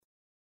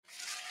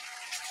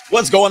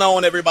What's going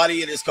on,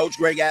 everybody? It is Coach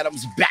Greg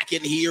Adams back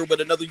in here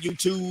with another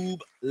YouTube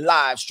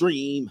live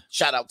stream.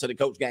 Shout out to the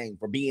Coach Gang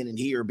for being in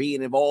here,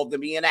 being involved, and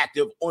being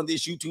active on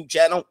this YouTube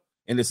channel.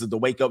 And this is the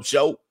Wake Up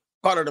Show,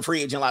 part of the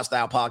Free Agent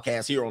Lifestyle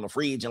podcast here on the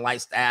Free Agent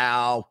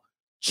Lifestyle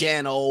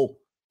channel.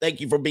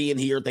 Thank you for being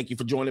here. Thank you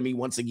for joining me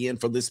once again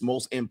for this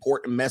most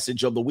important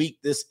message of the week.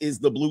 This is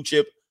the Blue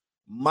Chip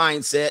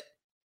Mindset,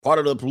 part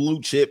of the Blue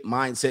Chip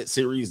Mindset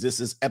series. This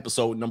is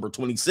episode number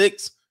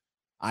 26.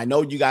 I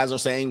know you guys are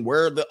saying,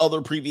 where are the other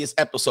previous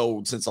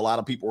episodes, since a lot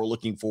of people are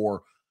looking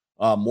for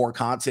more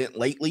content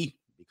lately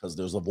because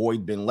there's a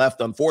void been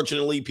left.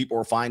 Unfortunately, people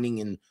are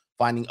finding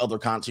other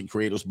content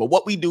creators. But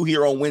what we do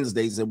here on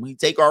Wednesdays is we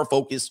take our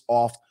focus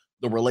off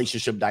the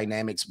relationship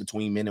dynamics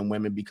between men and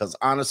women, because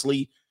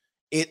honestly,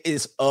 it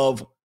is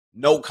of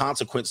no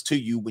consequence to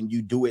you when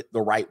you do it the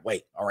right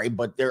way. All right.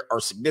 But there are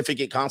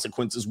significant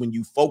consequences when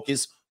you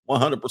focus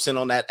 100%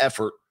 on that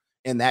effort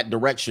in that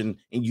direction,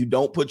 and you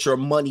don't put your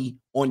money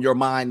on your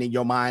mind and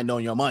your mind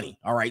on your money.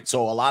 All right.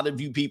 So a lot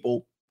of you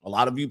people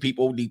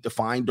need to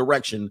find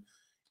direction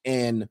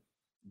and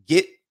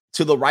get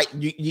to the right.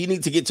 You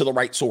need to get to the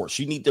right source.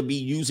 You need to be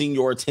using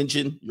your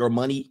attention, your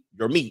money,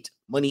 your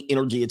money,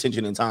 energy,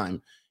 attention, and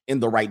time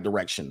in the right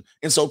direction.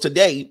 And so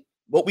today,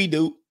 what we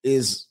do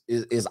is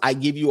I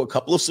give you a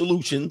couple of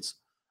solutions.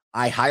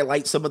 I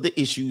highlight some of the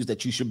issues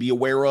that you should be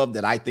aware of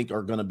that I think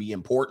are going to be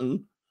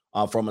important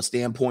from a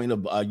standpoint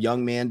of a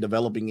young man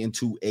developing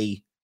into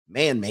a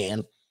man,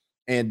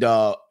 and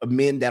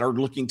men that are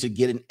looking to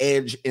get an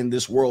edge in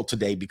this world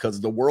today, because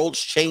the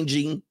world's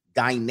changing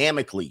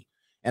dynamically.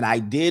 And I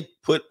did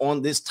put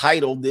on this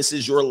title, "This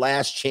is your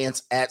last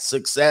chance at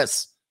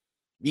success."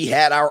 We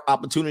had our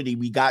opportunity.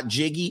 We got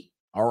jiggy.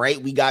 All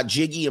right. We got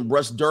jiggy and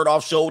brushed dirt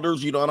off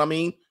shoulders. You know what I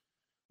mean?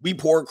 We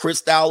poured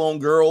Cristal on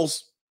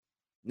girls.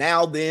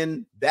 Now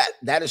then, that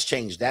has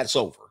changed. That's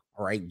over.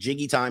 All right.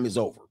 Jiggy time is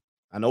over.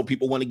 I know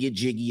people want to get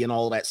jiggy and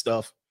all that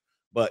stuff,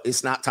 but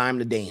it's not time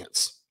to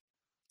dance.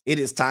 It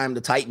is time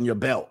to tighten your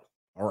belt.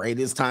 All right.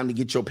 It's time to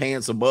get your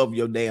pants above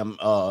your damn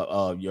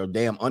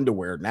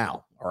underwear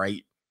now. All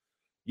right.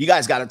 You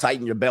guys got to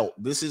tighten your belt.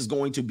 This is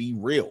going to be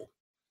real.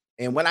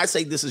 And when I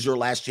say this is your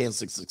last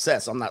chance of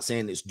success, I'm not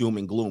saying it's doom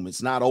and gloom.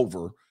 It's not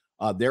over.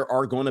 There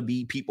are going to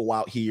be people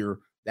out here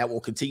that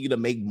will continue to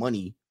make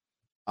money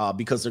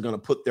because they're going to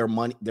put their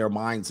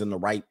minds in the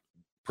right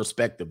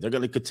perspective. They're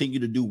going to continue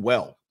to do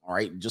well. All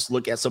right. Just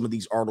look at some of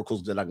these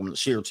articles that I'm going to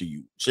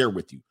share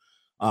with you.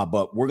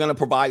 But we're going to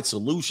provide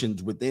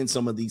solutions within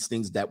some of these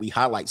things that we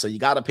highlight. So you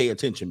got to pay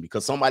attention,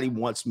 because somebody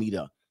wants me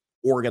to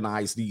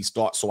organize these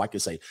thoughts so I can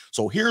say,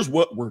 so here's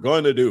what we're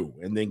going to do,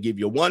 and then give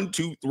you 1,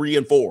 2, 3,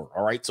 and 4.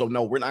 All right. So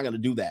no, we're not going to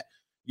do that.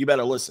 You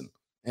better listen.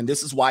 And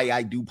this is why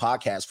I do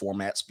podcast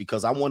formats,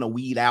 because I want to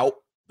weed out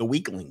the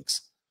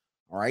weaklings.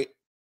 All right.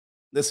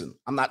 Listen,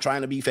 I'm not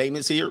trying to be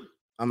famous here.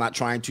 I'm not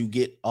trying to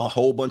get a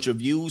whole bunch of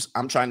views.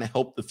 I'm trying to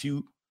help the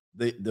few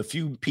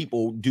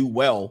people do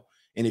well.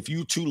 And if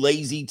you're too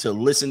lazy to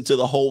listen to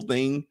the whole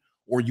thing,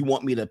 or you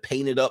want me to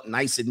paint it up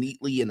nice and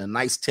neatly in a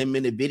nice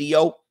 10-minute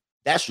video,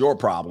 that's your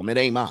problem. It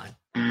ain't mine.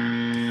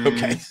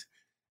 Okay.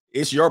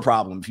 It's your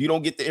problem. If you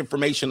don't get the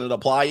information and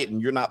apply it,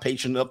 and you're not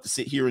patient enough to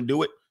sit here and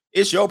do it,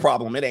 it's your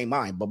problem. It ain't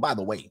mine. But by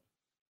the way,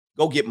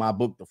 go get my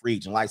book, The Free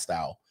Agent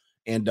Lifestyle.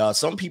 And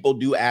some people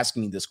do ask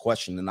me this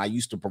question, and I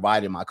used to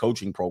provide in my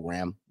coaching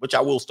program, which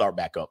I will start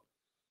back up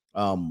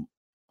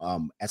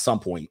at some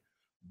point.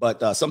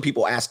 But some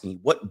people ask me,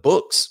 what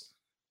book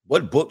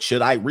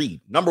should I read?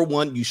 Number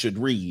one, you should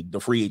read The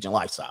Free Agent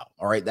Lifestyle.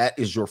 All right. That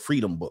is your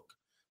freedom book.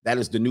 That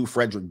is the new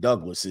Frederick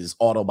Douglass's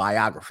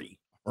autobiography.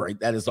 All right.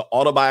 That is the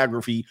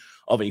autobiography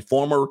of a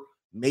former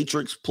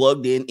Matrix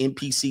plugged in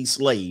NPC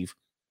slave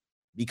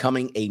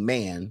becoming a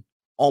man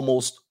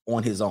almost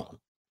on his own.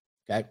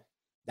 Okay.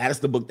 That is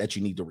the book that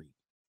you need to read.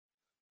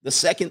 The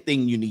second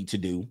thing you need to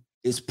do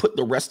is put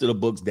the rest of the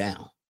books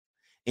down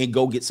and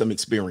go get some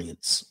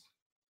experience.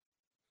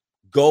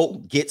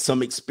 Go get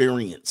some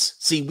experience.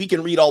 See, we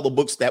can read all the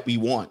books that we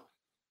want,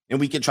 and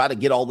we can try to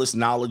get all this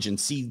knowledge and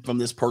see from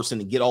this person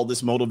and get all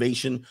this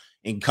motivation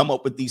and come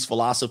up with these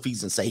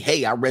philosophies and say,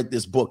 hey, I read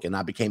this book and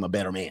I became a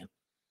better man.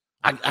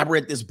 I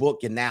read this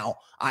book and now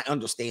I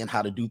understand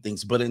how to do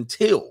things. But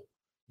until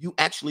you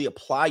actually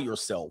apply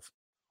yourself,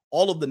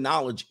 all of the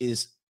knowledge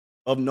is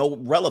of no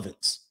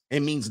relevance. It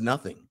means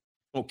nothing.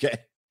 Okay.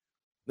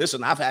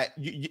 Listen,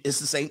 it's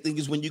the same thing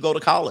as when you go to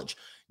college.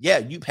 Yeah,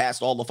 you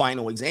passed all the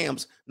final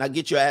exams. Now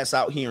get your ass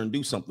out here and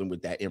do something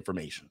with that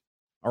information.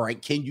 All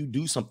right. Can you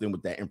do something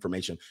with that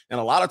information? And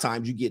a lot of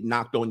times you get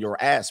knocked on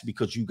your ass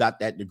because you got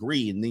that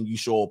degree, and then you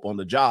show up on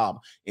the job,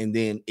 and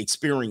then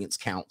experience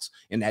counts,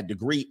 and that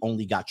degree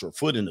only got your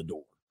foot in the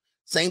door.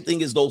 Same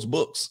thing as those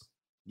books.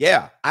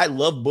 Yeah, I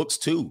love books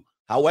too.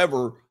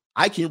 However,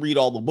 I can read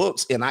all the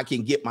books and I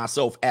can get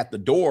myself at the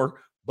door.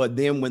 But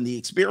then when the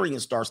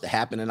experience starts to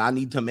happen and I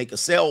need to make a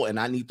sale and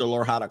I need to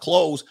learn how to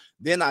close,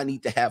 then I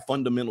need to have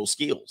fundamental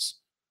skills.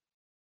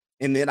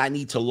 And then I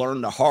need to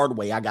learn the hard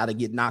way. I got to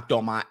get knocked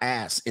on my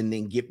ass and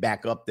then get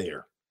back up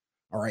there.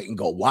 All right. And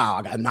go, wow,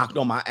 I got knocked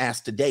on my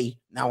ass today.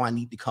 Now I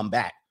need to come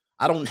back.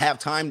 I don't have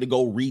time to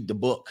go read the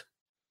book.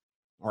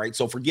 All right.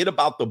 So forget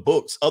about the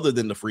books other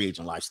than the free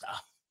agent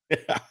lifestyle.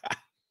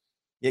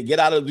 Yeah, get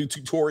out of the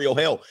tutorial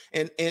hell.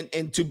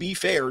 And to be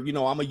fair, you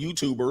know, I'm a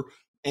YouTuber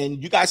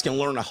and you guys can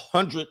learn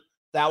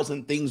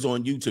 100,000 things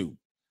on YouTube.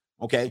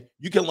 Okay.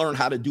 You can learn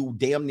how to do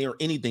damn near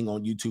anything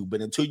on YouTube.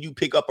 But until you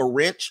pick up a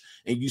wrench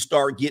and you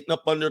start getting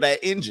up under that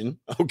engine,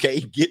 okay,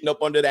 getting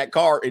up under that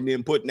car and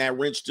then putting that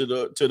wrench to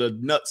the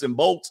nuts and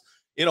bolts,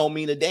 it don't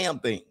mean a damn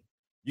thing.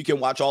 You can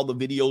watch all the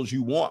videos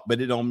you want, but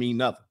it don't mean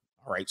nothing.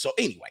 All right. So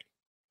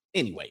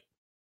anyway,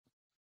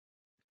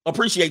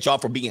 appreciate y'all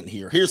for being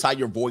here. Here's how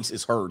your voice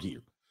is heard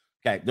here.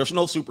 Okay. There's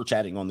no super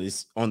chatting on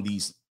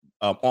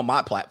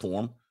my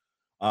platform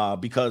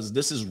because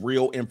this is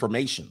real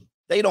information.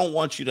 They don't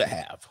want you to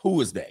have.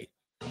 Who is they?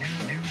 New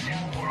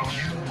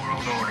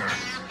world order.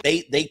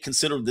 They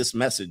consider this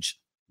message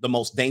the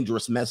most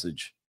dangerous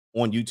message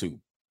on YouTube.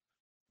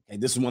 Okay,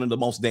 this is one of the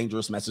most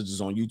dangerous messages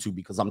on YouTube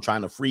because I'm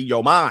trying to free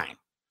your mind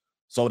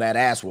so that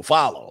ass will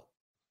follow.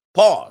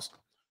 Pause.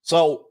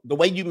 So the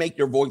way you make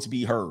your voice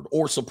be heard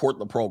or support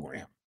the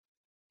program,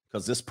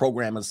 because this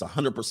program is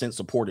 100%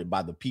 supported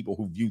by the people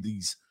who view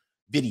these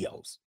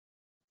videos,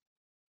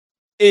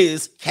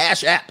 is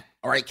Cash App.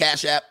 All right,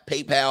 Cash App,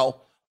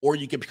 PayPal, or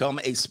you can become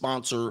a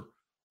sponsor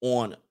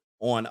on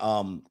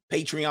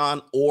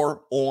Patreon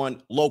or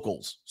on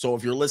Locals. So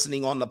if you're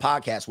listening on the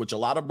podcast, which a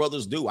lot of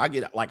brothers do, I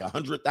get like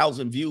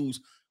 100,000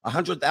 views,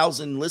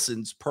 100,000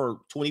 listens per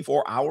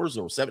 24 hours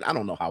or 7. I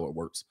don't know how it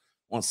works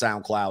on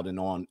SoundCloud and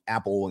on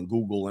Apple and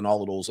Google and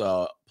all of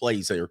those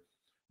plays there.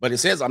 But it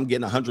says I'm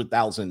getting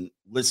 100,000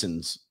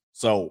 listens.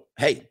 So,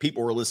 hey,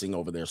 people are listening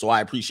over there. So I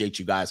appreciate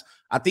you guys.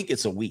 I think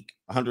it's a week,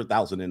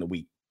 100,000 in a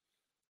week.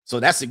 So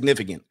that's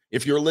significant.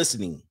 If you're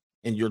listening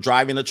and you're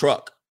driving a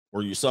truck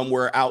or you're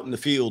somewhere out in the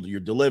field, you're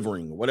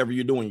delivering, whatever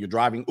you're doing, you're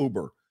driving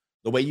Uber,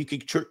 the way you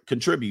can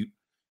contribute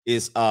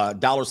is $sign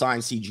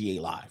CGA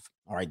Live.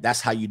 All right.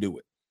 That's how you do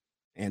it.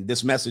 And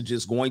this message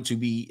is going to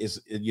be,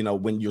 you know,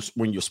 when you're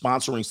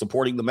sponsoring,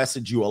 supporting the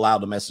message, you allow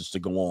the message to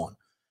go on.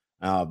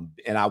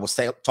 And I was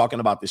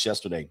talking about this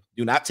yesterday.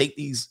 Do not take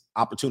these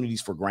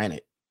opportunities for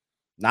granted.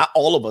 Not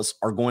all of us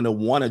are going to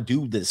want to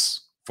do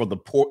this for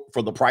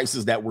the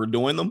prices that we're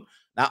doing them.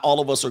 Not all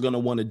of us are going to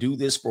want to do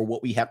this for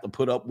what we have to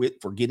put up with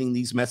for getting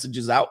these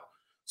messages out.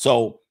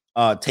 So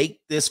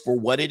take this for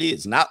what it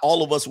is. Not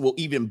all of us will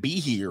even be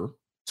here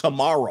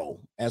tomorrow,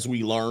 as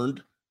we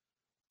learned.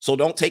 So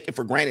don't take it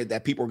for granted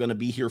that people are going to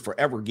be here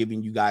forever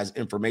giving you guys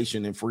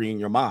information and freeing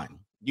your mind.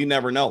 You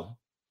never know.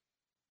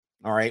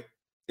 All right.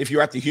 If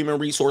you're at the human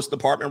resource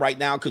department right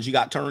now because you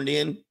got turned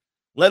in,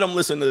 let them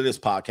listen to this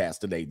podcast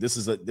today. This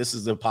is a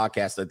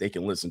podcast that they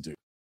can listen to.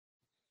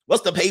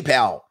 What's the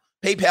PayPal?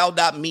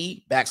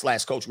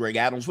 PayPal.me/Coach Greg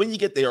Adams. When you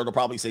get there, it'll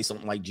probably say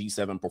something like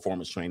G7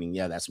 Performance Training.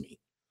 Yeah, that's me.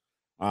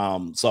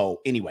 So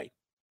anyway,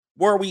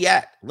 where are we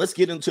at? Let's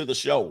get into the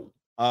show.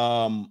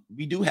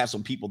 We do have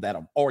some people that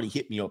have already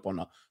hit me up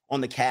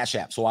on the Cash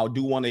App. So I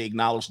do want to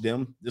acknowledge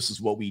them. This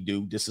is what we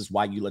do. This is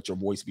why you let your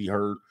voice be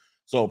heard.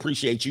 So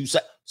appreciate you.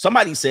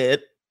 Somebody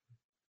said,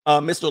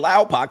 Mr.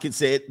 Loud Pocket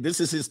said, this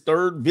is his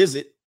third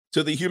visit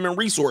to the human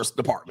resource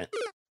department.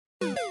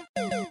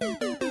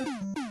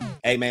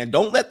 Hey, man,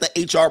 don't let the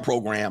HR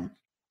program,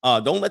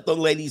 don't let the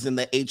ladies in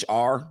the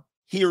HR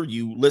hear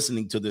you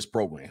listening to this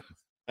program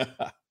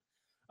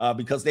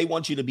because they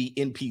want you to be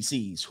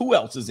NPCs. Who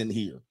else is in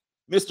here?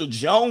 Mr.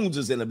 Jones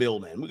is in the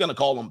building. We're going to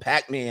call him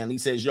Pac-Man. He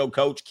says, yo,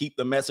 coach, keep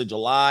the message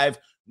alive.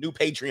 New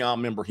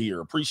Patreon member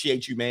here.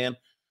 Appreciate you, man.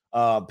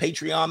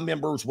 Patreon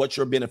members, what's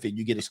your benefit?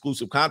 You get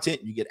exclusive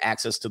content. You get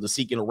access to the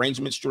Seeking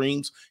Arrangement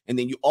streams. And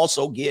then you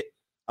also get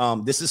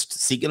this is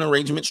Seeking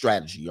Arrangement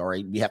strategy. All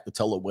right. We have to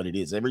tell it what it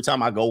is. Every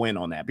time I go in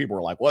on that, people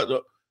are like, what?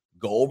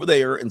 Go over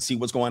there and see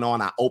what's going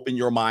on. I open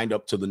your mind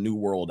up to the new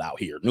world out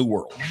here. New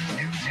world.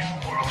 New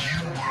world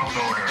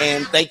order.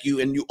 And thank you.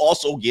 And you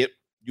also get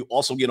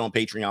on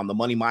Patreon the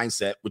Money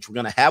Mindset, which we're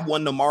going to have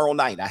one tomorrow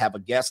night. I have a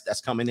guest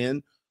that's coming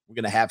in. We're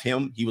going to have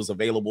him. He was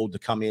available to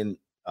come in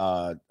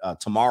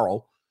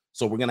tomorrow.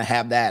 So we're going to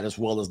have that as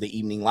well as the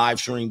evening live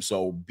stream.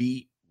 So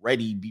be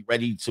ready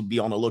to be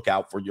on the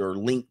lookout for your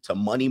link to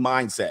Money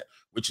Mindset,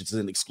 which is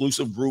an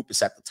exclusive group.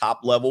 It's at the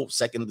top level,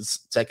 second to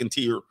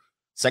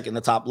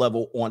top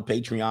level on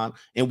Patreon.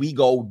 And we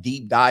go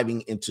deep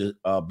diving into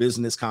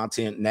business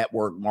content,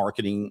 network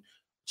marketing,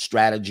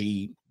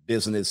 strategy,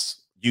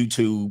 business,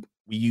 YouTube.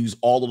 We use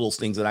all of those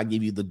things that I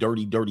give you the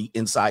dirty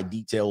inside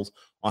details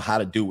on how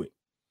to do it.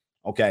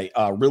 Okay.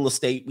 Real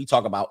estate. We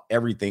talk about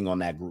everything on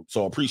that group.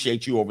 So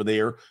appreciate you over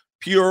there.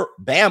 Pure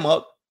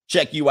Bama.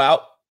 Check you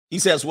out. He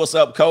says, what's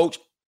up, coach?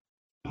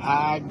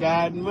 I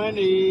got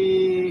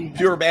money.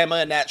 Pure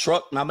Bama in that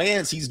truck. My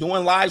man, he's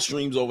doing live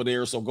streams over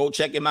there. So go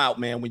check him out,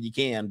 man, when you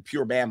can.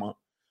 Pure Bama.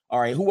 All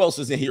right. Who else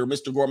is in here?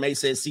 Mr. Gourmet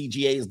says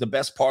CGA is the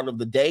best part of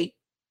the day.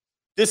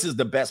 This is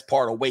the best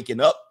part of waking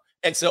up.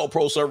 Excel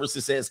Pro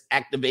Services says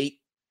activate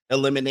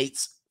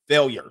eliminates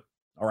failure.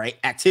 All right.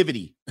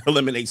 Activity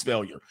eliminates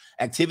failure.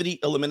 Activity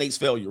eliminates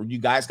failure. You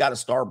guys got to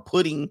start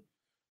putting,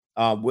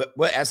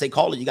 as they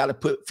call it, you got to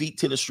put feet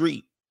to the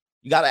street.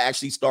 You got to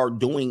actually start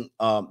doing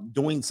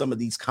some of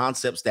these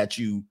concepts that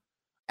you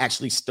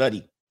actually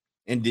study.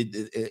 And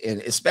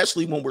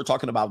especially when we're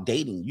talking about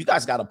dating, you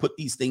guys got to put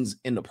these things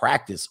into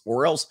practice,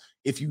 or else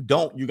if you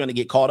don't, you're going to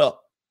get caught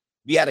up.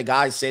 We had a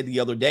guy say the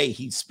other day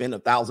he spent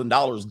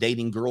 $1,000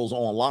 dating girls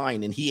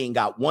online and he ain't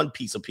got one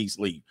piece of peace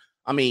leave.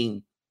 I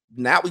mean,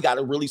 now we got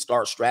to really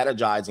start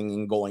strategizing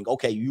and going,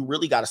 okay, you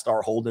really got to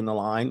start holding the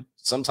line.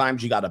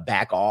 Sometimes you got to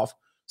back off.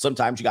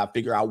 Sometimes you got to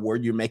figure out where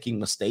you're making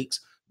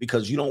mistakes,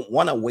 because you don't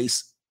want to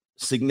waste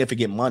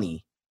significant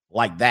money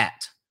like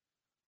that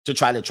to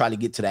try to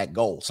get to that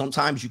goal.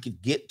 Sometimes you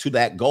could get to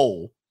that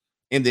goal,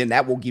 and then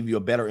that will give you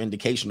a better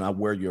indication of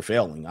where you're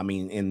failing. I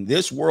mean, in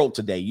this world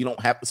today, you don't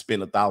have to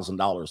spend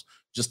 $1,000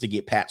 just to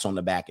get pats on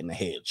the back and the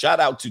head. Shout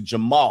out to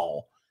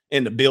Jamal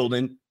in the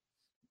building.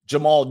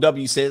 Jamal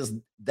W says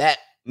that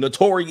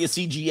Notorious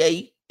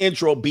CGA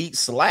intro beat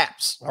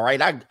slaps. All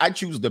right. I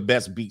choose the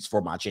best beats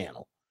for my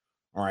channel.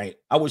 All right.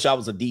 I wish I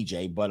was a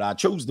DJ, but I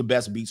chose the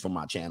best beats for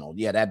my channel.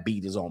 Yeah, that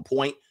beat is on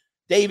point.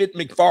 David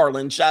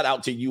McFarland, shout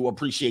out to you.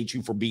 Appreciate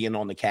you for being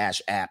on the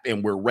Cash App,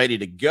 and we're ready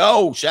to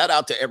go. Shout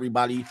out to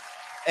everybody.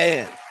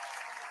 And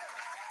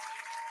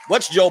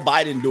what's Joe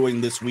Biden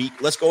doing this week?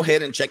 Let's go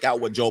ahead and check out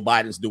what Joe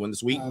Biden's doing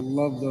this week. I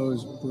love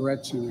those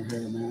barrettes in her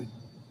hair, man.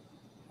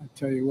 I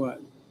tell you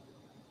what.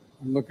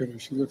 Look at her.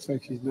 She looks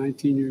like she's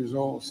 19 years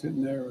old,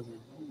 sitting there with her,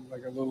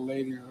 like a little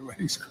lady in a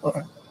race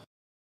car.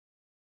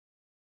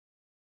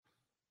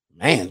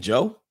 Man,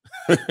 Joe.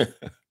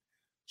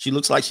 She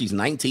looks like she's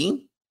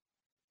 19.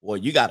 Boy,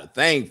 you got a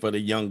thing for the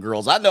young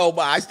girls. I know,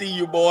 but I see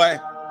you, boy.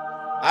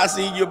 I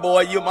see you,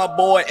 boy. You're my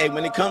boy. And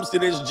when it comes to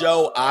this,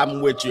 Joe,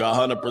 I'm with you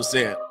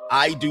 100%.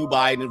 I do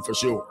Biden for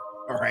sure.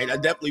 All right. I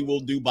definitely will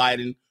do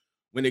Biden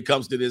when it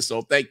comes to this.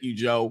 So thank you,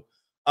 Joe.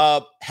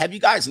 Have you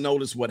guys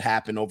noticed what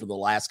happened over the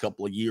last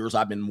couple of years?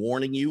 I've been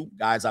warning you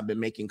guys. I've been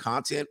making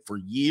content for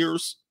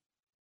years.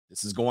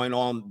 This is going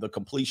on the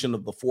completion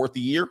of the 4th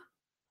year.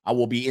 I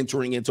will be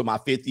entering into my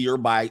 5th year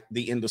by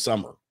the end of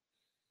summer.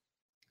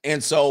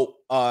 And so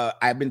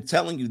I've been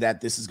telling you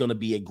that this is going to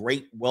be a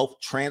great wealth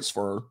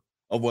transfer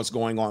of what's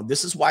going on.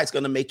 This is why it's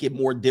going to make it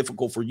more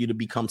difficult for you to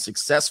become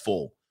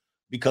successful,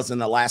 because in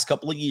the last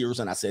couple of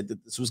years, and I said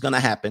that this was going to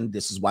happen.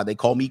 This is why they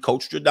call me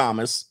Coach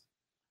Stradamus.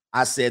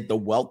 I said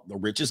the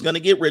rich is going to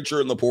get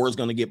richer and the poor is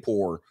going to get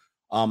poorer.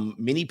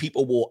 Many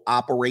people will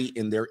operate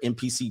in their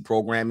NPC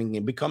programming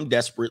and become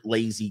desperate,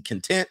 lazy,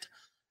 content.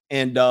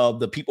 And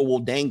the people will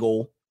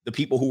dangle, the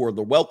people who are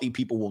the wealthy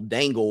people will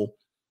dangle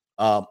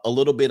a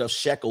little bit of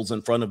shekels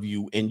in front of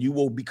you, and you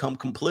will become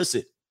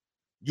complicit.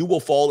 You will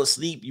fall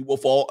asleep. You will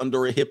fall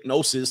under a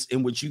hypnosis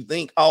in which you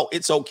think, oh,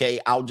 it's okay.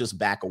 I'll just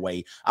back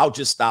away. I'll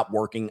just stop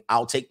working.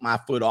 I'll take my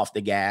foot off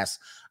the gas.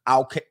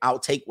 I'll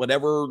take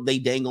whatever they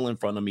dangle in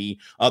front of me.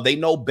 They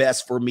know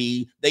best for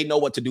me. They know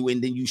what to do.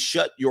 And then you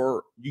shut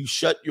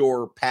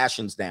your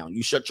passions down.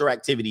 You shut your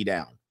activity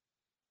down,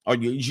 or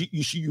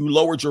you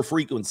lowered your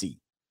frequency.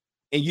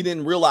 And you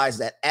didn't realize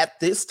that at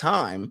this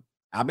time,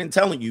 I've been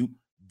telling you,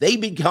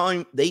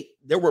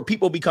 there were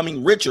people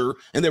becoming richer,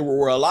 and there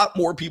were a lot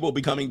more people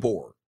becoming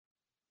poor.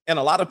 And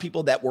a lot of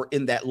people that were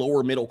in that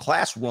lower middle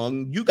class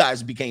rung, you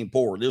guys became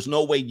poor. There's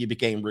no way you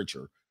became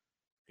richer.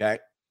 Okay.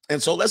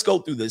 And so let's go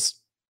through this.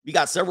 We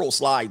got several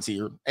slides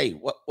here. Hey,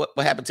 what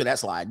happened to that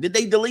slide? Did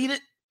they delete it?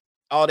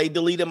 Oh, they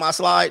deleted my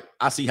slide.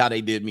 I see how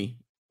they did me.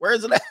 Where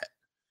is it at?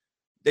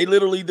 They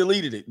literally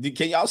deleted it.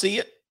 Can y'all see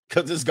it?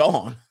 Because it's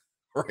gone.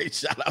 Right.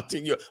 Shout out to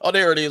you. Oh,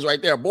 there it is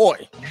right there.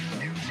 Boy.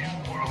 New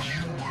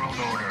world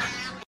order.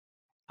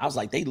 I was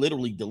like, they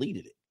literally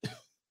deleted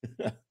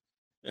it.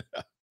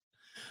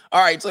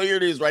 All right. So here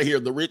it is right here.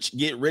 The rich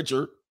get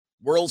richer.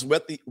 World's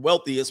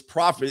wealthiest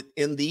profit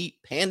in the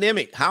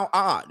pandemic. How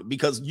odd?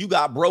 Because you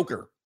got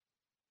broker.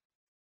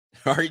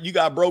 All right. You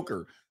got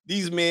broker.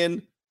 These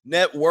men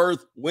net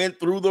worth went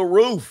through the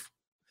roof.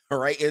 All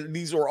right. And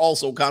these are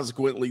also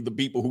consequently the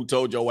people who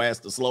told your ass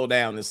to slow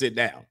down and sit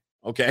down.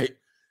 Okay.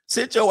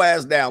 Sit your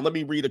ass down. Let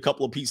me read a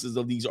couple of pieces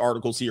of these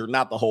articles here.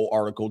 Not the whole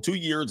article. 2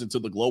 years into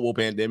the global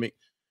pandemic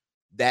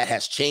that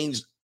has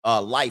changed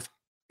life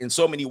in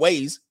so many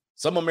ways.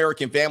 Some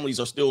American families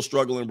are still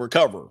struggling to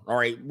recover. All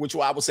right. Which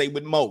I would say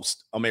with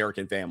most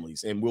American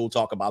families. And we'll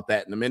talk about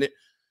that in a minute.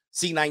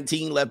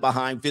 C-19 left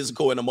behind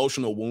physical and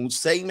emotional wounds,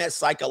 same as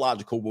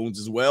psychological wounds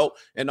as well,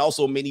 and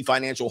also many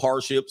financial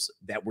hardships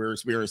that we're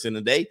experiencing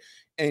today,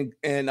 and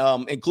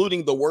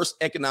including the worst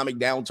economic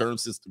downturn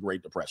since the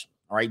Great Depression.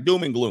 All right,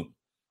 doom and gloom.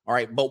 All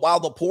right, but while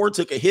the poor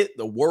took a hit,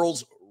 the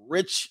world's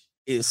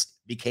richest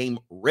became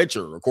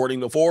richer,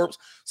 according to Forbes.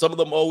 Some of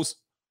the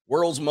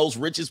world's most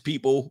richest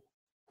people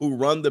who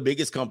run the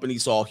biggest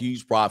companies saw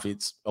huge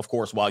profits, of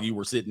course, while you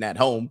were sitting at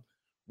home,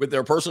 with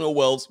their personal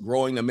wealth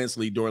growing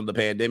immensely during the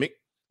pandemic.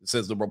 It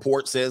says the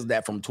report says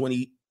that from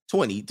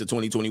 2020 to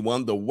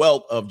 2021, the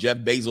wealth of Jeff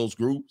Bezos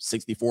grew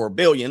 $64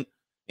 billion,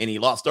 and he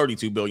lost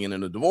 $32 billion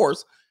in a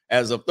divorce.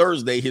 As of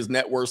Thursday, his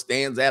net worth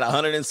stands at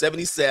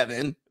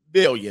 $177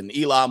 billion.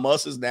 Elon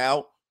Musk is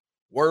now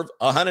worth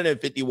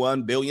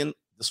 $151 billion,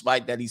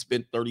 despite that he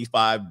spent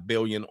 $35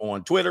 billion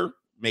on Twitter,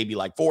 maybe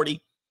like 40.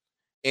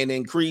 an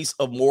increase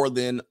of more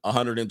than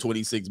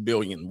 126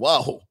 billion.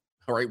 Whoa.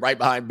 All right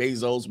behind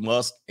Bezos,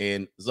 Musk,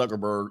 and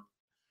Zuckerberg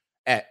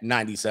at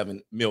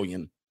 97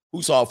 million,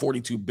 who saw a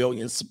 42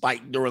 billion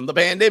spike during the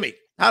pandemic.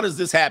 How does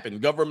this happen?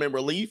 Government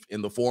relief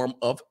in the form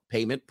of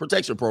payment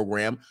protection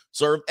program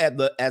served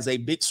as a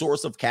big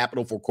source of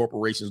capital for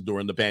corporations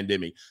during the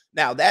pandemic.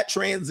 Now that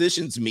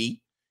transitions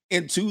me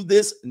into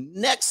this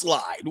next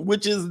slide,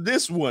 which is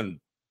this one.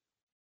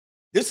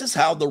 This is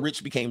how the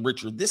rich became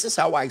richer. This is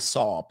how I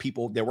saw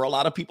people. There were a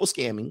lot of people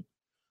scamming,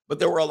 but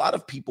there were a lot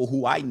of people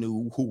who I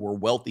knew who were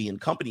wealthy and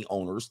company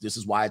owners. This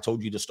is why I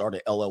told you to start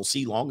an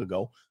LLC long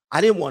ago. I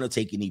didn't want to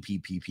take any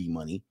PPP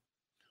money,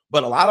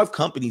 but a lot of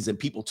companies and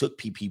people took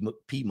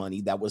PPP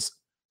money that was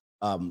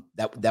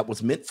that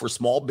was meant for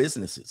small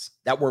businesses,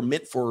 that were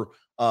meant for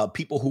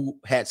people who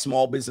had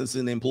small business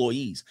and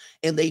employees,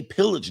 and they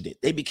pillaged it.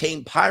 They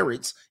became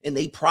pirates and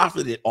they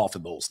profited off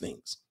of those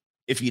things.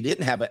 If you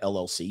didn't have an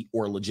LLC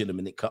or a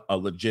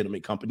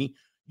legitimate company,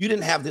 you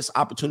didn't have this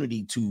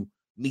opportunity to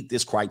meet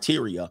this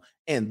criteria,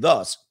 and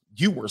thus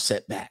you were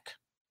set back,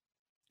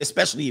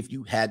 especially if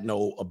you had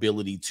no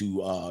ability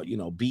to,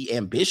 be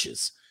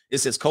ambitious. It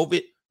says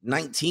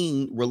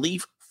COVID-19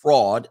 relief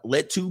fraud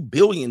led to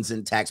billions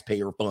in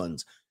taxpayer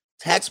funds,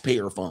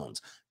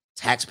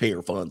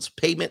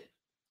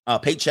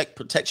 paycheck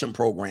protection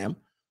program,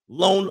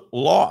 loan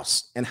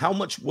loss. And how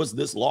much was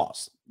this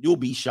loss? You'll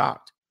be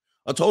shocked.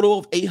 A total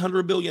of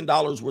 $800 billion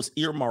was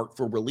earmarked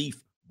for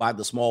relief by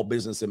the Small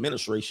Business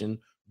Administration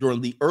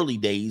during the early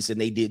days, and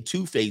they did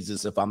 2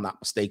 phases, if I'm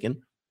not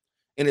mistaken.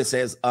 And it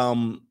says, let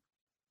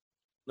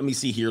me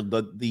see here,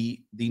 the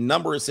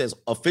number, it says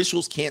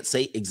officials can't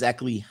say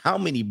exactly how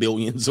many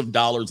billions of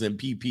dollars in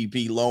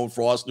PPP loan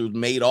fraudsters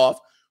made off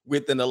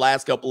within the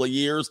last couple of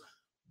years,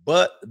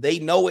 but they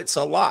know it's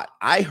a lot.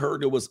 I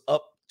heard it was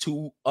up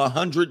to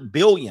 100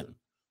 billion.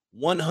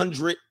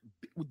 100,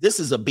 this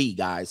is a B,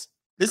 guys.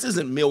 This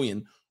isn't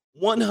million.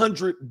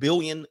 $100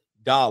 billion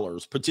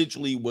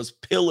potentially was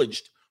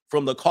pillaged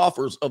from the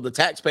coffers of the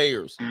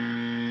taxpayers.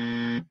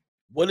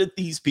 What did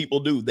these people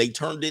do? They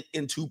turned it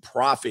into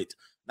profit.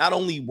 Not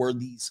only were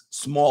these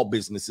small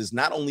businesses,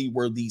 not only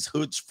were these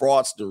hoods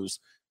fraudsters,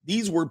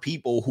 these were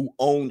people who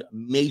owned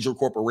major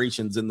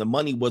corporations and the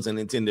money wasn't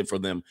intended for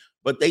them,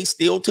 but they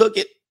still took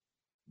it.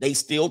 They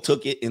still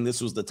took it, and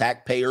this was the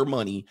taxpayer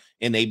money,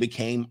 and they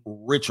became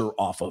richer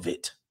off of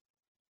it.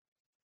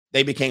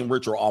 They became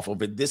richer off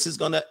of it. This is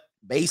going to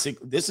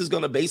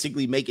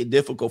basically make it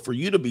difficult for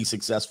you to be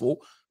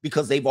successful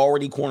because they've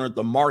already cornered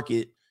the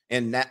market,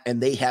 and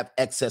they have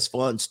excess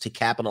funds to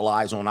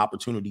capitalize on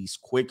opportunities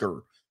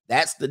quicker.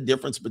 That's the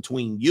difference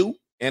between you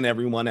and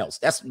everyone else.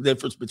 That's the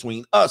difference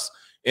between us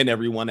and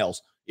everyone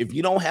else. If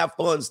you don't have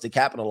funds to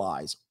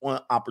capitalize on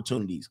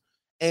opportunities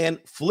and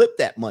flip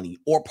that money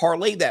or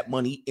parlay that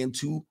money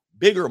into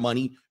bigger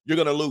money, you're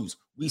going to lose.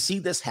 We see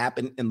this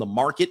happen in the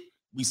market.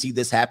 We see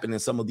this happen in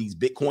some of these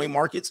Bitcoin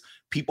markets.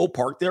 People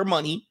park their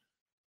money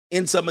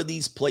in some of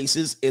these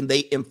places and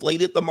they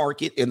inflated the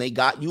market and they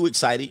got you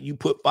excited. You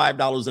put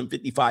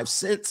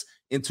 $5.55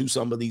 into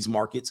some of these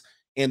markets.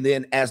 And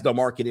then as the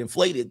market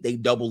inflated, they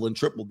doubled and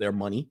tripled their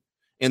money.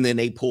 And then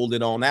they pulled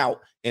it on out.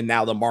 And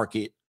now the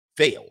market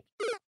failed.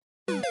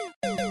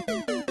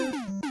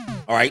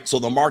 All right. So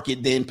the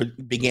market then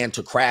began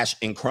to crash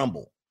and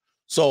crumble.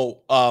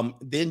 So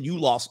then you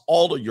lost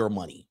all of your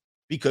money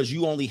because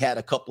you only had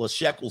a couple of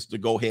shekels to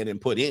go ahead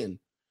and put in.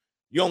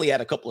 You only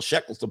had a couple of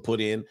shekels to put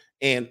in,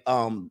 and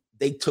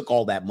they took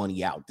all that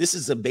money out. This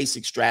is a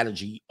basic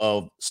strategy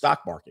of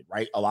stock market,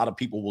 right? A lot of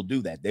people will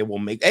do that. They will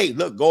make, hey,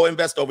 look, go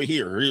invest over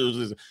here.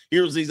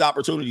 Here's these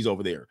opportunities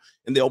over there.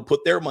 And they'll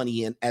put their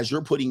money in. As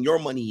you're putting your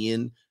money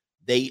in,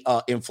 they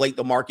inflate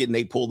the market and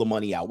they pull the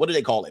money out. What do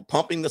they call it?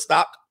 Pumping the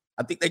stock?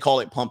 I think they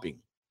call it pumping.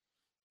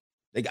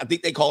 I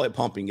think they call it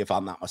pumping, if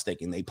I'm not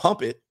mistaken. They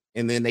pump it,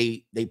 and then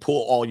they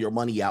pull all your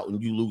money out,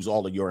 and you lose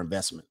all of your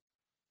investment.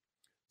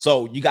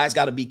 So you guys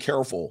got to be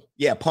careful.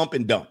 Yeah, pump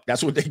and dump.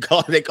 That's what they call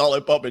it. They call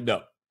it pump and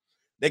dump.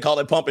 They call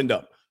it pump and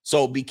dump.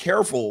 So be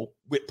careful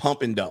with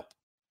pump and dump.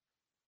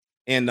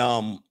 And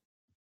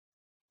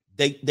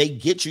they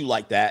get you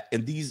like that.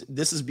 And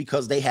this is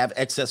because they have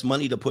excess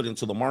money to put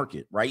into the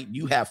market, right?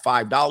 You have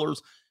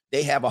 $5,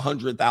 they have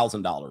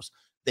 $100,000.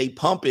 They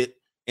pump it,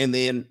 and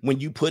then when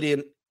you put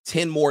in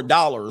 $10 more,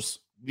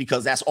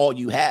 because that's all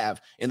you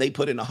have, and they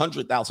put in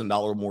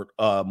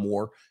 $100,000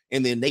 more,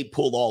 and then they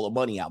pull all the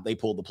money out. They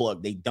pull the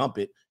plug, they dump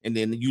it, and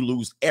then you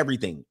lose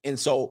everything. And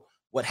so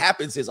what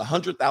happens is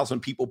 100,000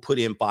 people put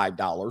in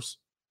 $5,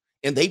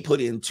 and they put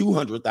in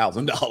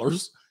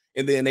 $200,000,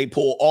 and then they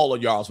pull all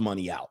of y'all's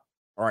money out.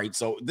 All right,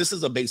 so this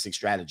is a basic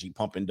strategy,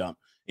 pump and dump,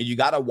 and you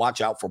got to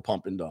watch out for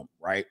pump and dump,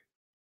 right?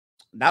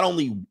 Not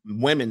only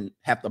women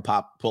have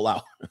to pull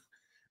out.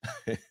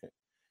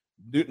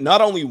 Not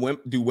only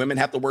do women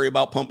have to worry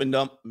about pump and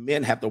dump,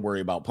 men have to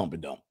worry about pump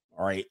and dump.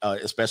 All right.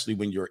 Especially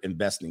when you're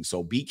investing.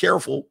 So be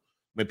careful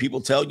when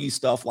people tell you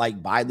stuff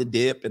like buy the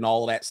dip and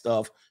all of that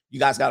stuff. You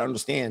guys got to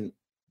understand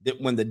that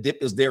when the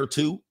dip is there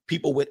too,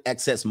 people with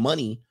excess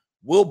money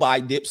will buy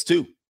dips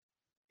too.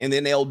 And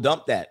then they'll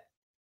dump that.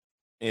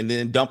 and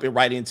then dump it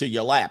right into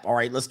your lap. All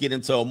right, let's get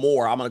into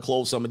more. I'm going to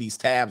close some of these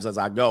tabs as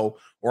I go,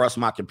 or else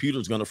my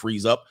computer's going to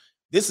freeze up.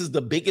 This is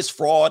the biggest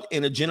fraud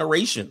in a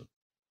generation.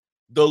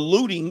 The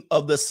looting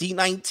of the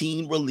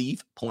C-19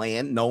 relief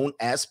plan known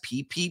as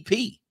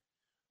PPP.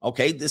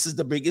 Okay, this is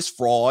the biggest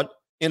fraud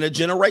in a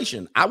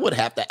generation. I would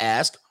have to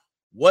ask,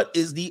 what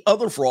is the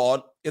other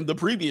fraud in the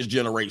previous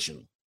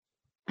generation?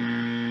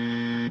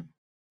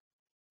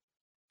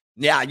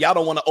 Yeah, y'all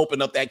don't want to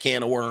open up that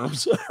can of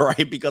worms,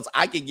 right? Because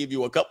I can give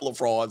you a couple of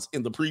frauds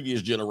in the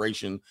previous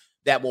generation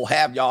that will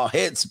have y'all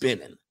head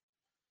spinning.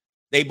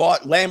 They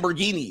bought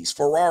Lamborghinis,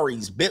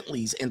 Ferraris,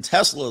 Bentleys, and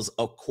Teslas,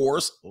 of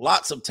course,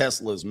 lots of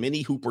Teslas,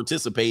 many who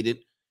participated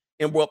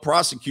in what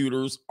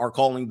prosecutors are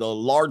calling the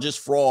largest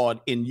fraud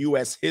in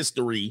U.S.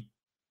 history,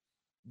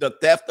 the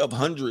theft of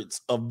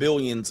hundreds of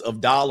billions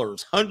of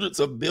dollars, hundreds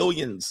of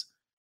billions.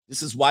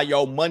 This is why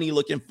y'all money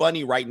looking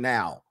funny right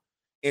now.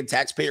 And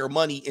taxpayer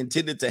money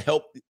intended to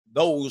help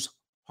those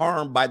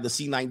harmed by the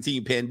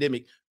C-19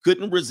 pandemic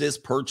couldn't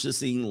resist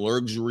purchasing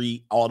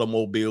luxury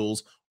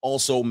automobiles,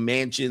 also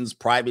mansions,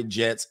 private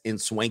jets,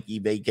 and swanky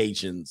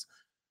vacations.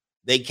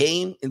 They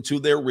came into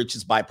their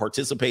riches by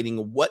participating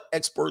in what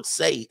experts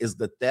say is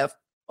the theft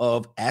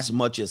of as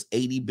much as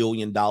 $80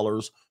 billion,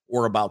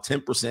 or about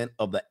 10%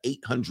 of the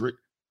 $800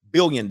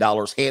 billion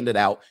handed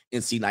out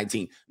in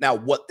C-19. Now,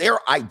 what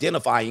they're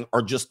identifying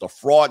are just the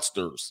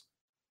fraudsters.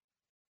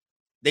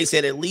 They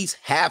said at least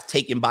half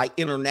taken by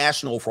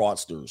international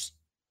fraudsters.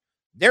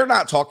 They're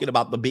not talking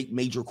about the big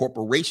major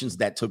corporations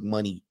that took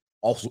money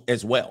also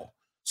as well.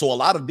 So a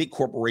lot of big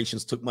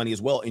corporations took money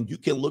as well. And you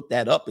can look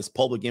that up as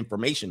public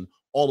information,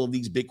 all of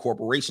these big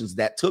corporations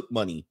that took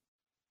money.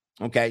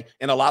 Okay.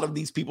 And a lot of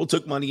these people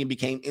took money and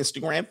became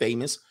Instagram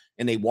famous,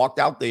 and they walked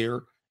out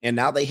there, and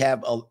now they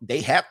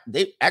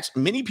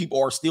actually, many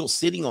people are still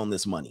sitting on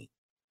this money.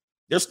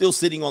 They're still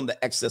sitting on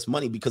the excess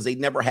money because they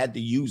never had to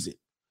use it.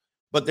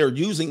 But they're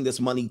using this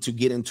money to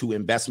get into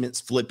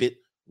investments, flip it,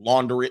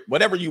 launder it,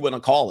 whatever you want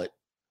to call it,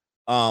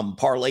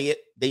 parlay it.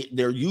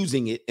 They're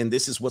using it, and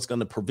this is what's going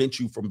to prevent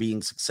you from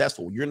being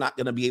successful. You're not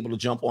going to be able to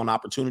jump on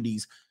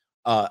opportunities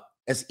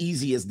as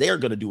easy as they're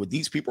going to do it.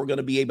 These people are going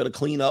to be able to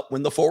clean up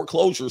when the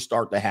foreclosures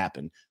start to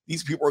happen.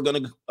 These people are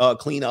going to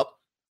clean up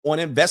on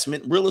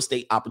investment real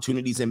estate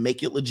opportunities and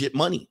make it legit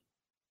money.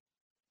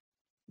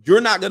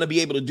 You're not going to be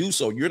able to do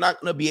so. You're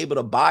not going to be able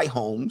to buy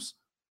homes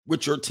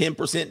with your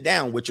 10%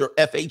 down, with your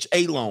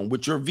FHA loan,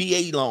 with your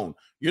VA loan.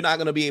 You're not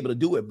going to be able to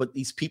do it. But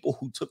these people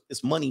who took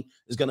this money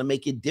is going to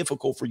make it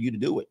difficult for you to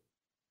do it.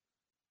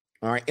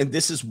 All right. And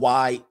this is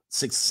why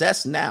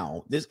success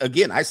now, this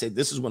again, I said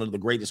this is one of the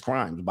greatest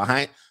crimes.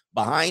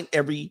 Behind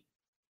every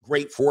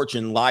great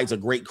fortune lies a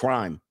great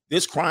crime.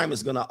 This crime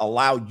is going to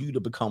allow you to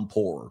become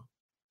poorer.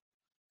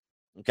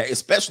 Okay.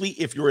 Especially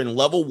if you're in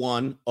level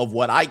one of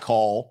what I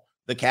call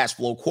the cash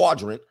flow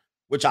quadrant,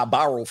 which I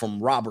borrow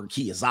from Robert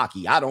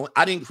Kiyosaki.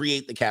 I didn't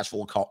create the cash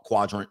flow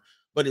quadrant,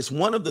 but it's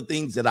one of the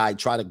things that I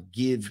try to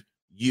give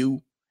you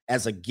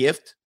as a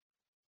gift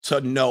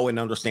to know and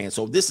understand.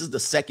 So this is the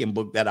second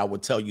book that I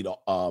would tell you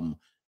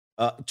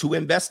to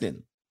invest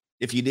in.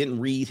 If you didn't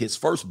read his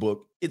first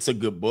book, it's a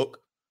good book.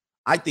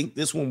 I think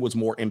this one was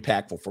more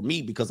impactful for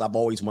me because I've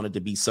always wanted to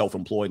be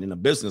self-employed and a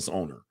business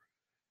owner.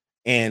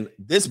 And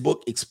this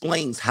book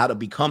explains how to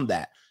become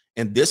that.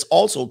 And this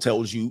also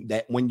tells you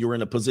that when you're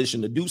in a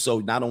position to do so,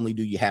 not only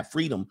do you have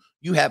freedom,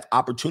 you have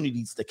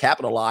opportunities to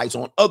capitalize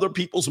on other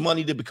people's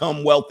money to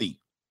become wealthy.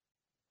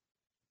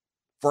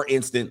 For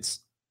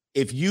instance,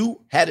 if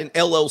you had an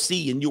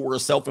LLC and you were a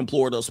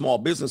self-employed or a small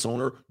business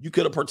owner, you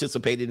could have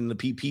participated in the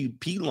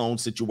PPP loan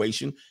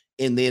situation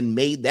and then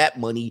made that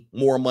money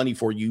more money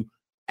for you,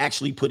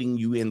 actually putting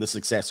you in the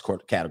success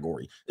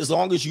category. As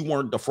long as you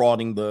weren't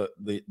defrauding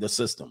the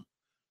system,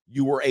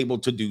 you were able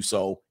to do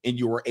so, and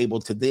you were able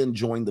to then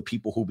join the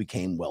people who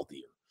became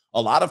wealthier. A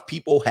lot of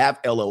people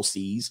have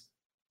LLCs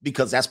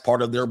because that's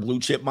part of their blue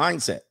chip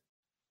mindset.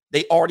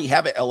 They already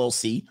have an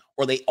LLC,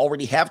 or they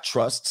already have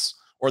trusts,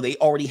 or they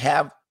already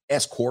have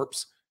S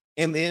corps.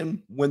 And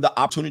then when the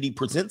opportunity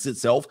presents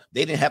itself,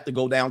 they didn't have to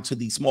go down to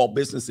the Small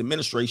Business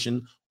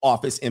Administration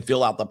office and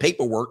fill out the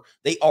paperwork.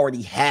 They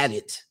already had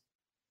it.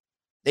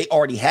 They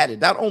already had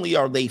it. Not only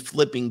are they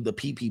flipping the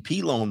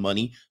PPP loan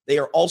money, they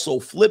are also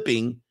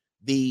flipping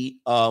the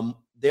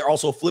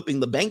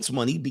bank's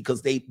money,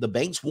 because the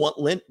banks want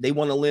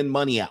to lend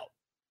money out,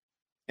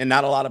 and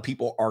not a lot of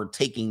people are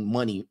taking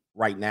money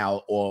right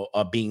now or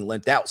being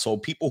lent out. So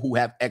people who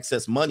have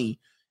excess money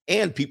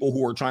and people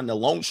who are trying to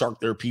loan shark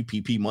their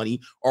PPP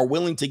money are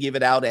willing to give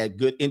it out at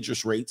good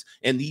interest rates,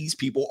 and these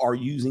people are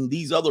using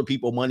these other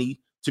people money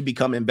to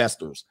become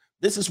investors.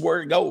 This is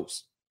where it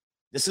goes.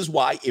 This is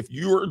why if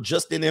you're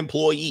just an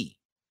employee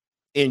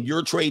and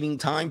you're trading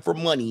time for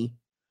money,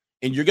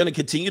 and you're going to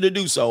continue to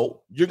do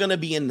so, you're going to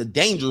be in the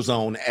danger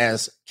zone,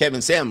 as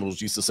Kevin Samuels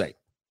used to say.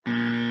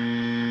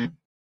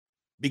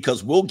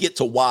 Because we'll get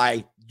to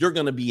why you're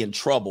going to be in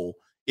trouble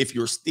if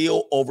you're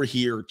still over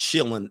here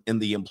chilling in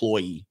the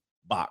employee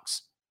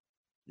box.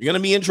 You're going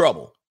to be in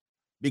trouble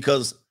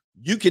because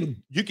you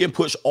can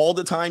push all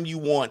the time you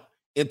want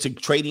into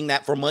trading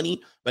that for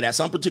money, but at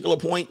some particular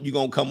point, you're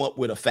going to come up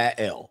with a fat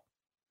L.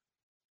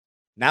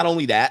 Not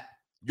only that,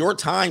 your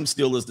time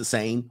still is the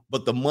same,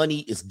 but the money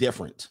is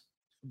different.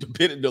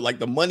 Like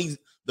the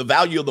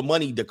value of the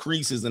money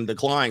decreases and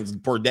declines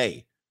per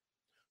day.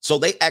 So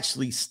they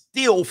actually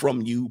steal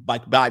from you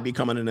by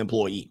becoming an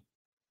employee.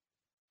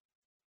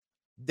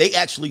 They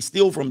actually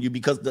steal from you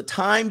because the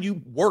time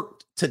you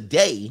worked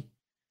today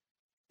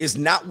is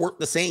not worth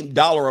the same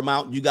dollar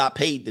amount you got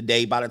paid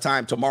today by the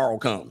time tomorrow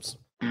comes.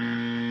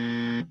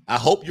 I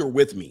hope you're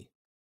with me.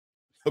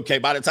 Okay,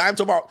 by the time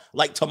tomorrow,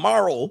 like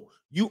tomorrow,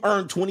 you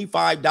earn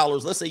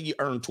 $25. Let's say you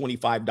earned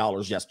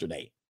 $25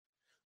 yesterday.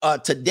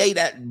 Today,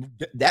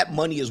 that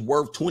money is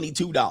worth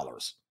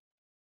 $22.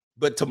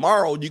 But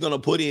tomorrow, you're going to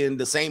put in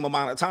the same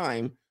amount of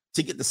time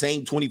to get the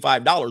same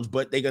 $25,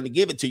 but they're going to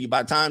give it to you.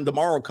 By the time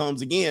tomorrow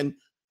comes again,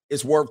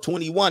 it's worth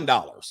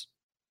 $21.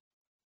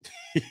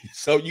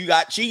 So you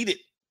got cheated.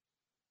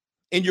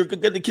 And you're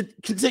going to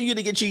continue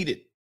to get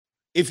cheated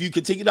if you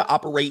continue to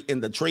operate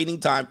in the trading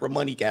time for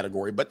money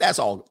category. But that's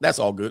all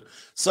good.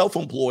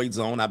 Self-employed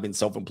zone. I've been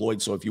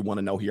self-employed. So if you want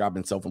to know here, I've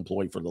been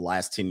self-employed for the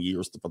last 10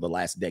 years, for the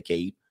last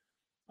decade.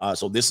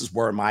 So this is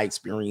where my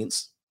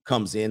experience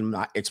comes in,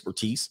 my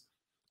expertise.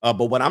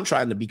 But what I'm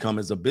trying to become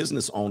is a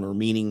business owner,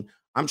 meaning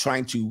I'm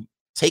trying to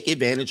take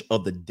advantage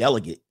of the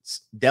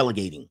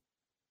delegating.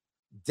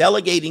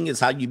 Delegating is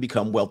how you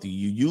become wealthy.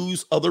 You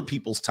use other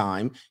people's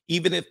time,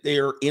 even if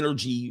their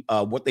energy,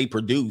 what they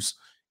produce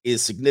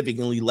is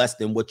significantly less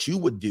than what you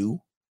would do,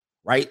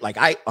 right? Like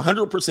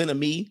 100% of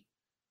me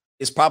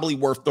is probably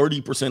worth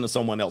 30% of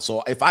someone else.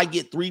 So if I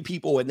get 3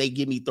 people and they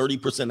give me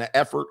 30% of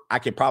effort, I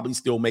can probably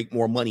still make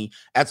more money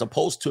as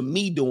opposed to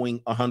me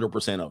doing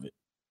 100% of it.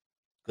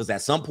 Because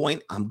at some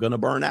point, I'm going to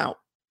burn out.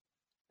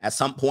 At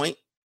some point,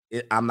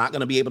 I'm not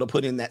going to be able to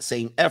put in that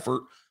same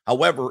effort.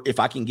 However, if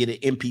I can get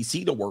an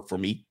NPC to work for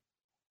me,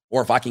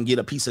 or if I can get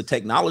a piece of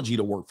technology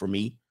to work for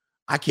me,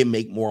 I can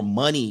make more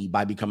money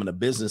by becoming a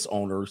business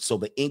owner. So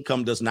the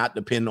income does not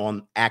depend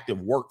on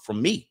active work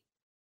from me.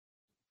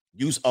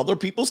 Use other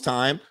people's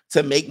time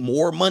to make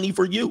more money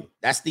for you.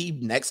 That's the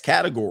next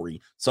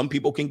category. Some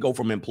people can go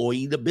from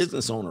employee to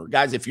business owner.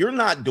 Guys, if you're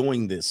not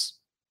doing this,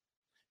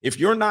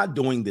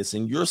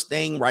 and you're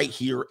staying right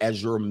here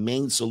as your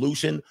main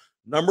solution,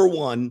 number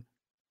one,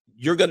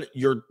 you're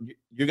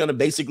gonna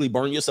basically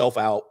burn yourself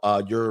out.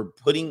 You're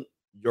putting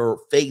your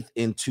faith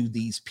into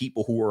these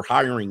people who are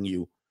hiring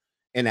you,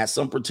 and at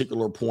some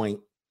particular point,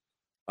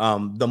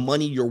 the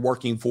money you're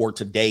working for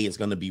today is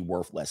going to be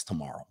worth less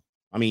tomorrow.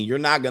 I mean, you're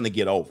not going to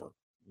get over.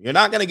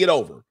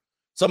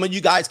 Some of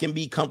you guys can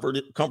be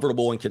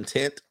comfortable and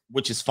content,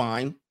 which is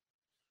fine,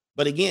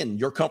 but again,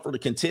 your comfort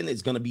and content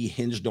is going to be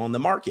hinged on the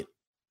market.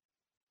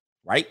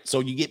 Right? So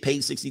you get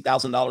paid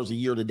 $60,000 a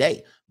year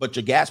today, but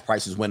your gas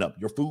prices went up.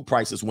 Your food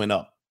prices went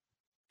up.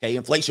 Okay.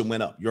 Inflation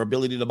went up. Your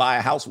ability to buy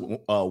a house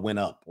went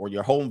up, or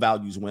your home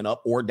values went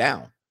up or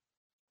down.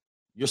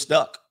 You're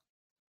stuck.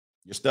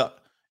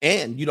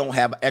 And you don't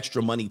have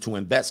extra money to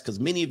invest because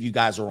many of you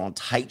guys are on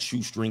tight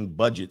shoestring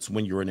budgets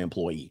when you're an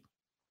employee.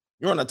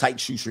 You're on a tight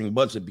shoestring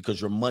budget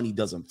because your money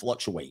doesn't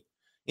fluctuate.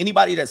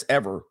 Anybody that's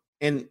ever,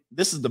 and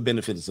this is the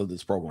benefits of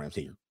this program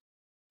here.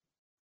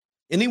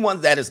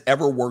 Anyone that has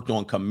ever worked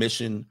on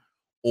commission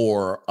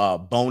or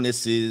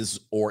bonuses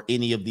or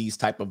any of these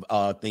type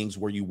of things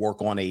where you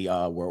work on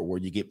where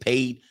you get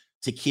paid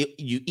to kill,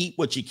 you eat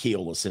what you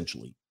kill,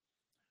 essentially.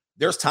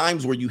 There's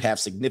times where you have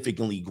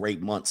significantly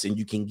great months and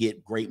you can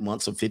get great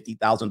months of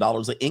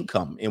 $50,000 of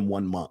income in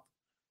 1 month.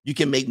 You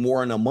can make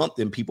more in a month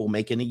than people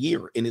make in a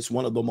year. And it's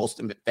one of the most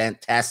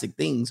fantastic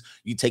things.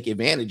 You take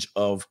advantage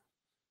of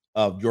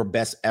your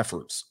best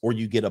efforts, or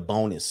you get a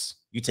bonus.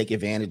 You take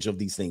advantage of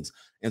these things.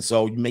 And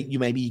so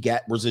maybe you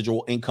get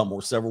residual income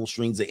or several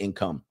streams of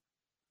income.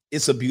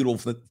 It's a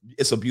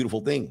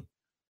beautiful thing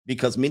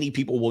because many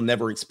people will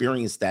never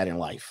experience that in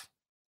life.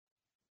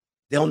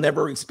 They'll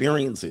never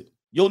experience it.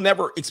 You'll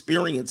never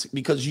experience it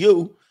because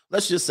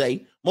let's just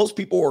say most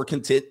people are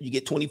content. You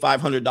get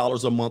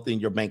 $2,500 a month in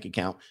your bank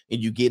account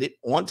and you get it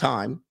on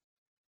time.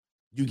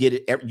 You get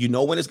it. You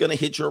know when it's going to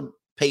hit your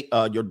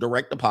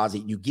direct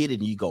deposit. You get it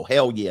and you go,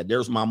 hell yeah,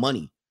 there's my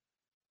money.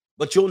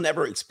 But you'll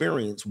never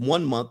experience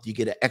 1 month you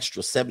get an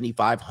extra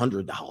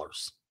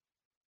 $7,500.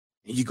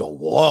 And you go,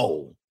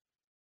 whoa.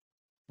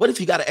 What if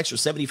you got an extra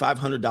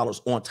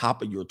 $7,500 on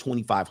top of your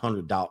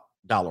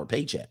 $2,500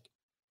 paycheck?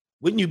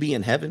 Wouldn't you be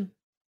in heaven?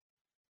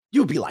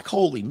 You'd be like,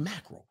 holy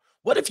mackerel.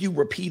 What if you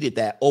repeated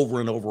that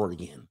over and over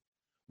again?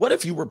 What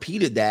if you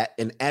repeated that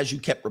and as you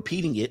kept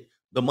repeating it,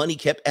 the money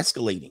kept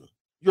escalating?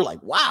 You're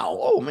like, wow,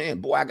 oh man,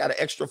 boy, I got an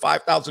extra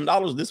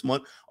 $5,000 this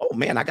month. Oh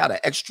man, I got an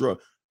extra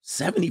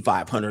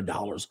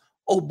 $7,500.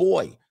 Oh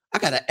boy, I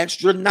got an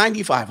extra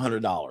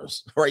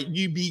 $9,500, right?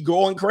 You'd be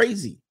going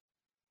crazy.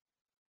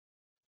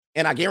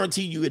 And I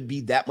guarantee you it'd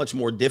be that much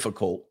more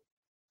difficult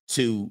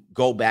to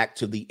go back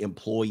to the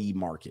employee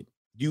market.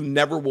 You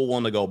never will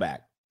want to go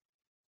back.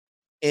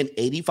 And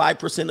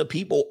 85% of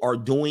people are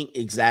doing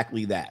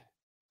exactly that.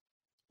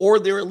 Or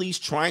they're at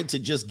least trying to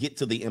just get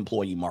to the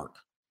employee mark.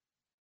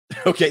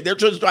 Okay, they're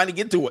just trying to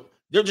get to it.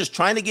 They're just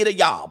trying to get a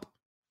job.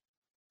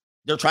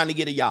 They're trying to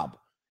get a job.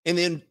 And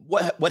then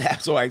what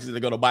happens? So actually,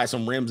 they're going to buy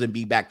some rims and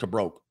be back to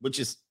broke, which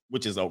is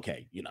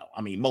okay. You know,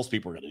 I mean, most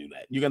people are going to do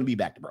that. You're going to be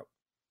back to broke.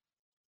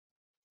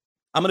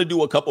 I'm going to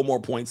do a couple more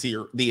points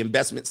here. The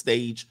investment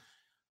stage.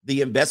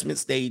 The investment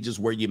stage is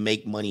where you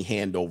make money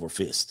hand over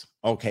fist.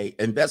 Okay.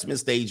 Investment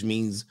stage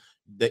means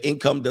the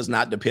income does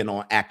not depend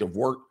on active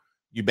work.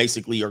 You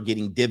basically are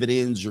getting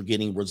dividends. You're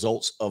getting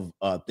results of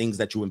things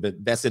that you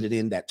invested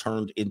in that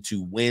turned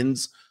into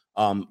wins.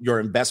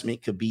 Your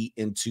investment could be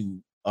into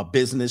a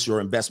business.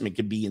 Your investment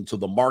could be into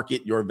the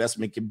market. Your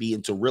investment can be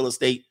into real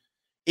estate.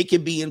 It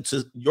can be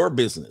into your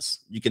business.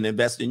 You can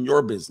invest in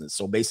your business.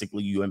 So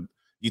basically you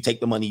take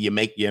the money you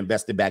make, you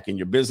invest it back in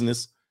your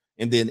business,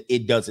 and then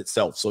it does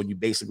itself. So you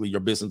basically, your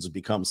business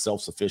becomes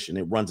self-sufficient.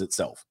 It runs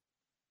itself.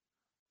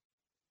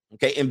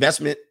 Okay.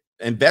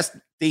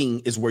 Investing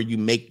is where you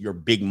make your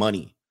big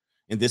money.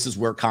 And this is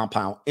where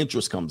compound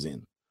interest comes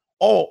in.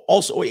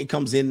 Also, it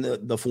comes in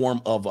the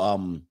form of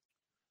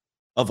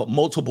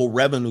multiple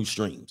revenue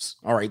streams.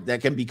 All right.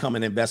 That can become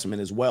an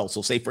investment as well.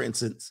 So say, for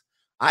instance,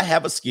 I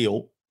have a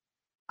skill.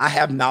 I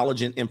have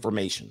knowledge and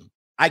information.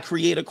 I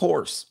create a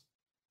course.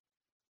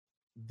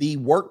 The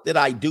work that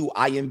I do,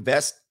 I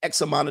invest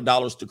X amount of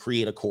dollars to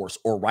create a course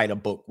or write a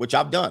book, which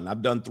I've done.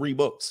 I've done 3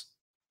 books.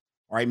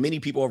 All right. Many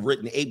people have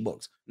written 8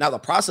 books. Now, the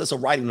process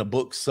of writing a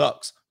book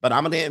sucks, but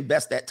I'm going to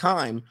invest that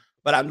time.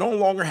 But I no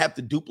longer have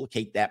to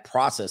duplicate that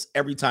process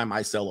every time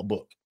I sell a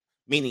book.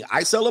 Meaning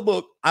I sell a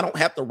book, I don't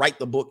have to write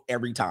the book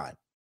every time.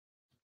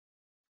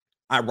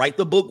 I write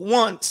the book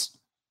once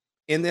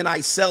and then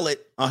I sell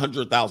it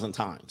 100,000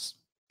 times.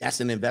 That's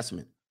an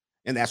investment,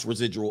 and that's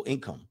residual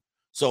income.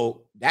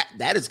 So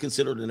that is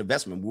considered an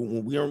investment.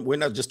 We're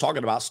not just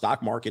talking about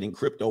stock market and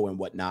crypto and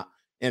whatnot.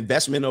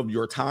 Investment of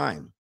your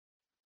time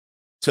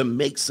to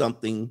make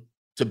something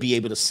to be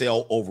able to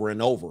sell over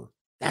and over.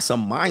 That's a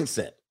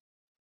mindset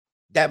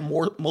that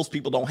most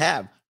people don't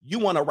have. You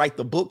want to write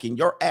the book and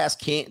your ass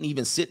can't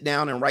even sit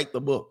down and write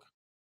the book.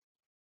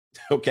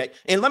 Okay.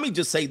 And let me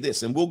just say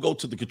this, and we'll go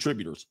to the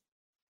contributors.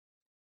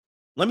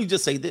 Let me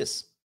just say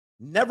this.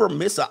 Never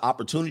miss an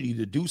opportunity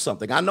to do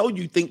something. I know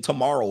you think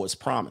tomorrow is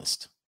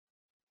promised.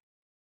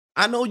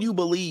 I know you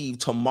believe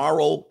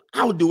tomorrow,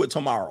 I'll do it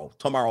tomorrow.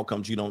 Tomorrow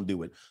comes, you don't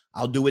do it.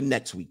 I'll do it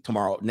next week.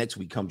 Next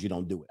week comes, you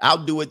don't do it.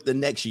 I'll do it the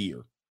next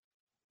year.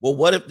 Well,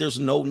 what if there's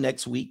no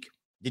next week?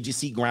 Did you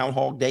see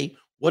Groundhog Day?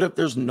 What if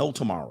there's no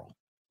tomorrow?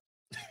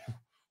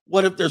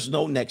 What if there's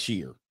no next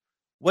year?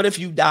 What if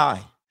you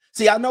die?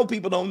 See, I know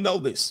people don't know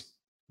this,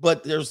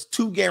 but there's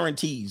 2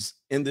 guarantees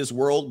in this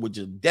world, which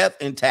is death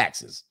and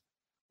taxes.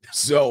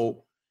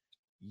 So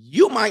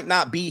you might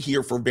not be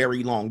here for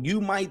very long.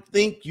 You might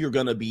think you're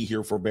going to be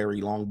here for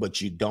very long,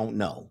 but you don't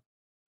know,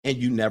 and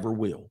you never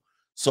will.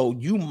 So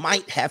you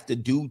might have to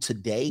do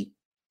today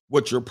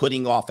what you're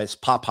putting off, as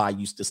Popeye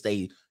used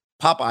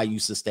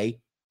to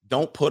say.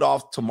 Don't put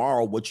off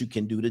tomorrow what you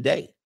can do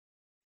today.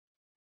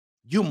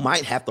 You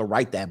might have to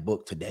write that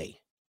book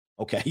today.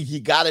 Okay. You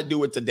got to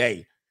do it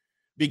today,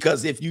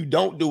 because if you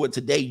don't do it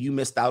today, you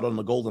missed out on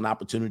the golden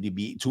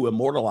opportunity to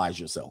immortalize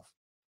yourself.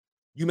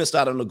 You missed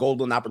out on the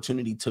golden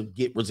opportunity to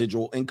get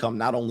residual income,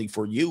 not only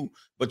for you,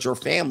 but your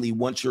family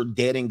once you're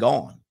dead and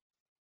gone.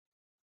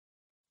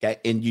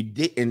 Okay. And you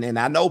did. And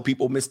I know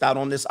people missed out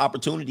on this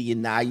opportunity,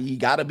 and now you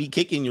got to be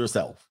kicking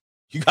yourself.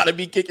 You got to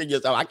be kicking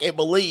yourself. I can't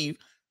believe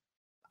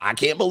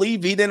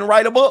he didn't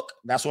write a book.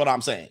 That's what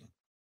I'm saying.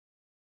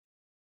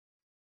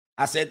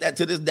 I said that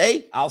to this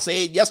day. I'll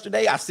say it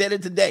yesterday. I said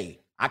it today.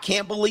 I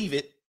can't believe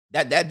it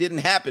that didn't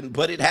happen,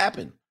 but it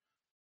happened.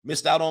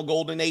 Missed out on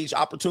golden age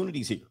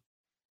opportunities here.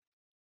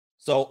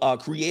 So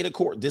create a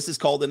course. This is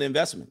called an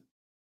investment.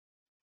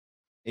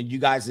 And you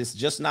guys, it's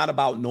just not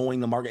about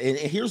knowing the market. And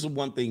here's the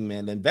one thing,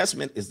 man. The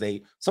investment is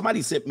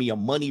somebody sent me a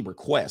money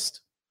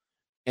request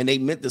and they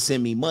meant to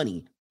send me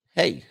money.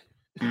 Hey,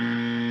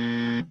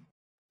 you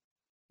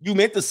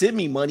meant to send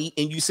me money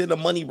and you sent a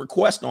money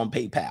request on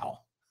PayPal.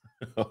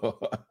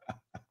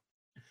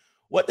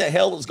 What the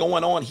hell is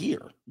going on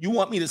here? You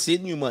want me to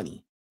send you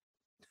money?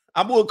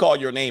 I will call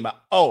your name out.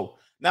 Oh,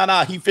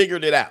 no, he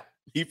figured it out.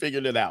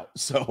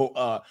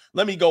 So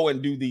let me go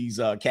and do these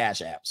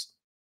cash apps.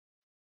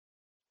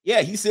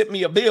 Yeah, he sent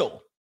me a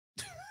bill.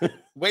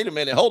 Wait a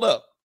minute. Hold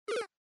up.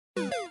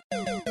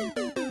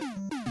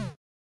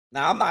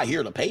 Now, I'm not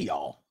here to pay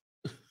y'all.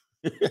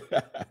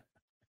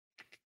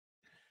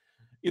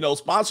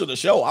 Sponsor the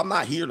show. I'm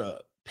not here to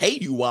pay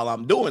you while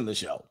I'm doing the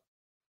show.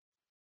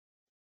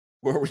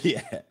 Where are we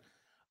at?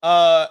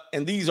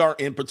 And these are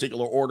in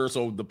particular order.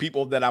 So the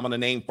people that I'm going to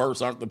name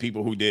first aren't the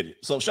people who did it.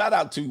 So shout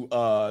out to,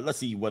 let's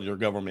see what your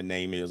government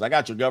name is. I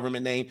got your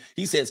government name.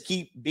 He says,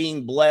 keep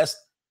being blessed.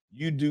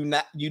 You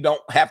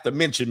don't have to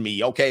mention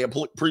me. Okay.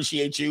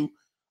 Appreciate you.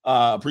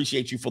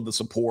 Appreciate you for the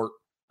support.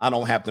 I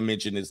don't have to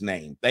mention his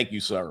name. Thank you,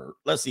 sir.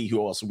 Let's see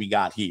who else we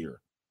got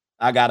here.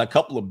 I got a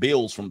couple of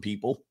bills from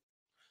people.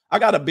 I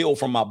got a bill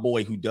from my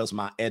boy who does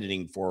my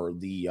editing for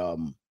the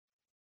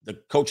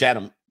Coach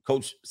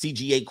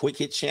CGA Quick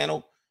Hits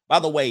channel. By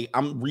the way,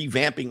 I'm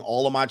revamping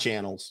all of my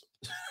channels.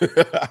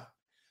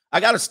 I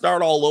got to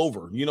start all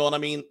over. You know what I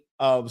mean?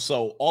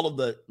 So all of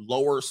the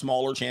lower,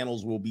 smaller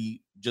channels will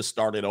be just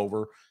started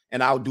over.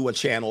 And I'll do a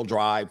channel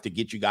drive to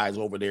get you guys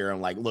over there and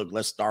like, look,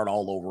 let's start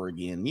all over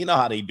again. You know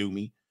how they do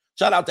me.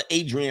 Shout out to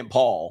Adrian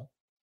Paul.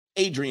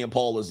 Adrian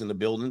Paul is in the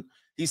building.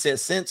 He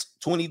says, since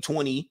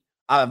 2020,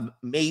 I've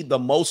made the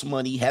most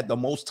money, had the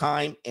most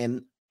time,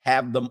 and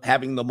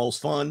having the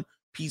most fun,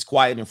 peace,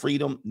 quiet, and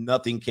freedom.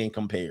 Nothing can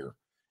compare.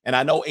 And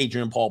I know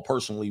Adrian Paul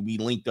personally. We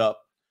linked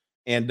up.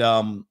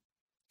 And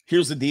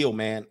here's the deal,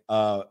 man.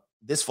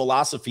 This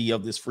philosophy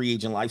of this free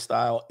agent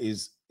lifestyle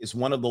is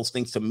one of those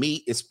things. To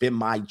me, it's been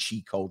my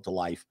cheat code to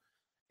life.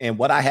 And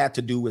what I had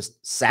to do is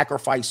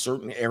sacrifice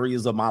certain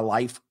areas of my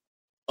life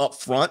up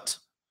front.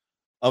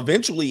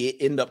 Eventually, it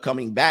ended up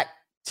coming back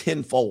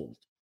tenfold.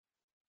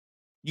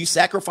 You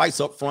sacrifice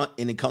up front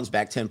and it comes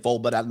back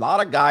tenfold. But a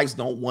lot of guys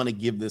don't want to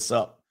give this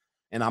up.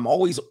 And I'm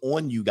always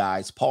on you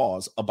guys,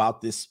 pause,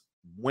 about this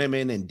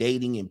women and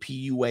dating and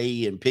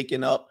PUA and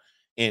picking up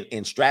and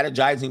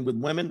strategizing with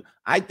women.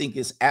 I think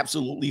it's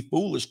absolutely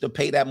foolish to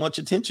pay that much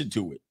attention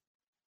to it.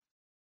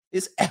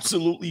 It's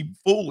absolutely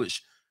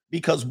foolish,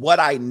 because what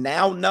I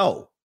now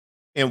know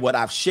and what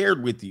I've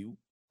shared with you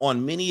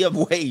on many of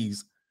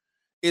ways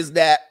is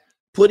that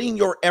putting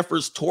your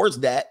efforts towards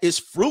that is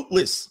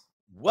fruitless.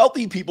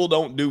 Wealthy people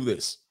don't do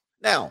this.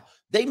 Now,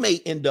 they may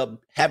end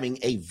up having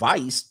a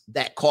vice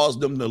that caused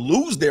them to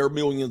lose their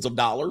millions of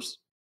dollars,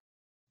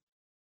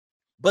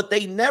 but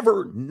they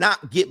never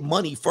not get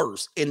money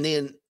first and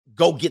then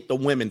go get the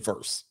women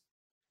first.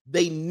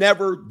 They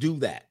never do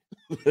that.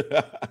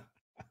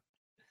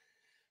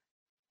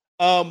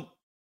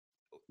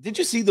 Did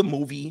you see the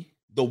movie,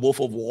 The Wolf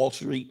of Wall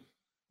Street?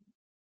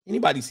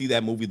 Anybody see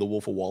that movie, The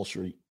Wolf of Wall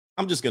Street?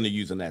 I'm just going to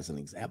use it as an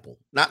example.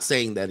 Not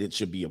saying that it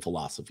should be a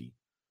philosophy,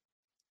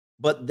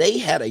 but they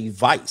had a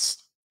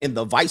vice, and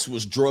the vice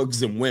was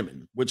drugs and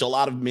women, which a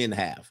lot of men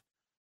have.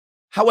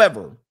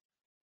 However,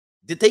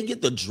 did they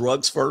get the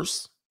drugs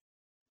first?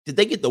 Did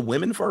they get the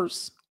women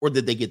first? Or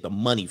did they get the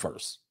money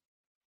first?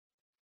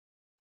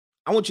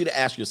 I want you to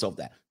ask yourself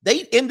that.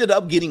 They ended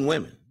up getting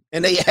women,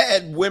 and they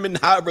had women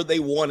however they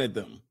wanted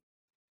them.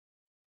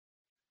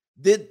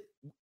 Did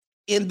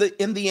in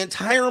the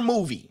entire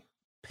movie,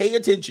 pay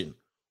attention,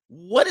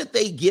 what did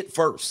they get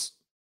first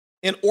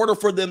in order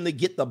for them to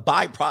get the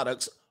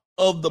byproducts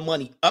of the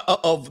money,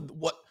 of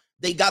what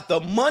they got? The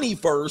money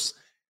first.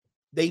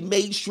 They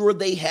made sure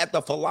they had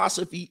the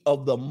philosophy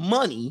of the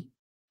money,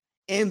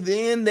 and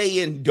then they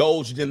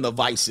indulged in the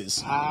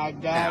vices. I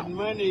got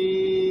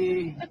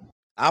money.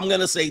 I'm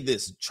going to say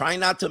this. Try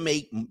not to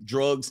make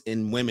drugs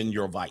and women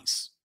your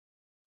vice.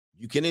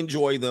 You can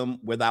enjoy them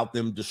without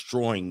them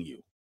destroying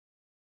you.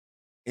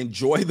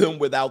 Enjoy them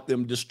without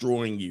them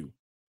destroying you.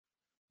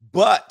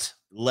 But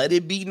let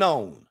it be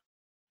known,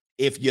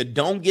 if you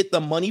don't get the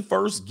money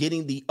first,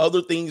 getting the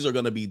other things are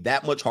going to be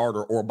that much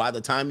harder. Or by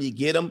the time you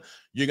get them,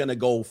 you're going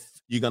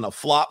to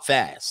flop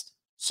fast.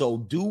 So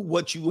do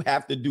what you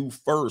have to do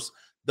first.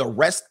 The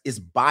rest is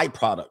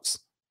byproducts.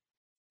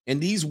 And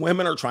these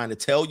women are trying to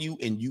tell you,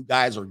 and you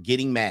guys are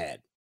getting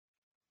mad.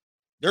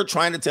 They're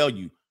trying to tell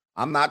you,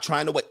 I'm not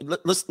trying to wait.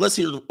 Let's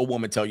hear a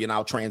woman tell you, and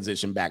I'll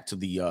transition back to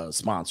the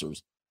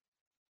sponsors.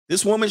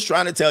 This woman's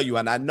trying to tell you,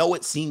 and I know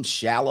it seems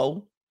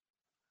shallow.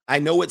 I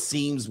know it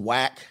seems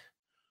whack,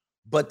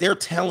 but they're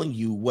telling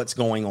you what's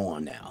going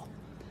on now.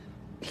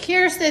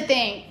 Here's the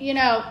thing,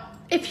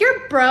 if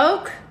you're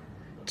broke,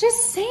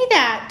 just say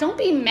that. Don't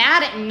be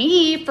mad at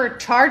me for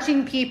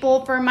charging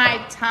people for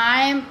my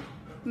time,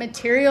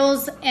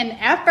 materials, and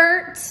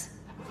effort.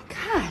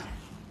 God.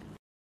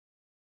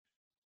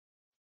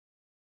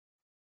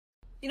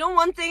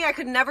 One thing I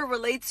could never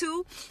relate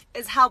to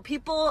is how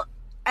people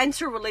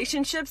enter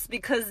relationships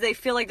because they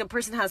feel like the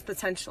person has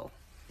potential.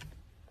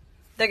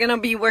 They're gonna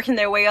be working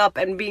their way up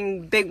and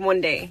being big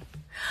one day.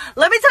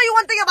 Let me tell you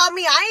one thing about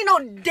me. I ain't no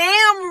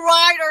damn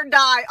ride or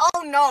die.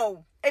 Oh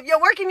no. If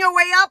you're working your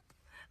way up,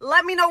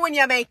 let me know when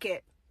you make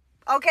it.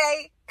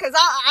 Okay? Because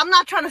I'm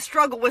not trying to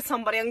struggle with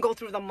somebody and go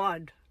through the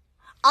mud.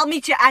 I'll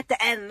meet you at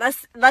the end.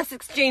 Let's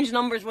exchange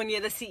numbers when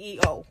you're the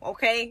CEO.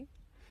 Okay?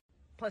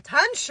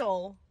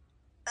 Potential?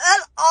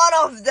 And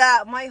all of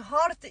that. My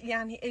heart,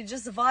 it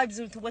just vibes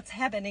into what's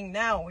happening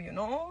now,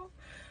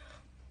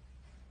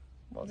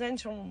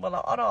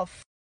 Potential,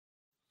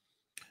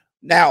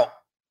 Now,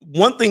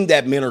 one thing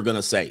that men are going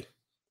to say,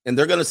 and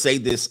they're going to say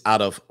this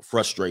out of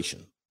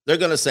frustration. They're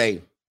going to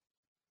say,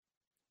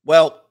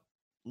 well,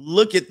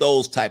 look at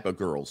those type of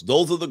girls.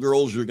 Those are the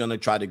girls you're going to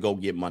try to go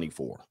get money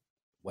for.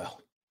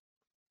 Well,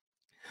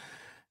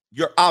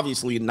 you're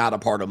obviously not a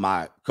part of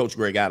my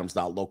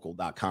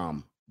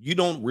CoachGregAdams.local.com. You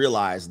don't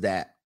realize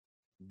that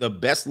the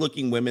best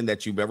looking women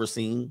that you've ever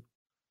seen,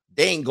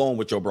 they ain't going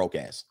with your broke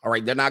ass. All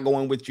right. They're not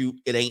going with you.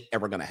 It ain't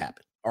ever going to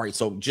happen. All right.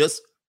 So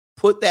just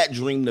put that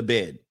dream to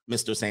bed,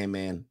 Mr.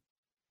 Sandman.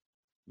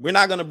 We're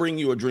not going to bring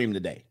you a dream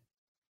today.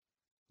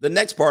 The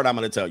next part I'm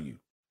going to tell you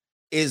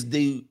is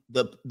the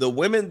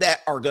women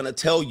that are going to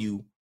tell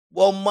you,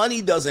 well,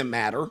 money doesn't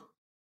matter.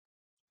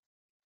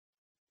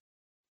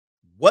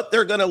 What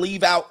they're going to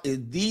leave out is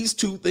these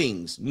two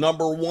things.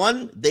 Number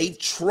one, they've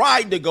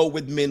tried to go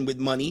with men with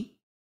money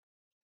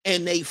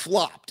and they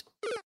flopped.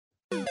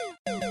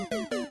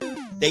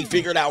 They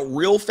figured out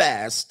real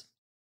fast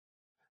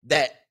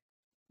that,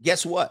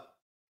 guess what?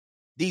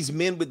 These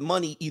men with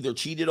money either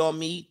cheated on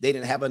me, they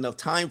didn't have enough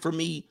time for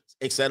me,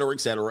 et cetera, et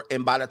cetera.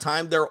 And by the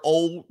time they're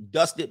old,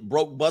 dusted,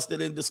 broke,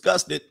 busted, and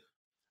disgusted,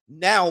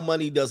 now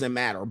money doesn't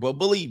matter. But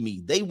believe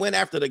me, they went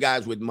after the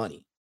guys with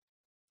money.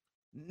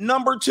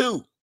 Number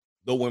two,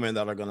 the women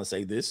that are going to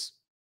say this,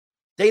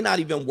 they're not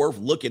even worth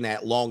looking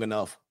at long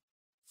enough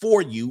for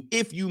you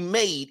if you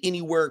made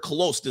anywhere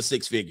close to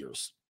six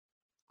figures.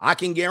 I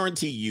can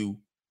guarantee you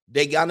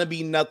they got to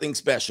be nothing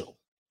special.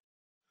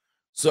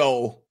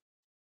 So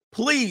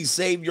please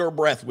save your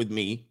breath with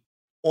me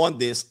on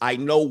this. I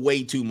know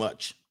way too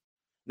much.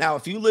 Now,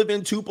 if you live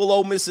in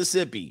Tupelo,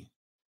 Mississippi,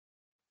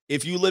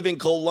 if you live in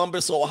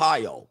Columbus,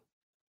 Ohio,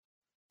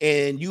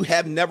 and you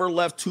have never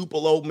left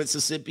Tupelo,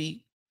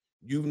 Mississippi,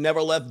 you've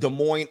never left Des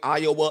Moines,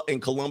 Iowa,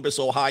 and Columbus,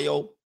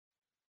 Ohio,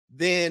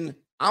 then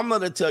I'm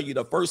going to tell you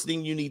the first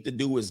thing you need to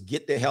do is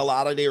get the hell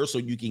out of there so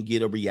you can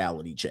get a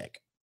reality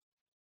check.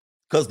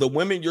 Because the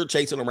women you're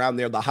chasing around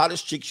there, the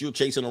hottest chicks you're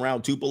chasing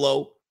around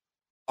Tupelo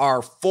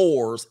are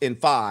 4s and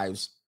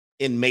 5s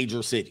in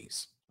major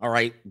cities. All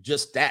right.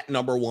 Just that,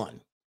 number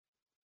one.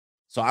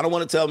 So I don't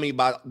want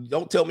to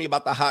don't tell me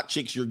about the hot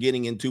chicks you're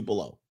getting in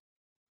Tupelo.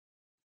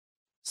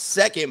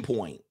 Second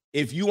point,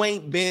 if you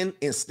ain't been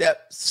and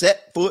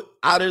set foot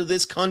out of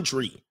this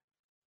country,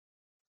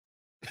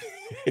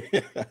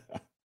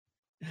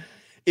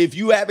 if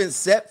you haven't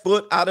set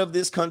foot out of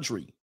this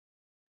country,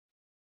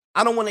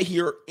 I don't want to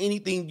hear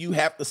anything you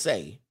have to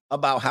say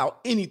about how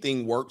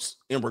anything works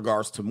in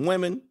regards to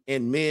women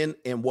and men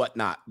and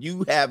whatnot.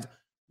 You have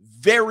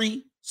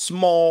very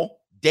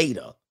small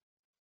data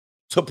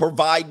to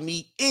provide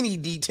me any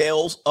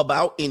details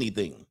about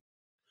anything.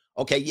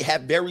 Okay, you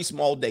have very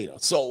small data.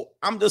 So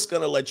I'm just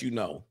going to let you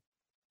know.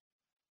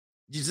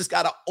 You just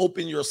got to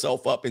open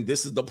yourself up. And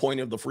this is the point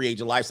of the free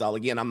agent lifestyle.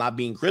 Again, I'm not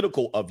being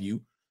critical of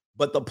you,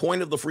 but the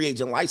point of the free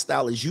agent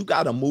lifestyle is you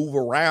got to move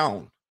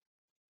around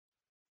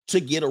to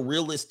get a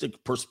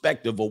realistic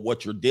perspective of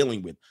what you're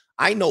dealing with.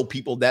 I know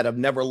people that have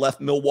never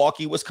left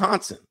Milwaukee,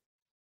 Wisconsin.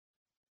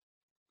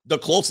 The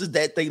closest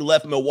that they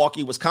left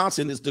Milwaukee,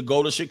 Wisconsin is to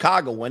go to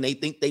Chicago when they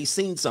think they've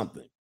seen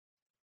something.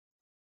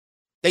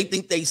 They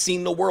think they've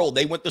seen the world.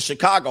 They went to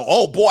Chicago.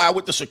 Oh boy, I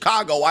went to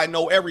Chicago. I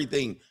know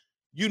everything.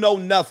 You know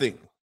nothing.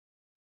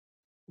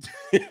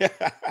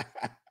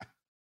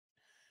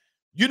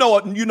 You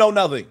know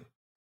nothing.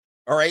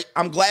 All right.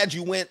 I'm glad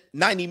you went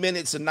 90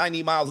 minutes and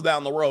 90 miles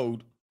down the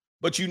road,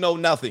 but you know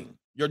nothing.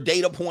 Your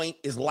data point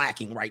is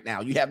lacking right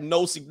now. You have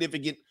no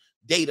significant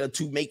data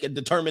to make a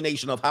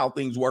determination of how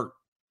things work.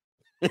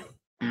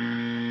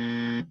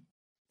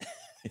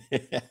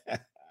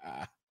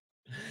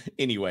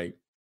 Anyway,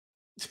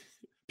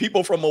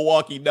 people from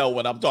Milwaukee know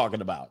what I'm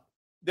talking about.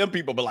 Them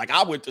people be like,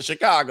 I went to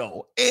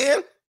Chicago.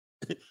 And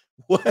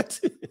what?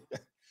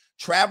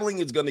 Traveling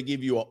is going to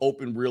give you an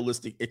open,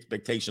 realistic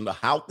expectation of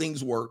how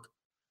things work.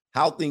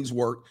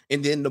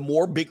 And then the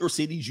more bigger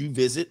cities you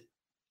visit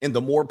and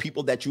the more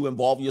people that you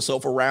involve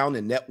yourself around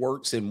and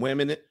networks and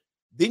women,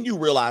 then you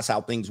realize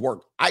how things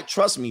work.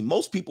 Trust me,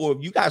 most people,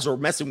 if you guys are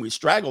messing with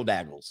straggle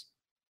daggles,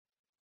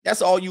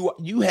 that's all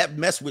you have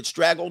messed with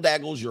straggle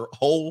daggles your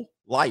whole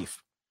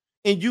life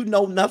and you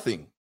know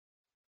nothing.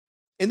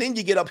 And then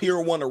you get up here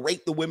and want to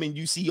rate the women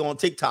you see on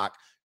TikTok.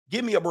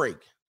 Give me a break.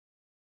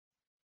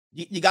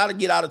 You got to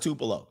get out of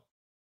Tupelo.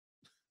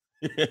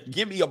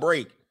 Give me a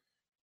break.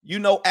 You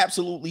know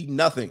absolutely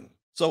nothing.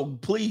 So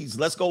please,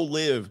 let's go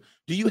live.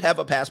 Do you have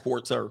a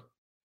passport, sir?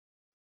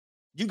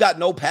 You got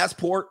no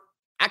passport?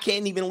 I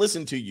can't even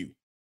listen to you.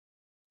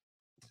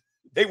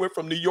 They went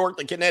from New York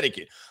to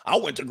Connecticut. I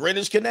went to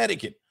Greenwich,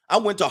 Connecticut. I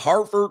went to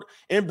Hartford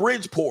and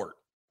Bridgeport.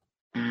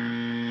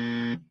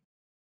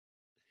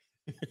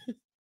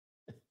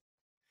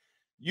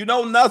 You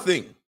know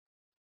nothing.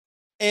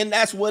 And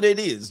that's what it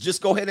is.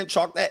 Just go ahead and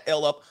chalk that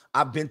L up.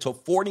 I've been to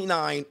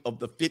 49 of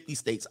the 50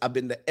 states. I've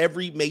been to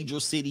every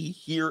major city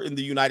here in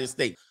the United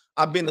States.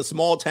 I've been to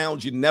small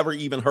towns you never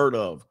even heard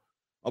of.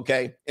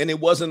 Okay. And it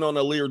wasn't on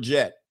a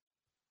Learjet.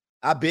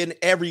 I've been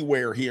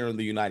everywhere here in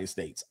the United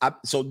States.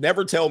 So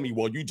never tell me,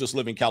 well, you just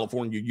live in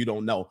California, you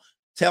don't know.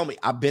 Tell me,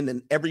 I've been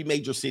in every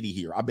major city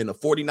here. I've been to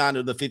 49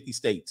 of the 50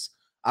 states.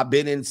 I've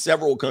been in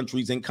several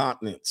countries and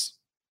continents.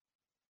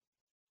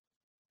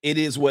 It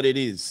is what it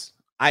is.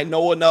 I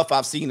know enough.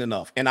 I've seen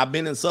enough. And I've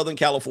been in Southern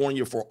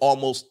California for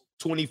almost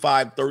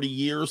 25, 30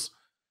 years.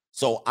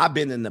 So I've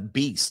been in the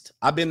beast.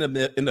 I've been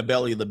in the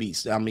belly of the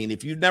beast. I mean,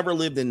 if you've never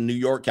lived in New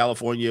York,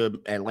 California,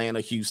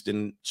 Atlanta,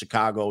 Houston,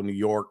 Chicago, New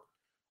York,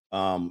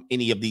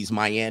 any of these,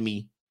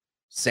 Miami,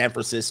 San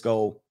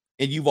Francisco,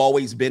 and you've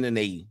always been in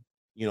a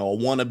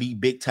wannabe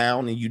big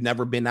town and you've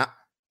never been out,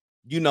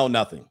 you know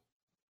nothing.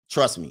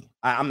 Trust me.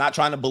 I'm not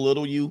trying to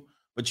belittle you,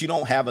 but you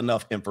don't have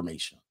enough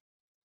information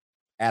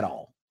at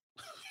all.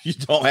 You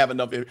don't have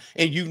enough.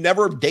 And you've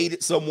never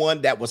dated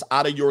someone that was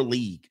out of your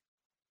league.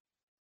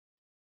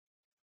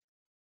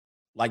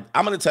 Like,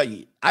 I'm going to tell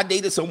you, I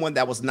dated someone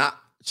that was not,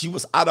 she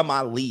was out of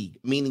my league,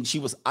 meaning she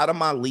was out of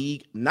my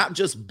league, not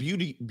just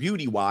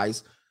beauty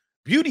wise.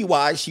 Beauty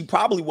wise, she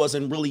probably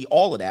wasn't really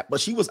all of that, but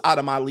she was out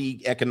of my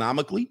league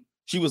economically.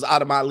 She was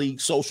out of my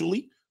league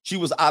socially. She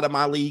was out of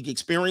my league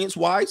experience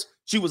wise.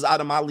 She was out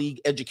of my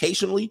league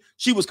educationally.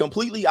 She was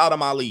completely out of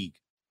my league.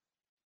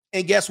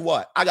 And guess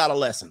what? I got a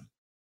lesson.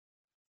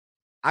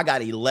 I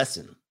got a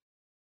lesson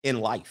in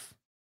life.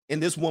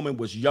 And this woman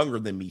was younger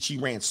than me. She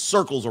ran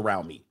circles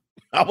around me.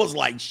 I was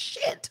like,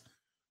 shit.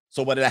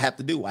 So what did I have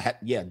to do? I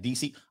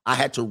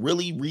had to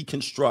really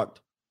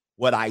reconstruct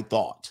what I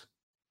thought.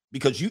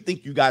 Because you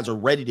think you guys are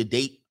ready to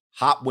date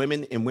hot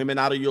women and women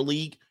out of your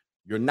league.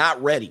 You're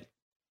not ready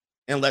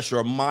unless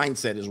your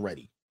mindset is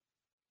ready.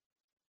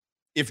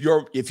 If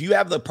you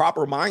have the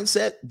proper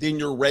mindset, then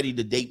you're ready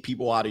to date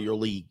people out of your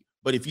league.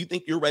 But if you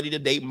think you're ready to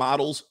date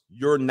models,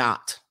 you're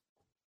not.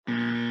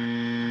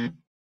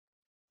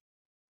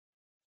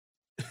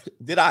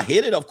 Did I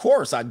hit it? Of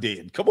course I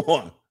did. Come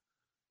on.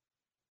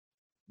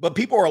 But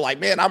people are like,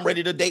 man, I'm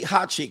ready to date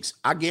hot chicks.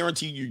 I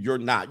guarantee you, you're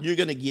not. You're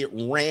going to get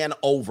ran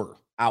over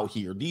out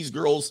here. These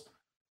girls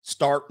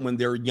start when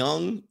they're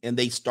young and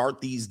they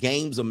start these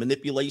games of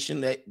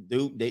manipulation that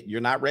you're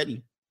not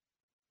ready.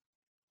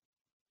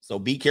 So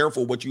be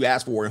careful what you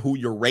ask for and who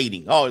you're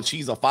rating. Oh,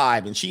 she's a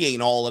 5 and she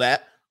ain't all of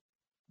that.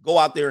 Go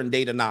out there and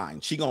date a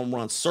 9. She going to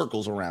run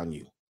circles around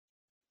you.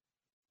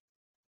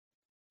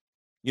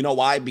 You know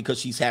why? Because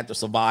she's had to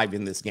survive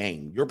in this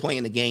game. You're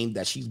playing a game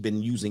that she's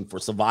been using for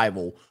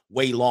survival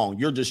way long.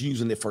 You're just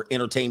using it for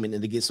entertainment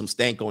and to get some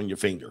stank on your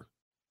finger.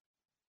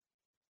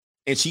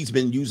 And she's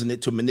been using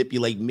it to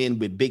manipulate men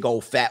with big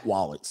old fat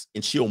wallets.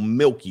 And she'll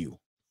milk you.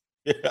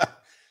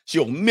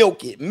 She'll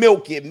milk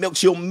it.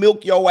 She'll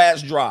milk your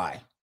ass dry.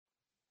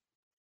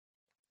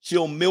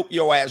 She'll milk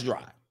your ass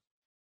dry.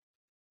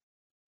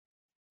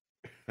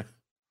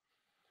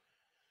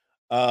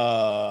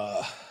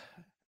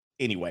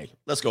 Anyway,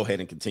 let's go ahead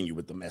and continue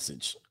with the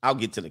message. I'll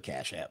get to the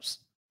cash apps.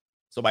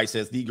 Somebody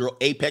says, the girl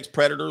Apex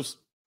Predators.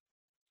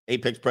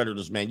 Apex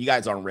Predators, man, you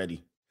guys aren't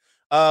ready.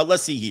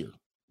 Let's see here.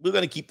 We're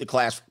going to keep the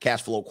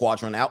cash flow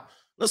quadrant out.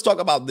 Let's talk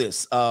about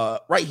this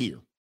right here.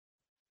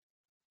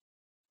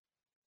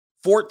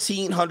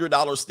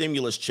 $1,400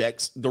 stimulus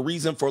checks, the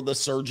reason for the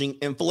surging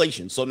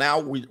inflation. So now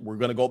we're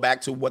going to go back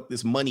to what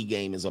this money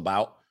game is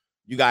about.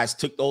 You guys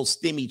took those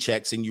stimmy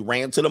checks and you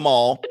ran to the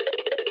mall.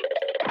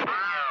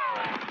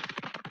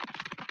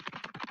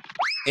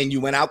 And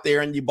you went out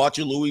there and you bought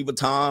your Louis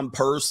Vuitton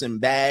purse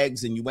and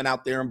bags, and you went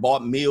out there and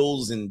bought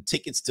meals and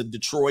tickets to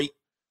Detroit,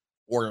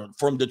 or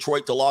from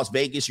Detroit to Las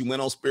Vegas. You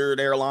went on Spirit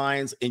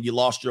Airlines and you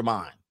lost your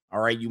mind. All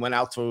right. You went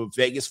out to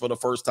Vegas for the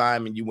first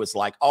time and you was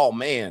like, oh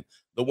man,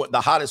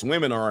 the hottest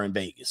women are in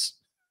Vegas.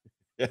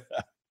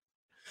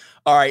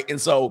 All right. And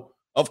so,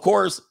 of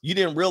course, you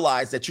didn't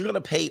realize that you're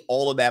going to pay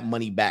all of that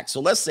money back. So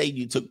let's say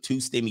you took 2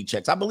 stimmy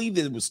checks. I believe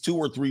it was 2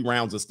 or 3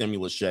 rounds of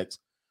stimulus checks.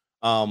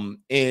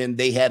 And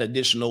they had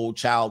additional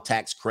child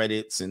tax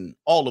credits and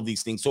all of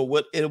these things. So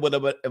what it would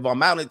have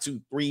amounted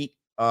to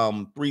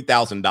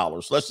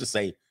 $3,000. Let's just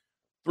say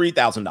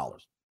 $3,000.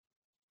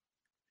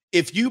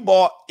 If you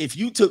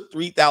took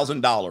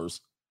 $3,000,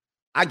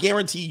 I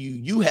guarantee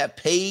you have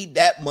paid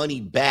that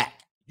money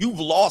back. You've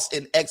lost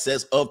in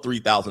excess of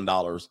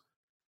 $3,000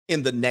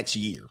 in the next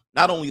year.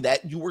 Not only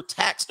that, you were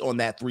taxed on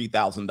that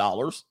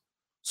 $3,000.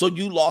 So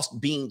you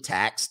lost being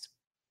taxed.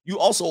 You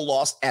also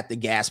lost at the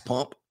gas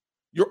pump.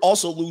 You're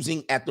also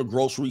losing at the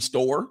grocery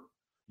store.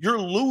 You're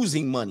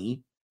losing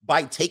money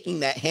by taking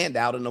that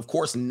handout. And of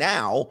course,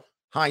 now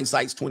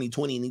hindsight's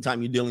 2020.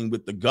 Anytime you're dealing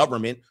with the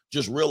government,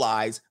 just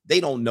realize they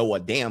don't know a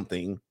damn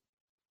thing.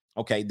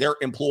 Okay, they're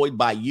employed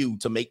by you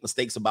to make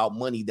mistakes about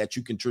money that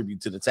you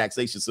contribute to the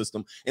taxation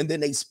system, and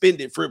then they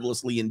spend it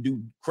frivolously and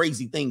do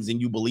crazy things,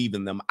 and you believe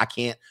in them. I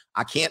can't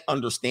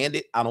understand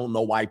it. I don't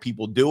know why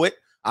people do it.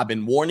 I've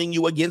been warning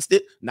you against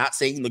it. Not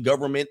saying the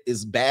government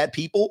is bad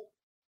people.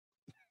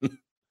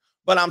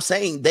 But I'm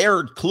saying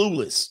they're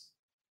clueless.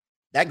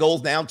 That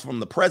goes down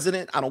from the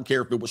president. I don't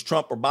care if it was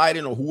Trump or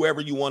Biden or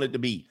whoever you want it to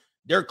be.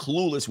 They're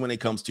clueless when it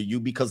comes to you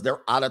because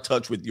they're out of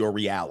touch with your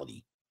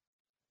reality.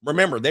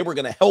 Remember, they were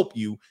going to help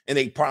you, and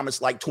they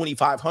promised like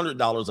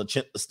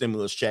 $2,500 a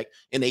stimulus check,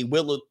 and they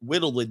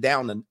whittled it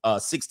down to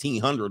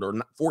 $1,600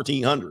 or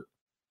 $1,400.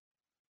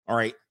 All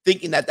right,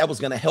 thinking that was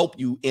going to help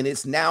you, and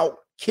it's now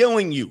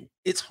killing you.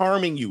 It's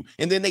harming you.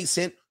 And then they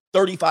sent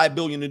 $35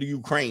 billion into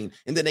Ukraine,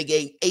 and then they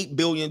gave $8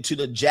 billion to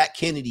the Jack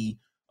Kennedy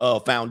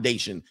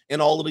Foundation,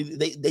 and all of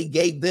they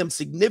gave them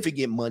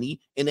significant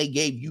money, and they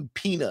gave you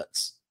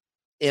peanuts.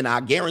 And I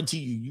guarantee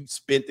you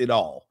spent it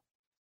all.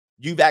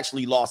 You've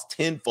actually lost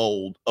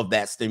tenfold of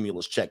that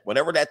stimulus check.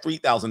 Whatever that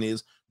 3,000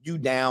 is, you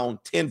down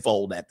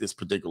tenfold at this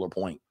particular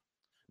point.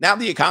 Now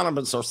the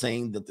economists are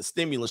saying that the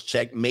stimulus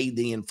check made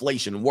the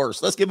inflation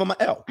worse. Let's give them an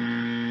L.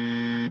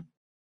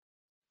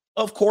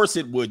 Of course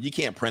it would. You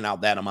can't print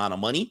out that amount of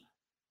money.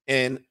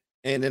 And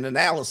an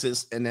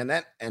analysis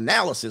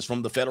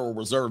from the Federal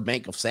Reserve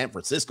Bank of San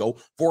Francisco,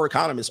 4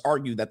 economists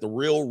argue that the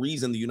real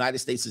reason the United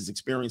States is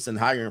experiencing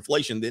higher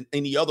inflation than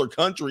any other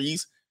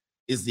countries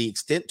is the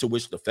extent to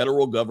which the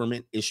federal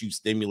government issued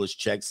stimulus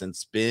checks and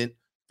spent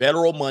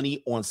federal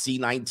money on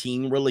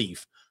C-19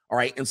 relief. All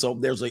right. And so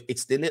there's an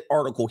extended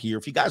article here.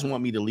 If you guys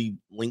want me to leave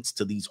links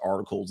to these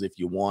articles, if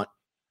you want,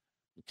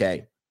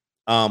 okay,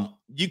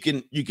 you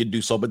can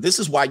do so. But this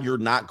is why you're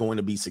not going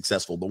to be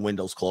successful, the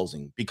window's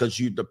closing, because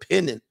you're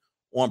dependent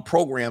on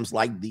programs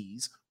like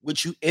these,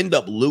 which you end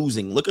up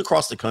losing. Look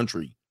across the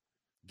country.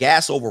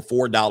 Gas over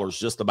 $4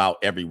 just about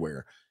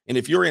everywhere. And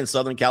if you're in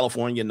Southern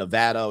California,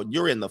 Nevada,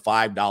 you're in the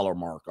 $5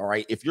 mark. All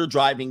right. If you're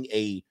driving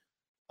a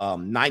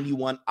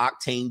 91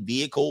 octane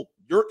vehicle,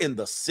 you're in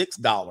the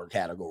 $6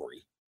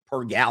 category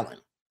per gallon.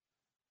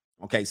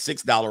 Okay.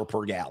 $6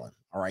 per gallon.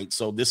 All right.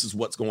 So this is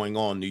what's going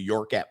on. New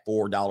York at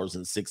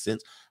 $4.06.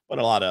 But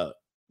a lot of,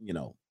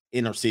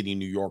 inner city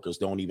New Yorkers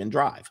don't even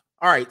drive.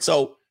 All right.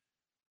 So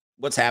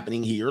what's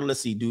happening here? Let's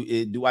see.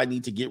 Do I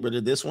need to get rid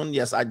of this one?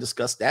 Yes, I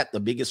discussed that. The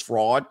biggest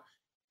fraud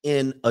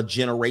in a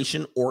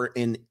generation or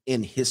in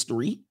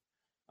history.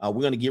 We're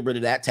going to get rid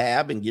of that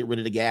tab and get rid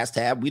of the gas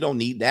tab. We don't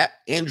need that.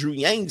 Andrew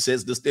Yang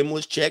says the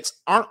stimulus checks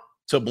aren't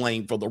to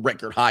blame for the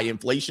record high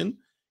inflation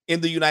in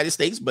the United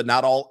States, but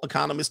not all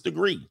economists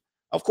agree.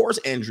 Of course,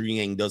 Andrew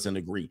Yang doesn't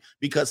agree,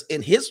 because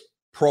in his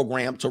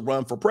program to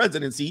run for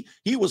presidency,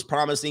 he was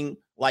promising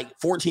like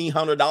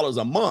 $1,400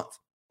 a month.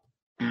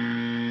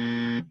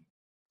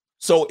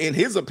 So in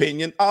his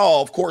opinion,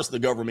 of course, the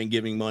government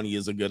giving money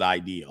is a good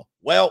idea.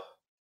 Well,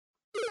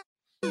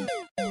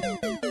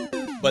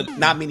 but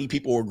not many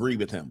people agree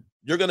with him.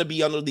 You're going to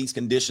be under these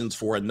conditions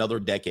for another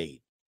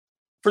decade.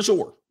 For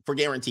sure. For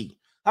guarantee.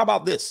 How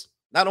about this?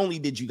 Not only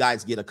did you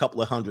guys get a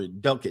couple of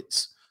hundred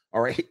ducats,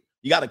 all right?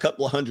 You got a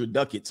couple of hundred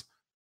ducats,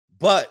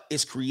 but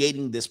it's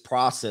creating this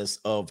process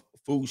of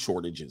food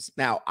shortages.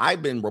 Now,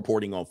 I've been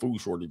reporting on food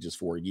shortages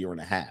for a year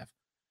and a half.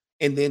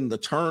 And then the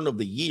turn of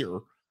the year,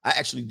 I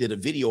actually did a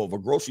video of a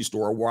grocery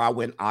store where I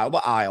went aisle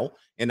to aisle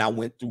and I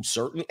went through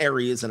certain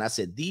areas and I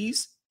said,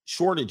 these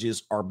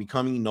shortages are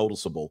becoming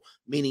noticeable,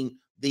 meaning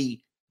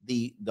the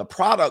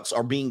products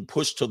are being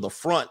pushed to the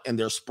front and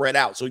they're spread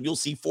out. So you'll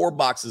see 4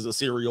 boxes of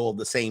cereal of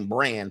the same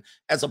brand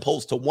as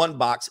opposed to 1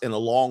 box and a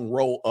long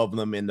row of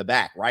them in the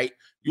back, right?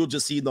 You'll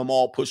just see them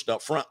all pushed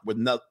up front with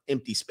no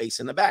empty space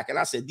in the back. And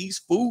I said, these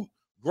food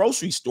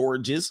grocery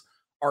storages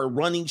are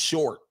running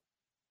short.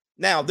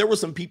 Now, there were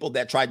some people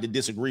that tried to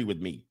disagree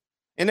with me.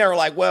 And they were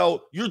like,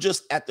 well, you're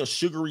just at the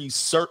sugary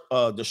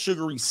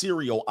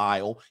cereal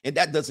aisle, and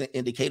that doesn't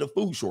indicate a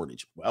food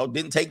shortage. Well, it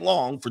didn't take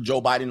long for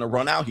Joe Biden to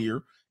run out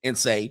here and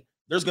say,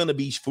 there's going to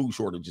be food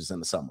shortages in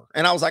the summer.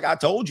 And I was like, I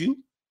told you.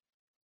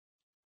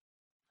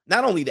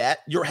 Not only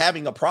that, you're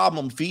having a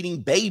problem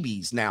feeding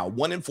babies now.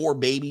 1 in 4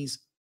 babies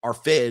are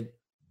fed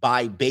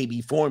by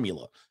baby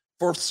formula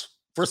for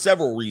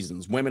several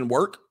reasons. Women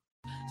work.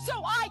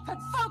 So I could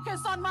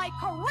focus on my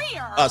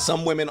career.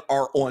 Some women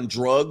are on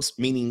drugs,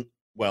 meaning,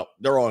 well,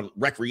 they're on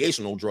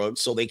recreational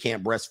drugs, so they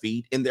can't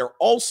breastfeed. And they're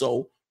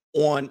also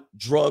on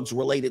drugs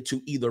related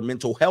to either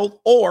mental health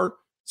or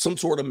some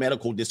sort of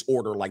medical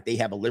disorder, like they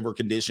have a liver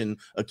condition,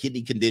 a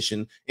kidney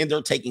condition, and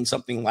they're taking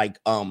something like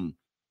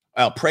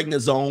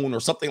prednisone or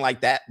something like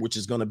that, which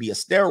is going to be a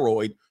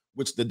steroid,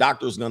 which the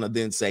doctor is going to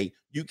then say,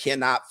 you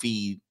cannot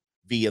feed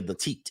via the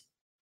teat.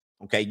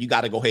 Okay, you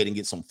got to go ahead and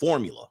get some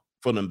formula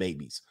for them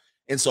babies.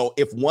 And so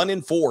if 1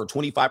 in 4,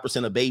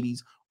 25% of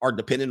babies are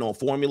dependent on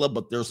formula,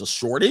 but there's a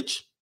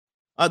shortage,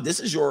 this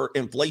is your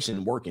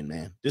inflation working,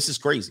 man. This is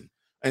crazy.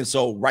 And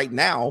so right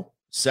now,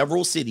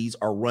 several cities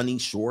are running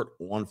short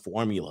on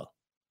formula,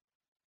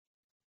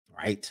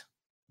 right?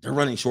 They're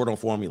running short on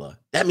formula.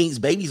 That means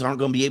babies aren't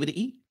going to be able to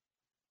eat.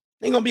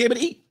 They ain't going to be able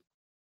to eat.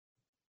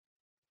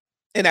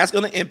 And that's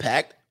going to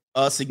impact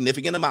a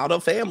significant amount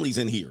of families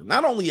in here.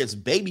 Not only is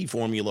baby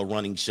formula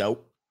running short,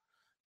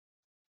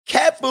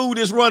 cat food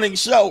is running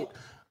short.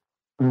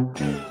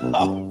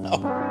 Oh,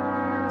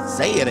 no.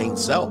 Say it ain't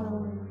so.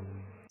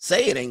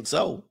 Say it ain't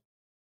so.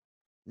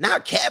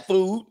 Not cat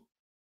food.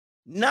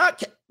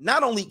 Not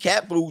only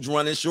cat food's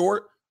running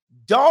short,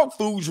 dog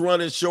food's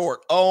running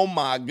short. Oh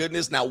my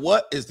goodness. Now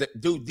what is that?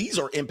 Dude, these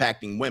are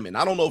impacting women.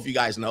 I don't know if you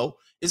guys know.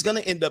 It's going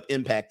to end up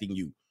impacting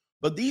you.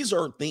 But these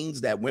are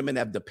things that women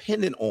have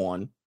depended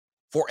on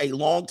for a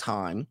long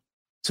time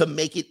to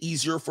make it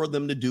easier for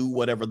them to do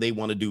whatever they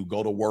want to do.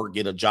 Go to work,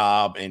 get a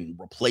job, and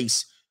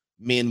replace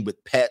men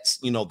with pets.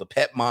 You know, the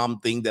pet mom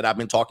thing that I've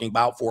been talking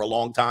about for a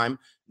long time.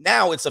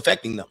 Now it's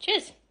affecting them.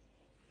 Cheers.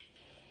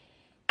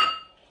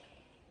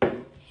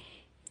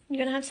 You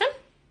gonna have some?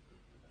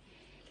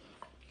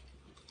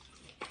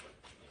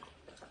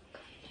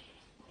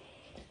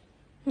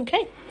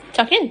 Okay,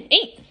 tuck in,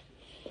 eat.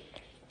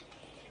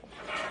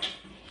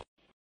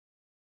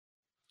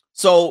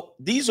 So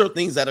these are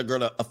things that are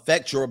going to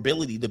affect your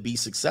ability to be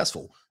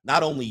successful.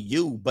 Not only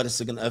you, but it's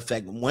going to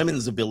affect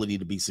women's ability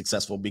to be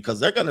successful,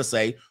 because they're going to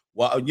say,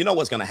 well, you know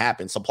what's going to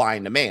happen? Supply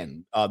and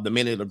demand. The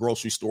minute a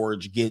grocery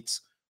storage gets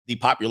the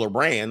popular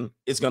brand,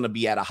 it's going to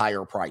be at a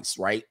higher price,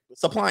 right?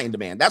 Supply and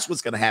demand. That's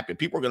what's going to happen.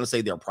 People are going to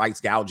say they're price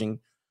gouging,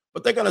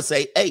 but they're going to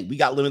say, hey, we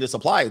got limited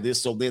supply of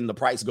this. So then the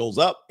price goes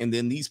up. And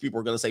then these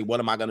people are going to say, what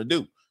am I going to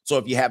do? So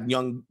if you have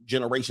young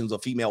generations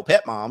of female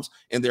pet moms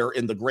and they're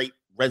in the great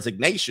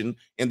resignation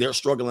and they're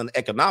struggling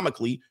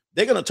economically,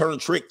 they're going to turn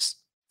tricks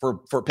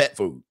for pet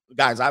food.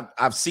 Guys,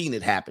 I've seen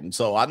it happen.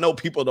 So I know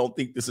people don't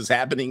think this is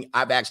happening.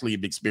 I've actually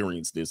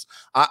experienced this.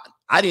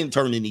 I didn't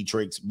turn any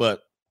tricks,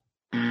 but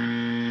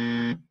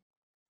I've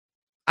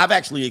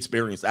actually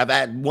experienced. I've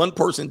had one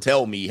person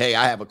tell me, hey,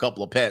 I have a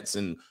couple of pets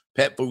and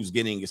pet food's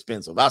getting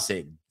expensive. I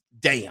said,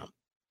 damn.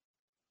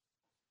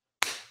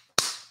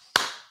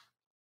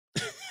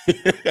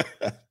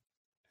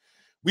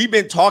 We've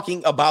been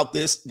talking about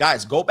this.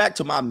 Guys, go back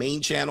to my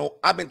main channel.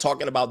 I've been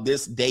talking about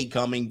this day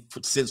coming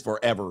since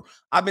forever.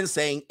 I've been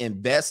saying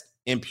invest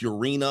in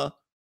Purina.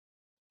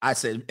 I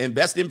said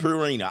invest in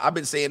Purina. I've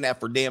been saying that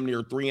for damn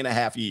near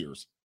 3.5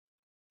 years.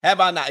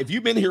 Have I not? If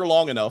you've been here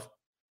long enough,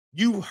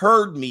 you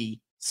heard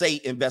me say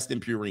invest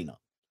in Purina.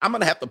 I'm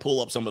going to have to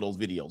pull up some of those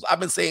videos. I've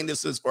been saying this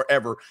since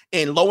forever.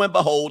 And lo and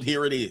behold,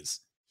 here it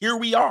is. Here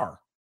we are.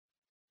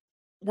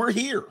 We're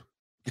here.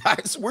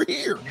 Guys, we're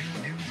here.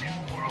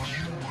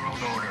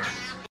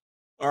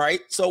 All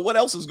right. So what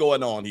else is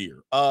going on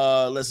here?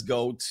 Let's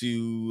go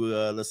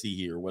to let's see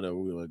here. What are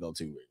we going to go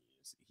to?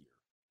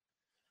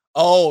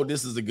 Oh,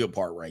 this is a good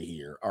part right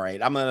here. All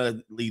right. I'm going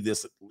to leave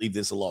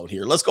this alone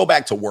here. Let's go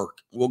back to work.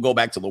 We'll go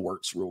back to the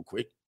works real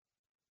quick.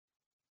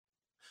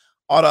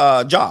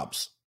 On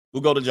jobs.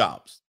 We'll go to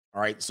jobs.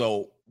 All right.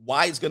 So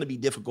why it's going to be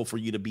difficult for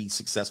you to be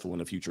successful in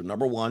the future?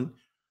 Number one,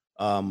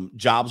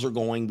 jobs are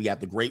going. We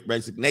got the great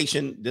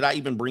resignation. Did I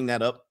even bring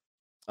that up?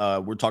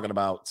 We're talking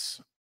about,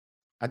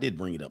 I did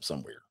bring it up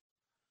somewhere.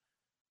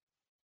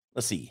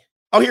 Let's see.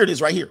 Oh, here it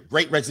is right here.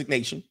 Great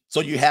resignation.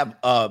 So you have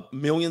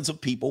millions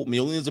of people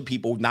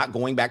not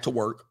going back to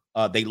work.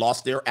 They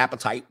lost their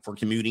appetite for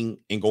commuting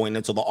and going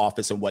into the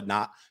office and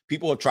whatnot.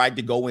 People have tried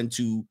to go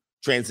into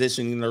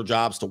transitioning their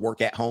jobs to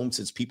work at home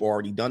since people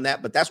already done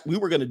that. But we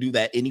were going to do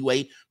that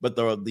anyway. But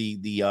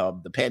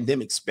the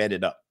pandemic sped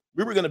it up.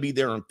 We were going to be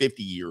there in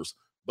 50 years,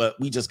 but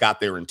we just got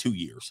there in 2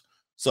 years.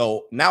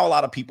 So now a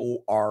lot of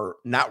people are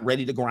not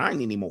ready to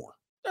grind anymore.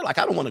 They're like,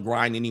 I don't want to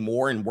grind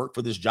anymore and work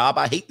for this job.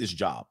 I hate this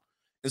job.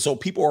 And so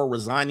people are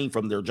resigning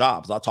from their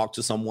jobs. I talked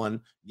to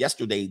someone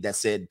yesterday that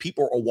said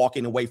people are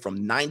walking away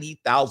from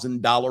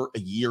 $90,000 a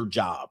year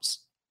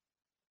jobs.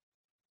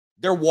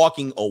 They're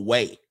walking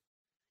away.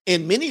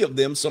 And many of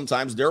them,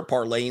 sometimes they're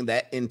parlaying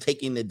that and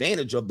taking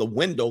advantage of the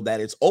window that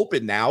is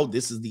open now.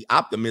 This is the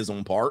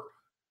optimism part.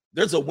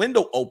 There's a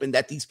window open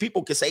that these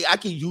people can say, I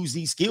can use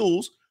these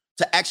skills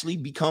to actually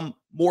become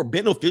more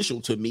beneficial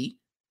to me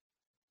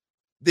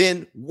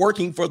than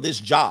working for this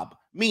job.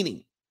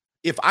 Meaning,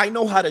 if I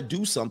know how to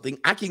do something,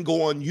 I can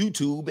go on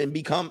YouTube and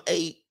become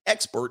an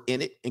expert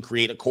in it and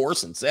create a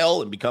course and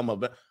sell and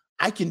become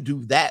I can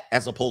do that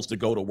as opposed to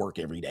go to work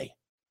every day.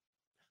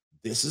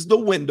 This is the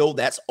window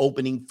that's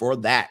opening for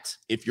that.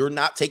 If you're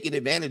not taking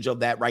advantage of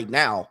that right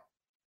now,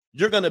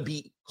 you're going to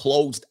be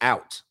closed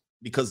out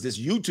because this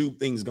YouTube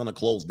thing is going to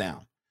close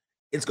down.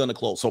 It's going to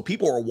close. So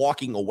people are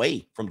walking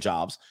away from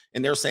jobs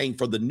and they're saying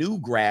for the new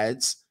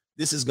grads,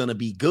 this is going to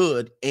be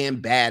good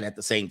and bad at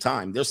the same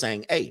time. They're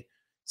saying, hey, it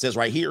says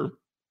right here,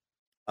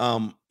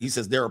 he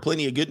says there are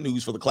plenty of good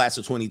news for the class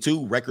of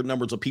 22. Record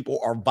numbers of people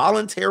are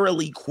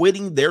voluntarily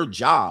quitting their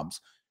jobs,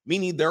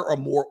 meaning there are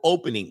more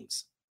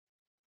openings.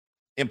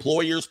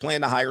 Employers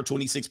plan to hire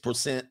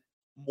 26%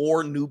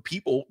 more new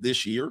people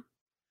this year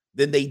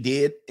than they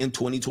did in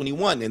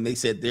 2021. And they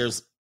said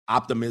there's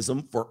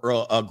optimism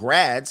for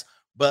grads,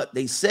 but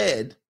they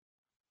said,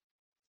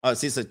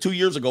 since 2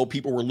 years ago,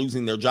 people were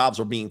losing their jobs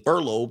or being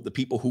furloughed. The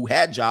people who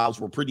had jobs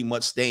were pretty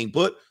much staying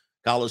put.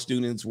 College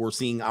students were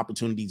seeing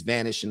opportunities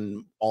vanish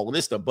and all of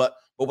this stuff. But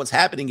what's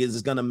happening is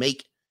it's going to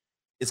make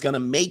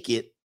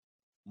it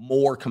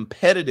more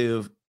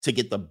competitive to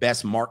get the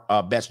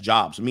best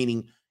jobs.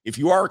 Meaning, if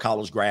you are a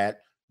college grad,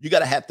 you got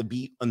to have to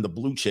be on the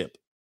blue chip.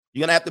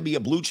 You're going to have to be a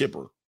blue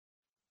chipper.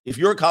 If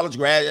you're a college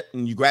grad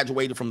and you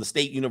graduated from the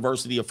State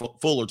University of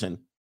Fullerton,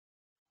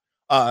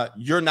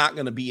 you're not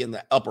going to be in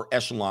the upper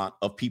echelon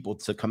of people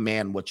to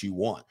command what you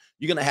want.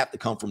 You're going to have to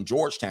come from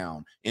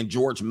Georgetown and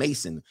George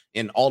Mason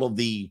and all of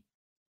the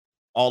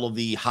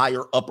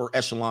higher upper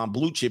echelon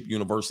blue chip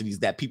universities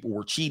that people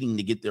were cheating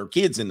to get their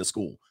kids into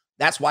school.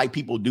 That's why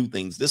people do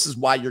things. This is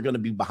why you're going to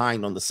be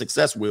behind on the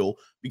success wheel,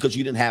 because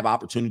you didn't have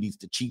opportunities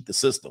to cheat the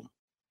system.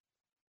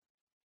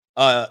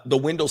 The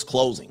window's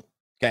closing.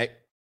 Okay.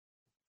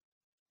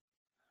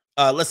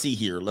 Let's see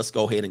here. Let's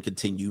go ahead and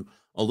continue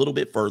a little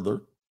bit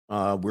further.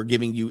 We're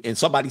giving you, and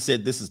somebody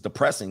said this is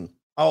depressing.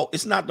 Oh,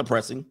 it's not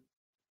depressing.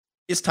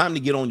 It's time to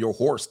get on your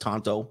horse,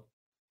 Tonto.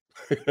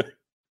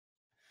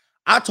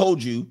 I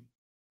told you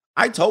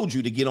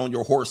to get on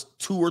your horse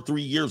 2 or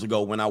 3 years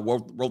ago when I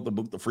wrote the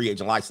book, The Free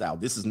Agent Lifestyle.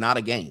 This is not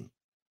a game.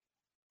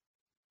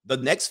 The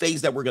next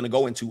phase that we're going to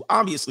go into,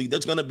 obviously,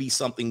 there's going to be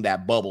something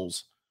that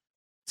bubbles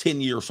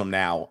 10 years from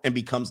now and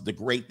becomes the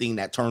great thing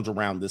that turns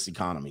around this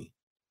economy.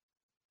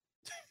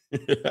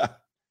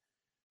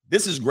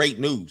 This is great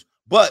news,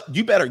 but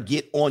you better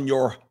get on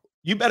your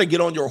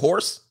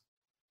horse,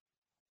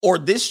 or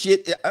this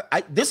shit.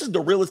 This is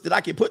the realest that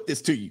I can put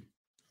this to you.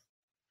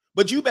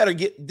 But you better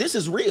this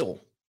is real.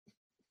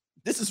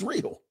 This is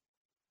real.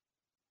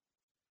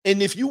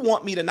 And if you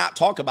want me to not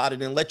talk about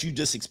it and let you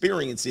just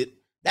experience it,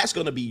 that's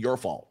going to be your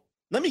fault.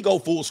 Let me go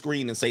full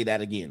screen and say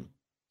that again.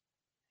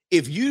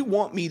 If you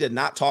want me to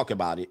not talk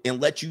about it and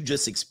let you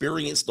just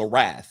experience the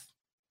wrath,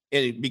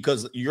 and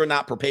because you're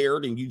not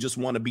prepared and you just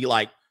want to be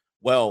like,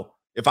 well,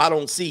 if I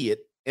don't see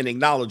it and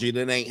acknowledge it,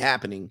 it ain't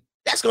happening,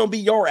 that's going to be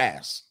your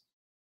ass.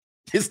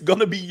 It's going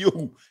to be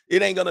you.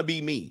 It ain't going to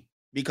be me,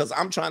 because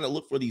I'm trying to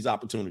look for these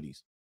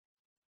opportunities.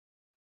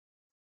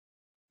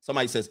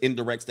 Somebody says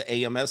indirects to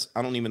AMS.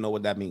 I don't even know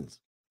what that means.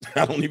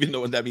 I don't even know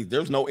what that means.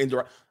 There's no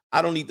indirect.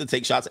 I don't need to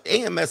take shots.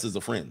 AMS is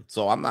a friend,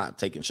 so I'm not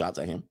taking shots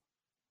at him.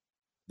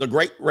 The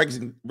Great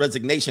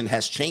Resignation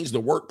has changed the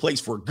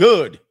workplace for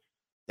good.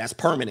 That's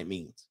permanent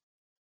means.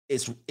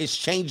 It's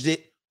changed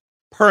it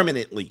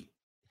permanently.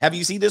 Have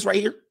you seen this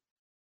right here?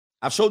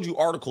 I've showed you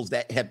articles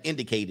that have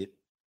indicated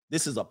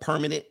this is a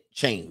permanent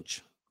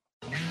change.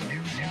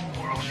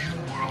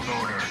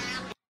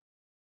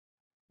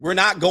 We're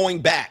not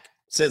going back,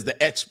 says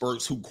the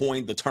experts who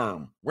coined the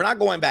term. We're not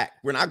going back.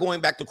 We're not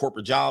going back to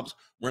corporate jobs.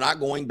 We're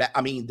not going back.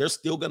 I mean, they're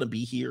still going to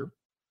be here.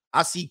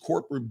 I see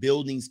corporate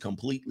buildings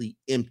completely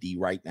empty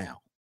right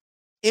now.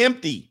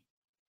 Empty.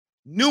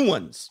 New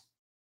ones.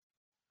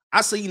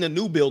 I seen a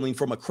new building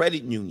from a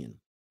credit union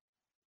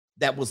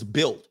that was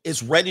built.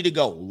 It's ready to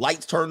go.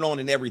 Lights turned on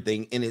and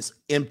everything, and it's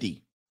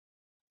empty.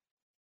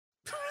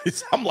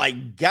 I'm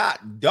like,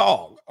 God,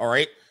 dog. All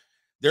right.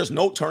 There's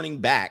no turning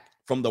back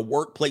from the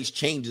workplace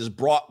changes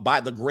brought by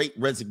the Great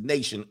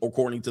Resignation,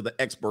 according to the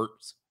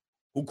experts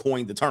who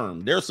coined the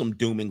term. There's some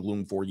doom and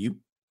gloom for you.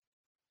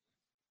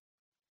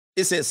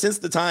 It says, since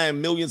the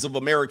time millions of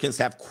Americans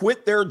have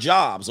quit their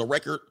jobs, a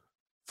record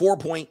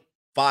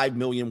 4.5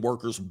 million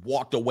workers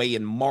walked away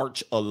in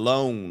March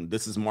alone.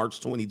 This is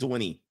March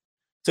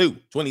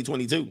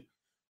 2022.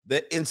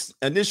 The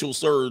initial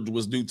surge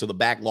was due to the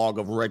backlog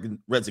of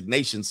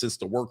resignation since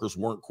the workers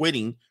weren't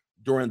quitting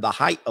during the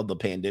height of the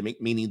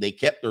pandemic, meaning they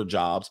kept their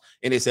jobs.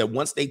 And they said,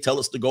 once they tell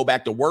us to go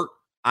back to work,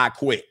 I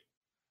quit.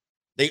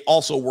 They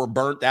also were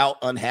burnt out,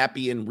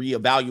 unhappy, and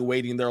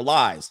reevaluating their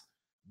lives.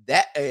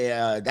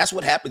 That's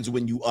what happens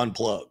when you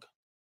unplug.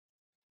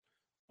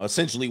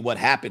 Essentially, what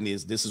happened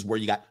is this is where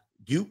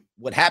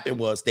what happened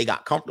was they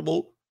got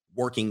comfortable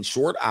working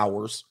short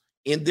hours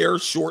in their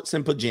shorts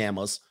and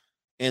pajamas,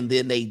 and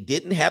then they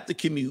didn't have to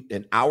commute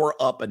an hour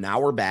up, an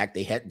hour back.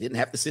 They didn't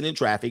have to sit in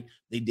traffic.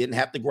 They didn't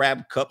have to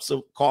grab cups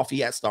of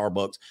coffee at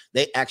Starbucks.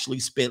 They actually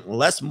spent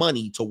less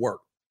money to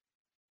work,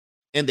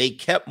 and they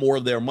kept more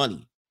of their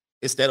money.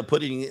 Instead of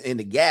putting it in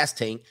the gas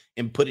tank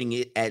and putting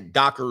it at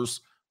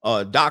Dockers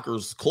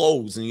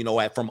clothes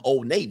and from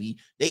Old Navy,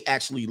 they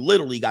actually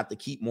literally got to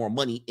keep more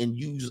money and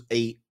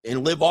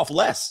and live off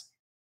less.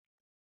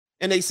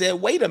 And they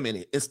said, wait a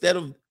minute, instead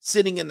of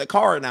sitting in the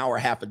car an hour,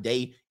 half a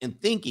day and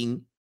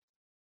thinking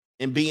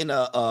and being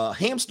a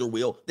hamster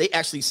wheel, they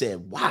actually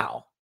said,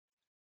 wow,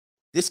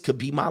 this could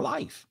be my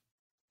life.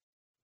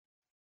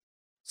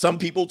 Some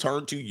people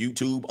turned to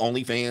YouTube,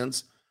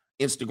 OnlyFans,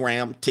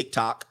 Instagram,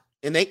 TikTok,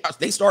 and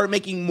they started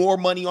making more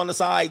money on the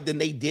side than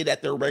they did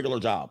at their regular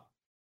job.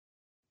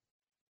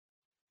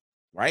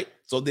 Right?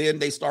 So then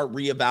they start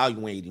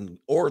reevaluating,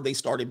 or they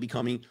started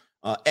becoming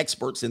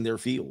experts in their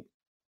field.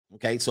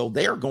 Okay, so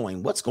they're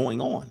going, what's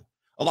going on?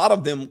 A lot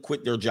of them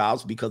quit their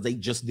jobs because they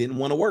just didn't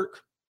want to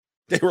work.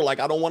 They were like,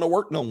 I don't want to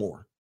work no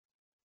more.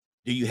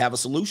 Do you have a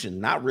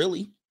solution? Not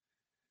really.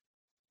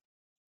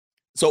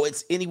 So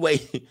it's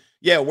anyway,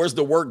 yeah, where's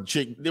the work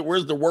chick?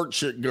 Where's the work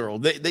chick girl?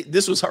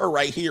 This was her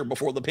right here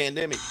before the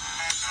pandemic.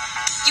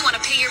 You want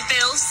to pay your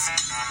bills?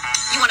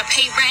 You want to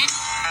pay rent?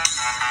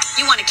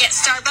 You want to get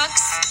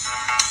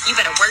Starbucks? You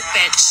better work,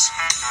 bitch.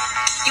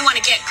 You want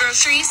to get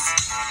groceries?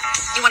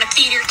 You want to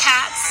feed your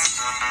cats?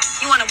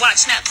 You want to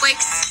watch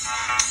Netflix?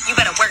 You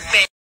better work,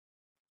 bitch.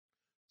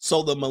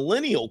 So the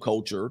millennial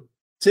culture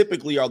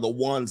typically are the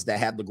ones that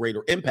have the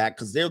greater impact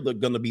because they're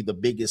going to be the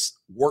biggest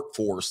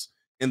workforce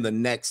in the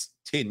next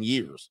 10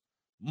 years.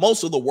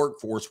 Most of the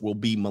workforce will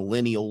be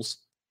millennials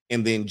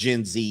and then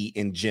Gen Z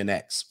and Gen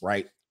X,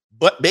 right?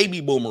 But baby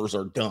boomers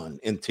are done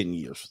in 10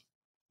 years.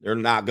 They're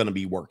not going to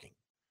be working.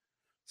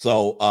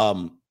 So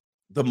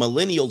the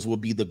millennials will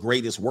be the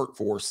greatest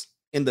workforce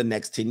in the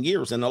next 10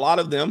 years. And a lot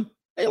of them,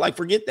 they like,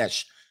 forget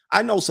that.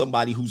 I know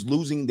somebody who's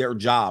losing their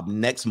job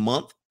next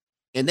month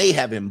and they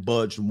haven't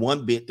budged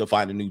one bit to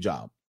find a new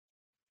job.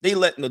 They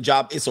letting the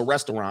job, it's a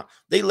restaurant.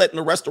 They letting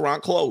the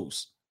restaurant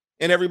close.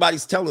 And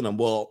everybody's telling them,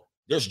 well,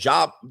 there's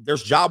job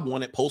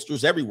wanted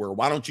posters everywhere.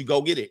 Why don't you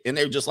go get it? And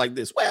they're just like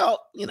this. Well,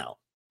 You want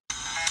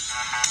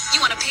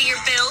to pay your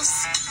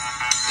bills?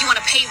 You want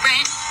to pay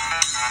rent?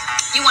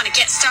 You want to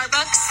get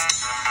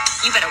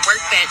Starbucks? You better work,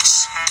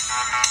 bitch.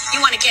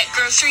 You want to get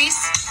groceries?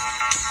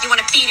 You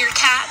want to feed your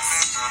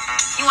cats?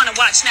 You want to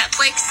watch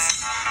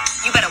Netflix?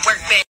 You better work,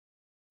 bitch.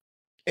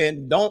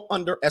 And don't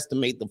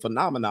underestimate the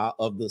phenomena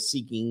of the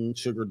seeking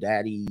sugar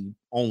daddy,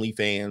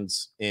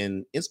 OnlyFans,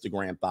 and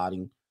Instagram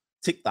thotting,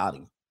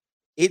 TikToking.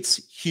 It's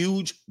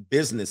huge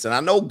business. And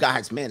I know,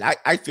 guys, man,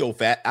 I feel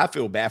fat. I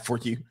feel bad for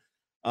you.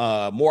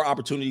 More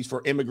opportunities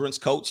for immigrants,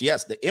 coach.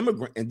 Yes, the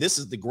immigrant, and this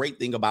is the great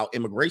thing about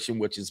immigration,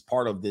 which is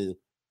part of the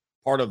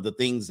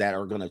things that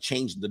are going to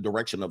change the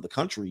direction of the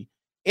country.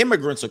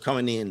 Immigrants are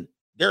coming in,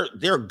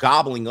 they're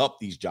gobbling up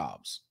these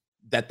jobs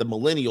that the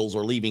millennials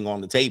are leaving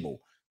on the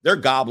table. They're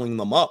gobbling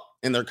them up,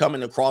 and they're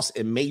coming across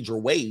in major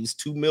waves.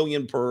 2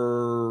 million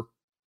per,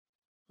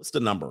 what's the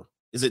number?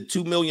 Is it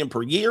 2 million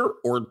per year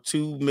or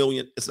 2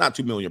 million? It's not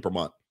 2 million per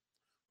month.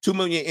 2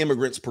 million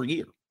immigrants per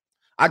year.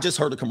 I just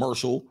heard a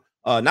commercial,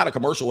 not a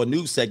commercial, a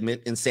news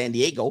segment in San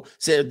Diego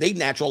said they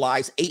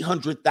naturalize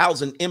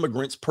 800,000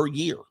 immigrants per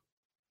year.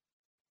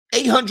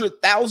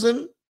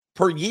 800,000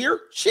 per year?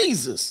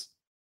 Jesus.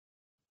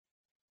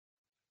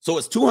 So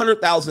it's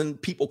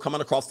 200,000 people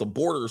coming across the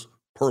borders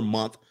per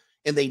month,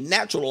 and they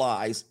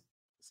naturalize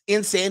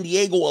in San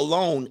Diego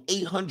alone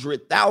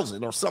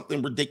 800,000 or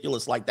something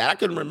ridiculous like that. I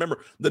couldn't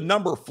remember. The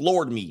number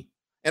floored me,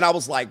 and I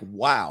was like,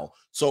 wow.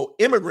 So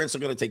immigrants are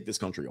going to take this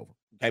country over.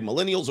 Okay,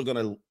 millennials are going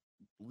to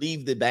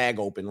leave the bag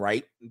open,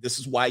 right? This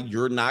is why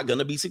you're not going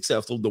to be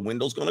successful. The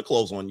window's going to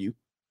close on you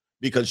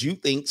because you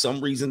think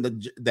some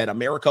reason that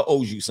America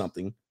owes you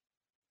something.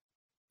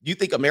 You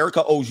think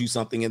America owes you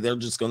something, and they're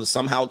just going to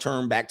somehow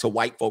turn back to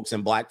white folks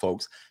and black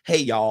folks. Hey,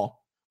 y'all.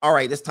 All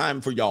right, it's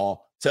time for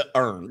y'all to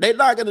earn. They're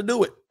not going to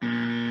do it.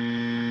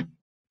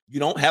 You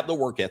don't have the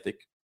work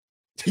ethic.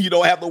 You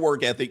don't have the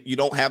work ethic. You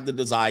don't have the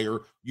desire.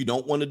 You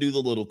don't want to do the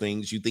little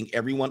things. You think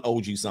everyone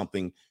owes you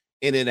something,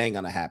 and it ain't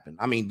going to happen.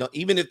 I mean,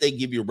 even if they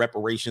give you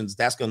reparations,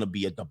 that's going to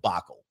be a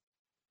debacle.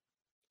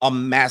 A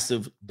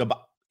massive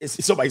debacle.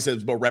 Somebody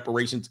says about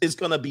reparations, it's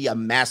going to be a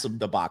massive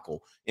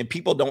debacle. And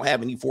people don't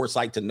have any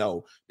foresight to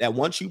know that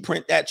once you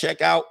print that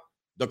check out,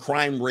 the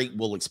crime rate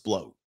will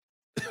explode.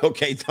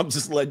 Okay, I'm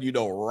just letting you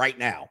know right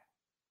now.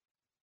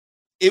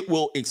 It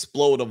will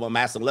explode of a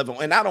massive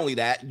level. And not only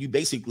that, you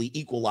basically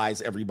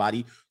equalize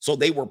everybody. So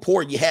they were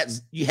poor. You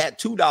had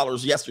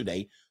 $2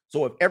 yesterday.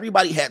 So if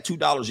everybody had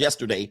 $2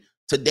 yesterday,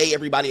 today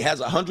everybody has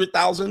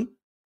 100,000.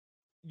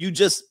 You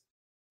just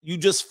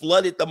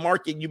flooded the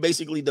market. You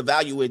basically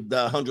devalued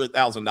the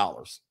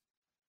 $100,000.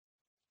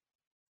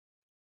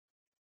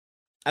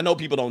 I know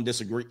people don't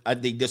disagree.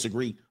 They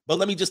disagree, but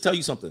let me just tell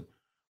you something.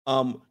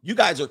 You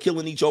guys are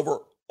killing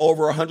over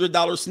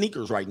 $100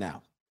 sneakers right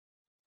now.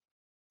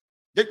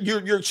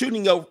 You're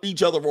shooting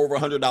each other over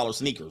 $100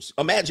 sneakers.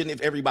 Imagine if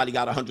everybody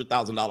got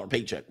 $100,000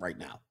 paycheck right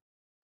now.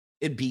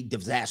 It'd be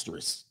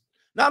disastrous.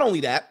 Not only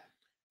that,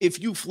 if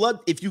you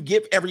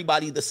give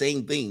everybody the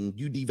same thing,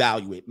 you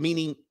devalue it.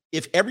 Meaning,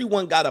 if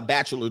everyone got a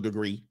bachelor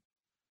degree,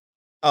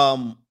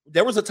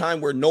 there was a time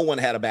where no one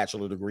had a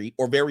bachelor degree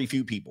or very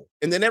few people.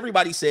 And then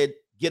everybody said,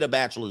 get a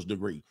bachelor's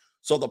degree.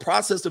 So the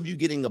process of you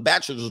getting a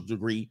bachelor's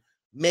degree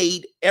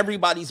made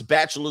everybody's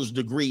bachelor's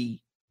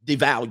degree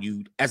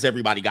devalued as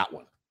everybody got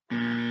one.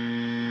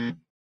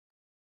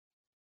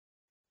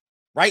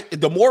 Right?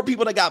 The more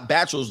people that got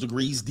bachelor's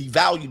degrees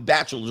devalued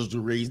bachelor's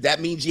degrees.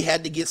 That means you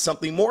had to get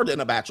something more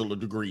than a bachelor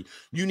degree.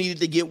 You needed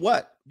to get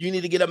what? You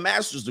need to get a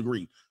master's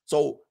degree.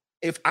 So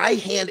if I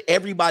hand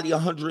everybody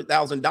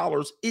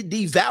 $100,000, it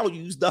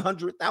devalues the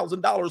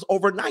 $100,000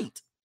 overnight.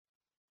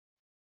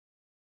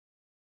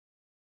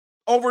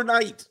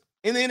 Overnight.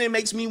 And then it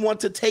makes me want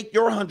to take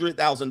your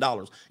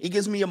 $100,000. It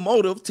gives me a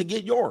motive to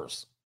get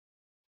yours.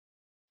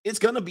 It's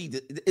going to be,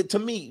 to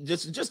me,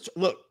 just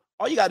look,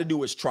 all you got to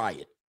do is try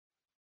it.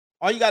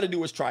 All you got to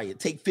do is try it.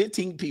 Take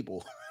 15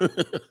 people.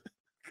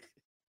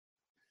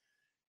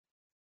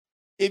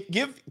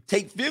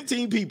 Take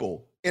 15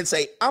 people and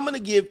say, I'm going to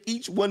give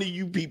each one of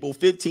you people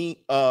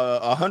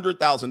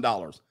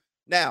 $100,000.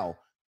 Now,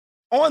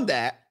 on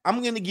that,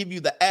 I'm going to give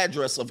you the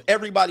address of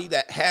everybody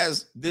that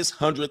has this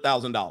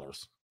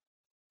 $100,000.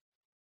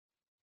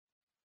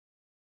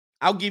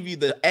 I'll give you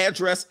the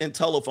address and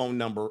telephone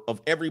number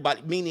of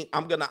everybody, meaning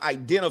I'm going to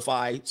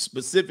identify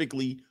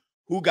specifically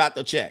who got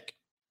the check.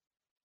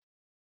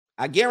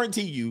 I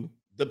guarantee you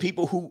the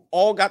people who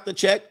all got the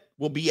check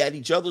will be at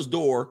each other's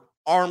door,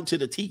 armed to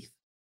the teeth.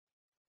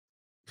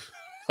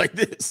 Like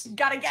this.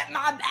 Gotta get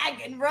my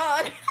bag and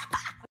run.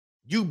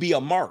 You be a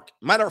mark.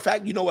 Matter of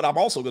fact, you know what I'm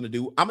also going to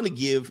do? I'm going to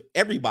give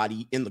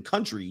everybody in the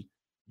country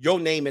your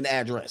name and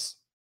address.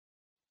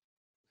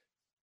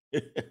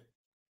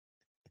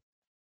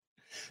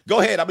 Go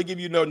ahead. I'm going to give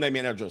you no name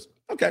and address.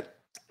 Okay.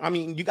 I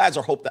mean, you guys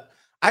are hope that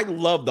I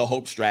love the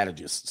hope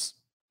strategists.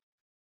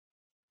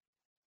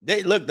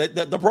 They look,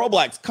 the pro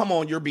blacks, come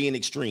on, you're being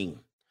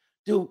extreme.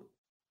 Dude,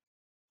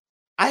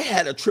 I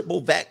had a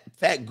triple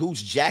fat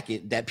goose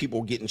jacket that people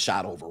are getting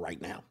shot over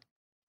right now.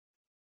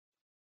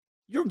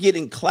 You're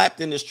getting clapped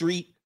in the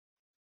street.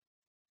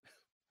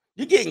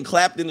 You're getting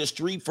clapped in the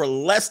street for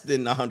less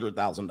than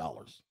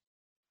 $100,000.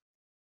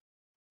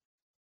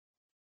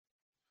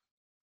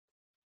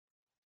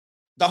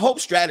 The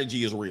hope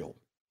strategy is real.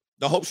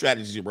 The hope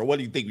strategy is real. What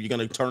do you think? You're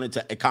going to turn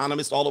into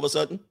economist all of a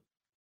sudden?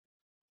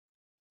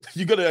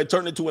 You're going to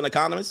turn into an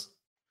economist?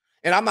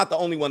 And I'm not the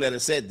only one that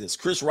has said this.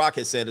 Chris Rock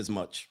has said as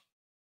much.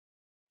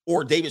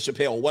 Or David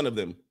Chappelle, one of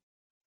them.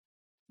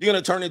 You're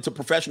going to turn into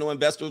professional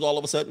investors all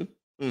of a sudden?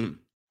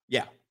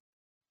 Yeah.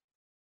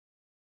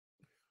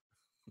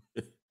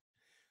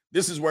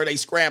 This is where they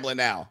scrambling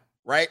now,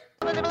 right?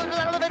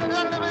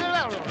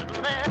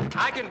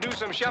 I can do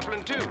some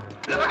shuffling too.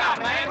 Look out,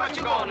 man, what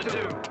you gonna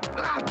do? Look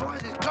out,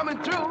 boys, it's coming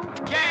through.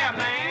 Yeah,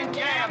 man,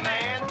 yeah,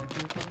 man.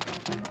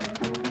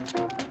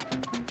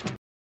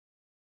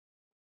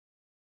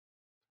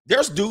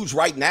 There's dudes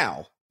right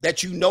now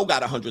that you know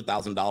got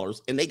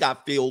 $100,000 and they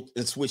got filled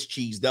and Swiss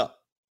cheesed up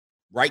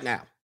right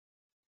now.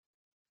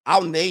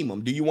 I'll name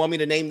them. Do you want me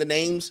to name the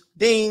names?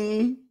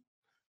 Ding.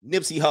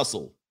 Nipsey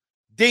Hussle.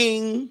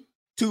 Ding.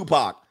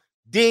 Tupac.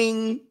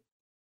 Ding.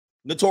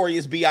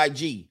 Notorious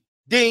B.I.G.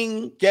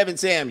 Ding. Kevin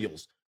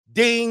Samuels.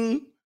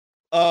 Ding.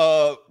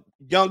 Young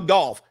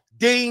Dolph.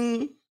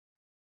 Ding.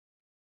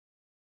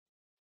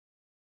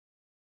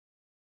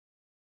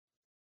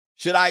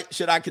 Should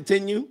I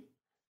continue?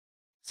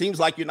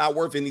 Seems like you're not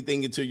worth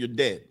anything until you're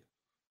dead.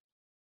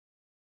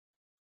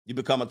 You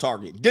become a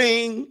target.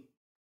 Ding.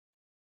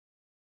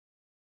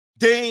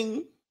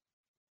 Ding.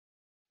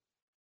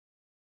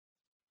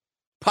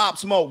 Pop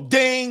Smoke.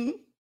 Ding.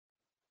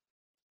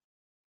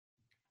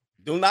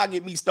 Do not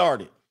get me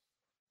started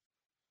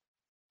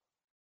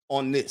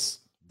on this.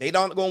 They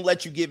don't gonna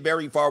let you get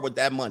very far with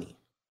that money.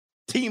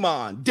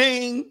 T-Mon.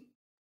 Ding.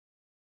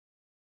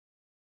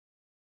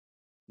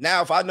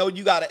 Now, if I know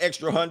you got an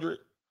extra 100,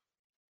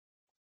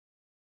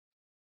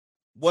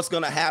 what's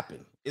gonna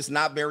happen? It's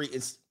very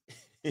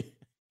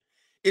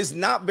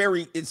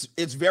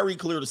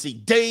clear to see.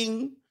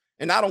 Ding.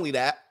 And not only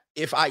that,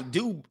 if I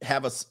do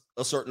have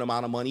a certain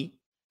amount of money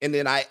and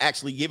then I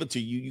actually give it to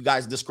you, you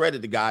guys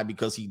discredit the guy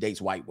because he dates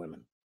white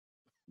women.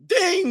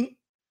 Ding.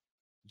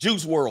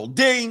 Juice WRLD.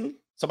 Ding.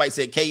 Somebody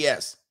said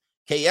KS.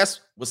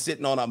 KS was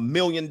sitting on $1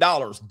 million.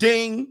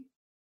 Ding.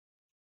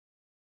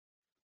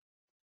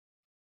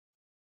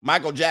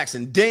 Michael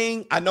Jackson.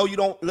 Ding. I know you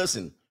don't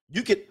listen.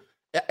 You can,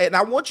 and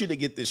I want you to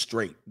get this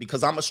straight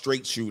because I'm a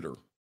straight shooter.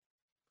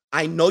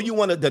 I know you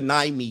want to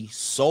deny me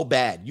so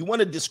bad. You want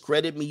to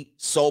discredit me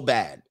so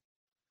bad.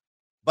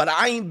 But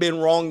I ain't been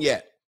wrong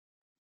yet.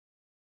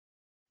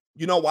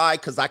 You know why?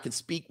 Because I can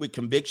speak with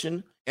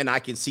conviction and I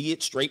can see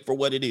it straight for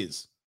what it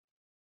is.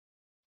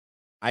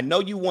 I know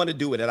you want to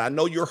do it and I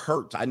know you're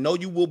hurt. I know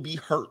you will be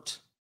hurt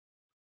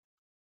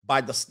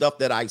by the stuff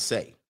that I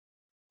say.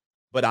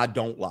 But I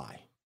don't lie.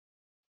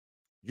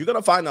 You're going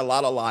to find a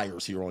lot of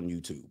liars here on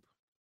YouTube.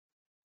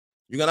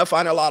 You're going to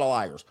find a lot of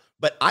liars.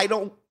 But I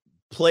don't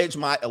pledge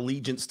my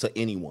allegiance to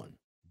anyone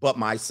but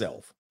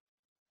myself.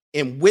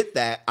 And with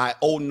that, I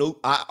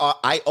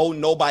owe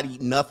nobody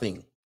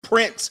nothing.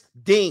 Prince,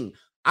 ding.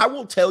 I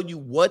will tell you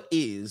what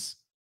is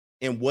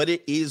and what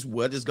it is,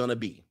 what it's going to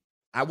be.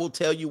 I will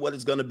tell you what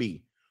it's going to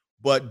be.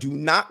 But do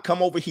not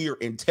come over here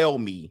and tell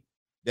me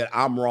that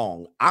I'm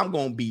wrong. I'm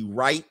going to be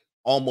right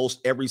almost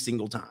every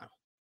single time.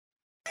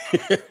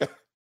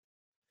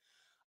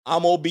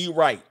 I'm going to be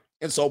right.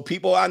 And so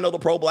people, I know the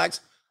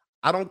pro-blacks,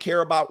 I don't care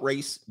about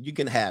race. You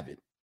can have it.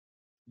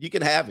 You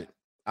can have it.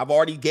 I've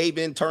already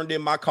turned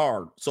in my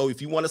card. So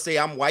if you want to say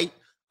I'm white,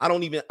 I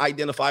don't even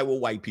identify with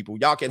white people.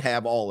 Y'all can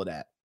have all of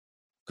that.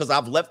 Because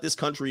I've left this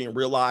country and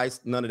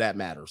realized none of that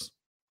matters.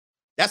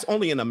 That's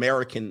only an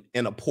American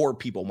and a poor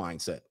people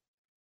mindset.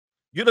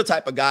 You're the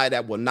type of guy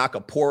that will knock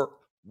a poor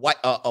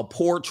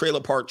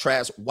trailer park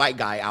trash white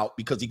guy out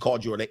because he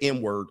called you the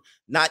N-word,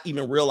 not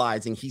even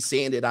realizing he's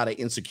saying it out of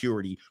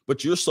insecurity.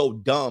 But you're so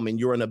dumb and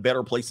you're in a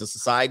better place in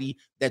society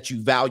that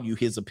you value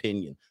his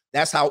opinion.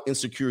 That's how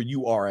insecure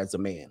you are as a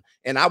man.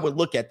 And I would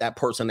look at that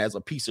person as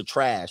a piece of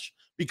trash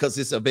because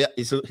his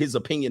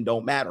opinion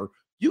don't matter.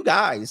 You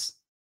guys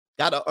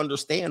got to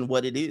understand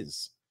what it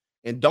is.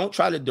 And don't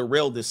try to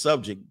derail this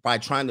subject by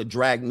trying to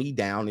drag me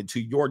down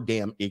into your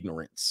damn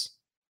ignorance.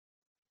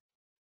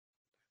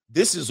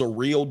 This is a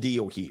real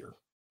deal here.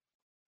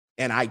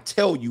 And I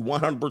tell you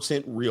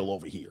 100% real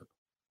over here.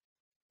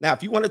 Now,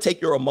 if you want to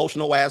take your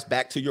emotional ass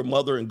back to your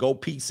mother and go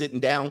pee sitting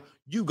down,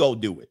 you go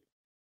do it.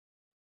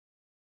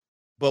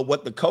 But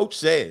what the coach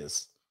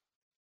says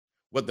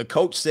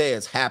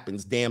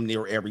happens damn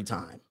near every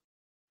time.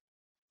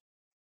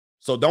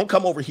 So don't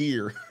come over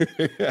here.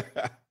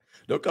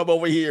 Don't come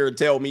over here and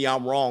tell me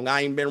I'm wrong.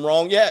 I ain't been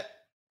wrong yet.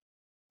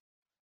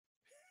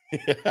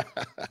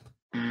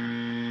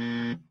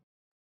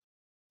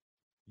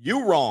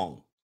 You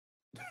wrong.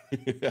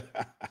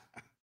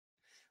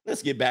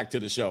 Let's get back to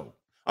the show.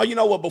 Oh, you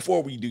know what?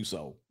 Before we do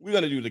so, we're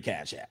going to do the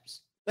Cash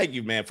Apps. Thank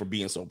you, man, for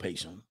being so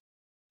patient.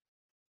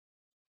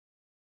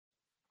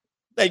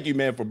 Thank you,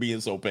 man, for being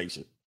so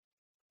patient.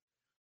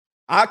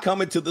 I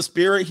come into the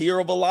spirit here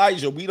of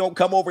Elijah. We don't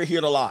come over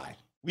here to lie.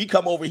 We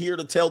come over here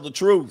to tell the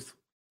truth.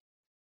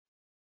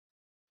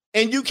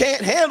 And you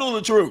can't handle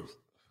the truth.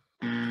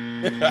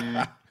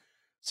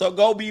 So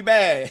go be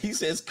mad. He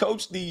says,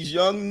 coach these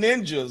young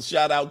ninjas.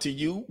 Shout out to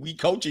you. We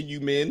coaching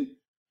you, men.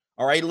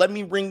 All right, let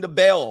me ring the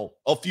bell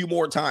a few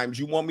more times.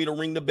 You want me to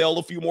ring the bell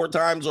a few more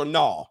times or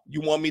no?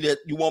 You want me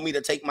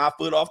to take my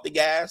foot off the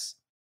gas?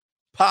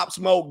 Pop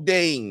Smoke,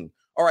 ding.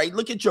 All right,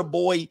 look at your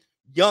boy,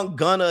 Young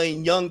Gunna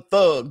and Young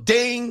Thug.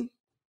 Ding.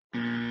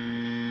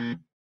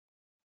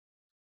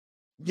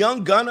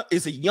 Young Gunna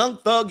is a Young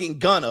Thug and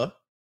Gunna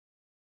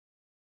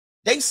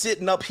They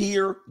sitting up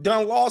here,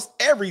 done lost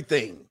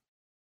everything.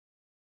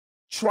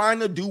 Trying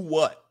to do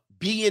what?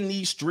 Be in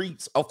these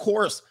streets. Of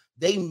course,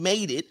 they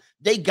made it.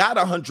 They got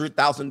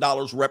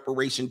 $100,000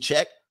 reparation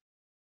check.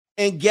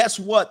 And guess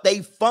what?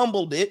 They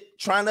fumbled it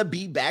trying to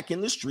be back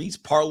in the streets,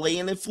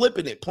 parlaying and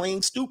flipping it,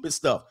 playing stupid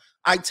stuff.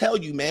 I tell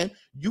you, man,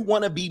 you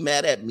want to be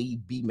mad at me,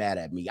 be mad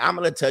at me. I'm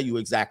going to tell you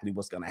exactly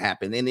what's going to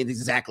happen. And it's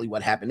exactly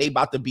what happened. They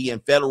about to be in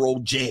federal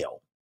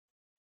jail.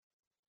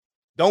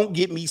 Don't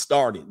get me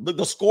started. Look,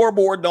 the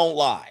scoreboard don't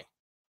lie.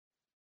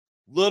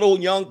 Little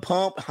Young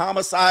Pump,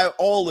 Homicide,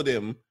 all of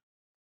them.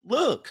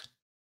 Look,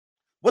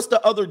 what's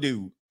the other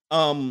dude?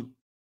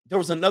 There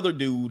was another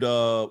dude.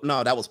 No,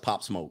 that was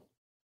Pop Smoke.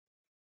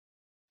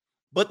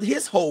 But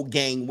his whole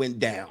gang went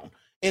down,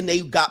 and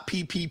they got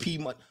PPP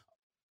money.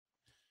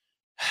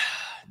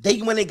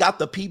 They went and got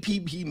the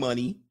PPP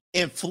money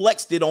and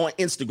flexed it on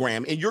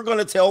Instagram. And you're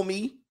gonna tell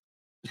me?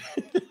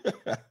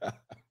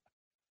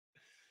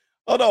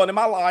 Hold on, am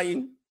I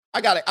lying?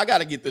 I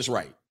gotta get this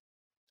right.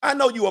 I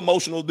know you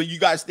emotional. Do you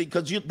guys think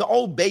because you the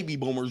old baby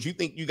boomers? You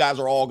think you guys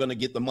are all gonna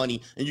get the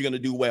money and you're gonna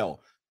do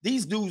well?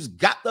 These dudes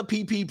got the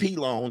PPP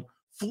loan,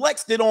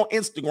 flexed it on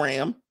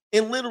Instagram,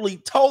 and literally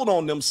told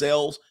on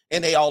themselves,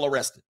 and they all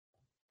arrested.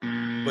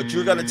 But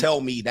you're gonna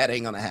tell me that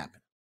ain't gonna happen.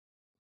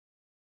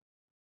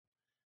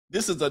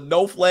 This is a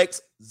no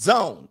flex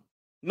zone.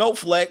 No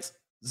flex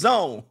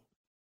zone.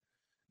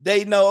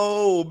 They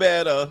know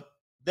better.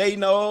 They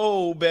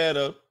know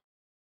better.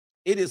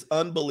 It is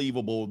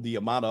unbelievable the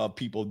amount of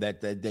people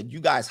that you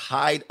guys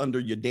hide under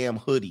your damn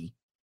hoodie,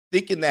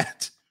 thinking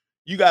that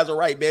you guys are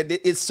right, man.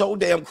 It's so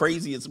damn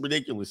crazy. It's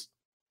ridiculous.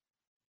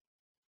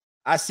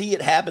 I see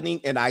it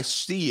happening, and I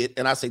see it,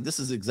 and I say, this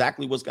is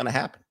exactly what's going to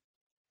happen.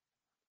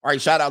 All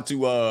right, shout out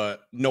to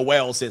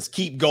Noel says,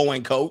 keep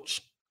going,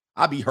 coach.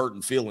 I be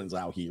hurting feelings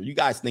out here. You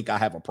guys think I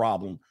have a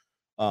problem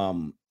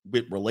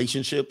with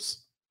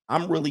relationships?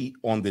 I'm really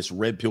on this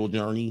red pill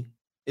journey.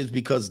 It's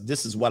because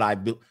this is what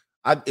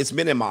it's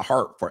been in my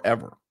heart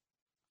forever.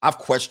 I've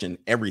questioned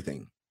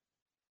everything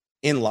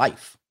in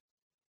life.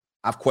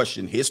 I've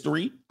questioned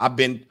history. I've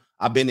been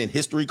in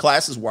history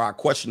classes where I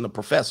questioned the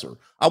professor.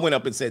 I went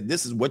up and said,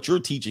 this is what you're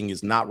teaching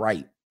is not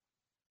right.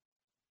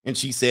 And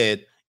she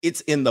said,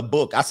 it's in the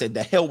book. I said,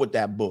 the hell with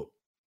that book.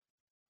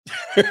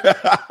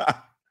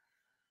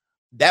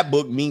 That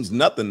book means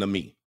nothing to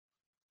me.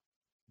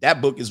 That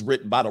book is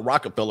written by the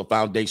Rockefeller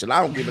Foundation. I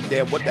don't give a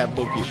damn what that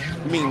book is.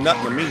 It means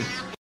nothing to me.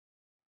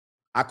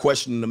 I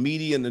question the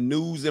media and the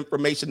news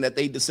information that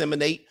they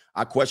disseminate.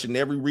 I question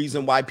every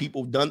reason why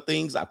people have done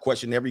things. I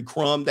question every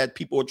crumb that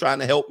people are trying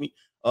to help me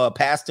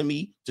pass to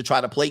me to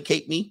try to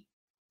placate me.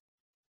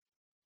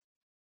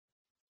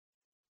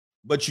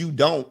 But you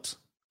don't,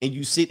 and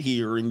you sit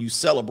here and you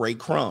celebrate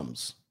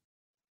crumbs.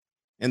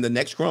 And the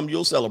next crumb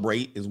you'll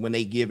celebrate is when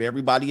they give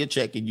everybody a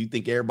check and you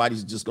think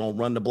everybody's just going to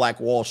run to Black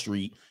Wall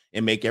Street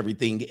and make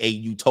everything a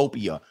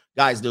utopia.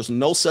 Guys, there's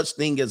no such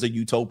thing as a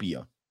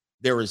utopia.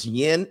 There is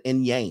yin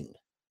and yang.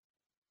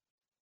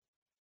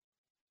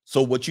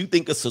 So what you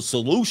think is a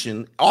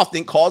solution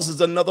often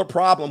causes another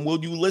problem.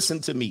 Will you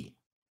listen to me?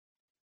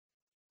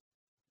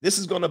 This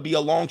is going to be a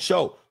long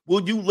show.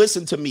 Will you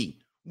listen to me?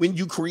 When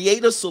you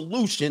create a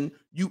solution,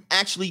 you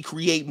actually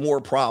create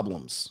more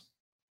problems.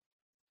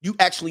 You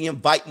actually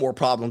invite more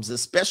problems,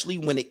 especially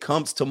when it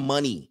comes to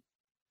money.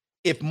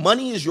 If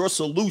money is your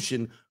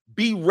solution,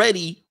 be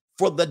ready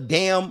for the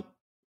damn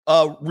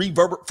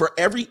reverb. For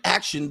every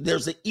action,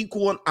 there's an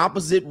equal and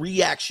opposite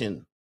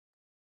reaction.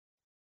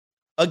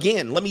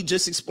 Again, let me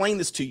just explain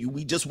this to you.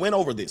 We just went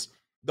over this.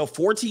 The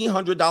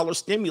 $1,400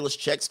 stimulus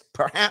checks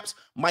perhaps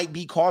might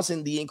be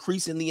causing the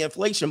increase in the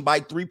inflation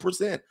by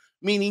 3%,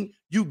 meaning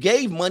you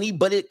gave money,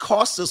 but it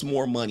costs us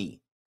more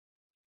money.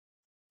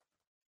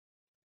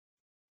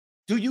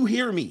 Do you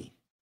hear me?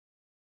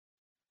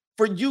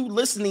 For you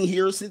listening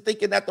here,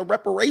 thinking that the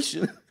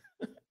reparation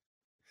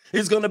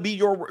is going to be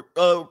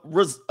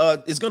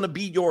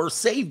your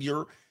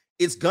savior,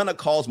 it's going to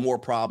cause more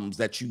problems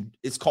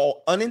it's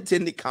called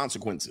unintended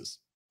consequences.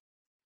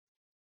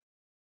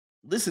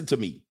 Listen to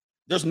me.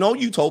 There's no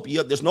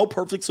utopia. There's no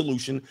perfect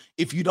solution.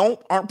 If you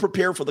aren't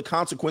prepared for the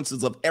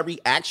consequences of every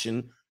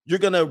action, you're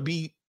going to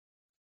be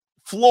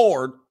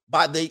floored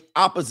by the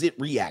opposite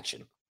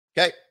reaction.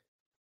 Okay.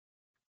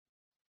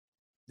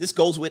 This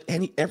goes with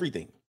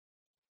everything.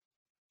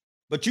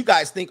 But you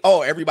guys think,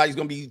 oh, everybody's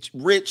going to be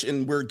rich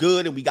and we're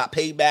good and we got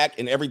paid back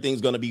and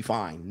everything's going to be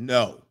fine.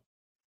 No.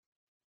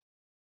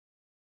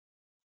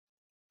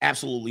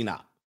 Absolutely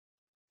not.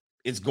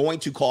 It's going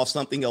to cost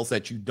something else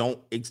that you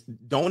don't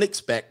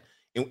expect,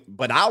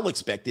 but I'll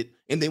expect it.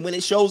 And then when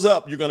it shows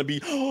up, you're going to be,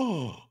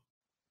 oh,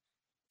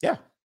 yeah.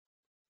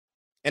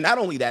 And not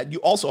only that, you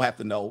also have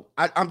to know,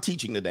 I'm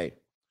teaching today.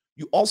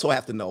 You also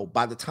have to know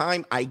by the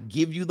time I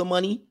give you the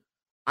money,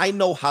 I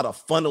know how to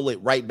funnel it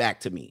right back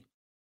to me.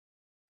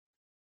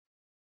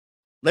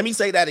 Let me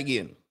say that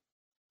again.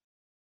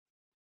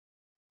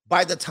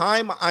 By the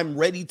time I'm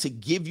ready to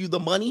give you the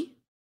money,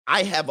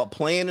 I have a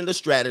plan and a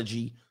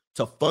strategy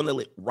to funnel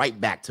it right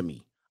back to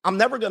me. I'm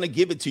never going to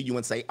give it to you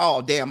and say,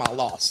 oh, damn, I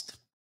lost.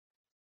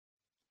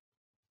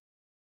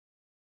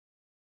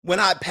 When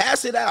I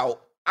pass it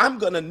out, I'm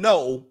going to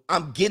know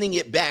I'm getting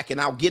it back, and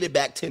I'll get it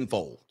back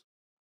tenfold.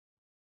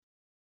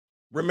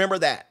 Remember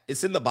that.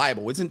 It's in the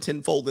Bible. Isn't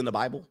tenfold in the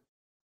Bible?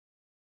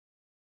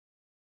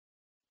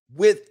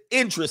 With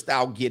interest,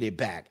 I'll get it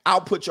back.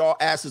 I'll put y'all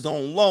asses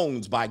on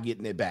loans by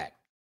getting it back.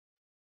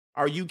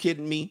 Are you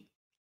kidding me?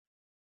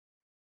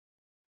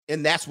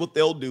 And that's what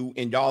they'll do,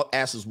 and y'all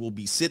asses will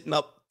be sitting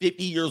up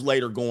 50 years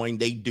later going,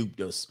 they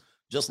duped us.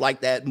 Just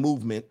like that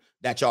movement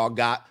that y'all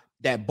got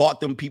that bought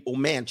them people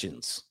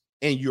mansions,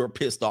 and you're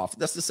pissed off.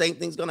 That's the same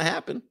thing's going to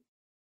happen.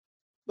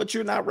 But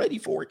you're not ready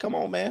for it. Come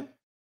on, man.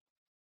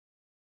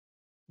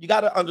 You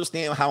got to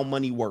understand how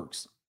money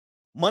works.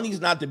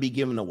 Money's not to be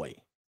given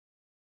away.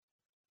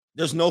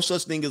 There's no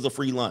such thing as a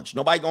free lunch.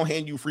 Nobody going to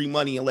hand you free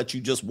money and let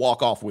you just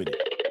walk off with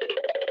it.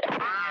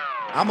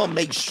 I'm going to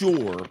make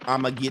sure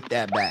I'm going to get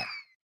that back.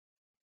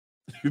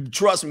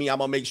 Trust me, I'm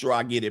going to make sure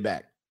I get it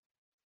back.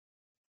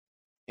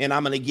 And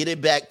I'm going to get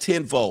it back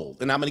tenfold.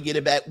 And I'm going to get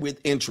it back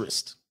with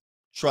interest.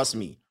 Trust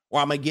me.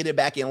 Or I'm going to get it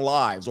back in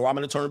lives. Or I'm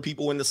going to turn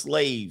people into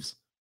slaves.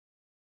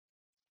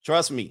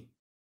 Trust me.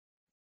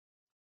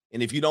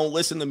 And if you don't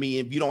listen to me,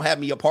 if you don't have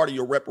me a part of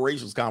your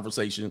reparations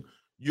conversation,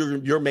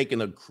 you're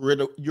making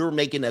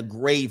a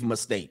grave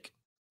mistake.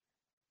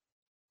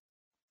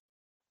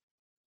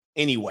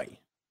 Anyway.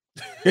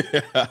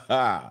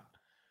 Shout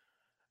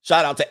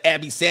out to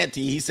Abby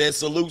Santee. He says,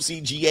 salute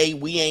CGA.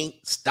 We ain't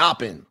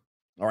stopping.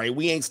 All right.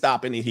 We ain't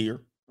stopping it here.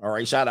 All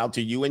right. Shout out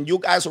to you. And you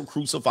guys will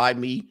crucify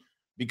me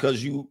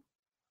because you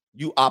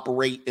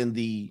operate in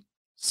the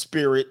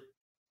spirit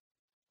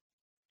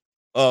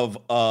of,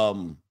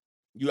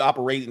 you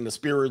operate in the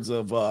spirits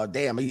of,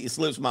 damn, it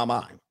slips my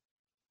mind.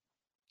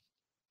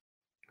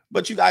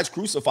 But you guys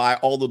crucify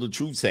all of the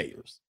truth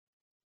sayers.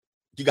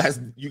 You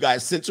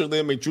guys censor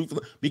them and truth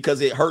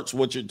because it hurts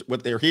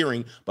what they're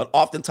hearing. But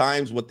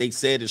oftentimes what they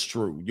said is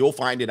true. You'll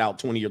find it out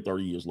 20 or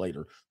 30 years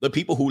later. The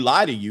people who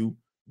lie to you,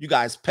 you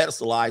guys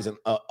pedestalize and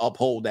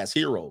uphold as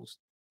heroes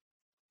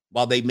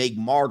while they make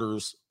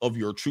martyrs of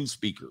your truth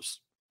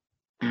speakers.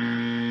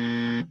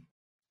 Shout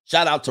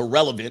out to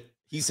Relevant.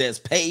 He says,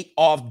 pay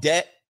off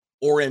debt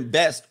or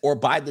invest or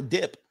buy the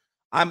dip.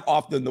 I'm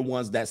often the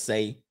ones that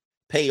say,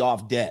 pay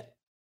off debt.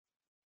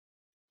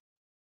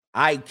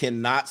 I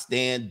cannot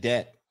stand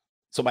debt.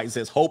 Somebody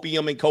says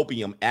hopium and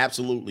copium.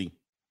 Absolutely.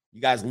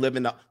 You guys live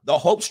in the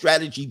hope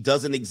strategy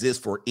doesn't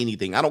exist for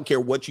anything. I don't care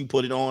what you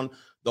put it on.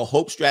 The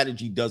hope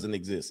strategy doesn't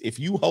exist. If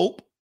you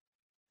hope,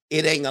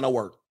 it ain't going to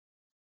work.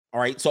 All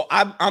right. So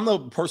I'm the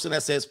person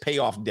that says pay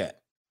off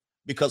debt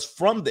because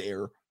from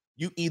there,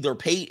 you either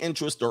pay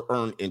interest or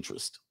earn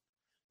interest.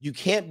 You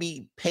can't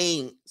be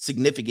paying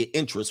significant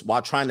interest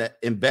while trying to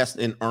invest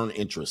and earn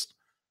interest.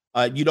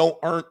 You don't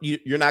earn,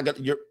 you're not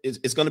going to,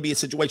 it's going to be a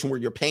situation where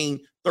you're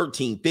paying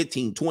 13,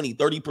 15, 20,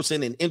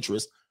 30% in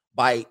interest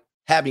by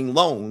having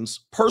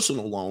loans,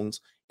 personal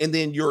loans, and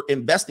then you're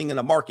investing in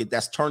a market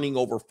that's turning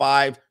over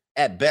 5,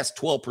 at best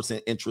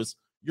 12% interest.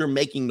 You're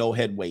making no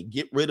headway.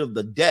 Get rid of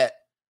the debt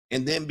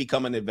and then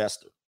become an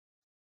investor.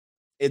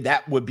 And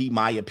that would be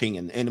my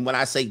opinion. And when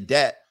I say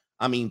debt,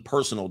 I mean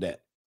personal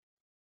debt.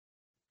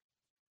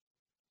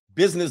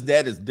 Business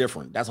debt is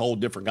different. That's a whole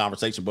different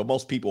conversation, but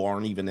most people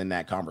aren't even in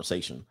that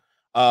conversation.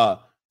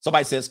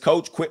 Somebody says,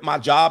 Coach, quit my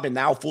job and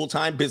now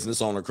full-time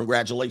business owner.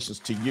 Congratulations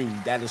to you.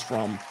 That is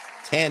from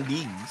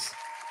Tandees.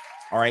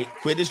 All right,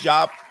 quit his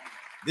job.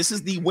 This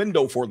is the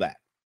window for that.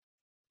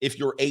 If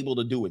you're able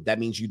to do it, that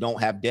means you don't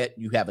have debt.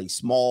 You have a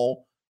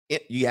small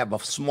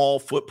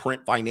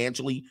footprint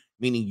financially,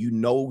 meaning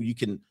you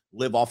can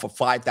live off of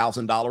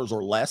 $5,000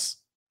 or less.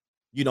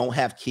 You don't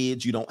have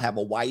kids. You don't have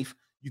a wife.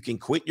 You can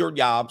quit your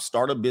job,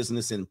 start a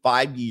business in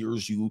 5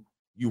 years. You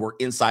were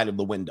inside of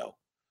the window.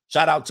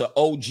 Shout out to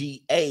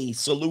OGA.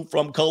 Salute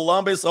from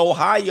Columbus,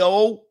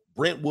 Ohio.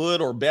 Brentwood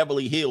or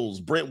Beverly Hills.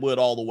 Brentwood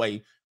all the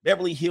way.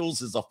 Beverly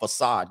Hills is a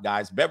facade,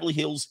 guys. Beverly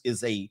Hills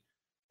is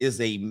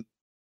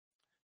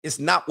it's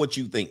not what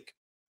you think.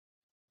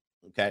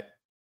 Okay.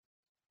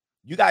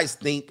 You guys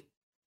think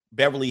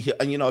Beverly Hills,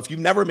 if you've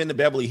never been to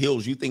Beverly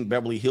Hills, you think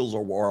Beverly Hills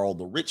are where all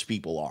the rich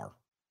people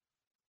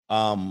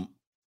are.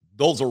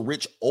 Those are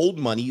rich old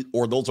money,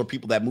 or those are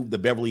people that move to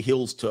Beverly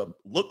Hills to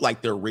look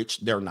like they're rich.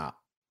 They're not.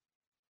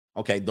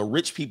 Okay. The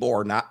rich people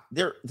are not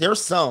there.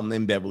 There's some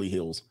in Beverly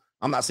Hills.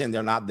 I'm not saying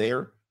they're not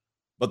there,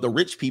 but the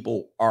rich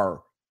people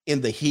are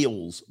in the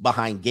hills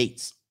behind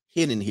gates,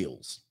 hidden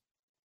hills.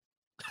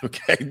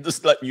 Okay.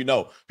 Just letting you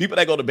know, people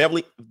that go to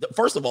Beverly,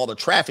 first of all, the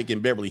traffic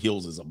in Beverly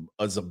Hills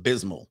is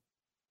abysmal.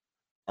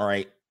 All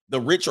right. The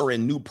rich are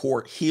in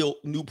Newport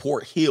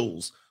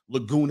Hills,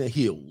 Laguna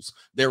Hills.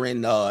 They're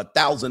in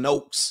Thousand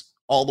Oaks,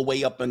 all the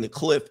way up in the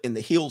cliff in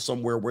the hill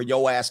somewhere where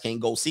your ass can't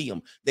go see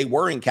them. They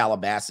were in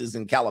Calabasas,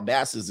 and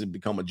Calabasas has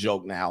become a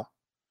joke now.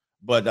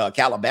 But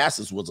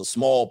Calabasas was a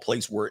small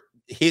place where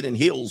hidden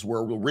hills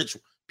where rich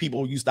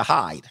people used to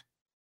hide.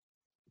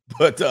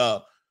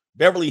 But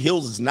Beverly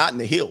Hills is not in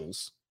the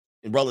hills,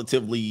 and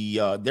relatively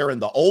they're in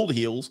the old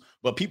hills,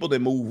 but people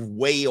that move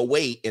way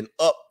away and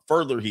up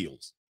further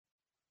hills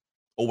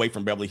away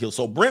from Beverly Hills.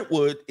 So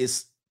Brentwood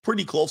is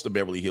pretty close to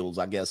Beverly Hills,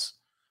 I guess.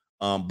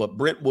 But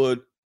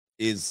Brentwood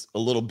is a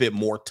little bit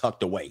more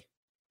tucked away.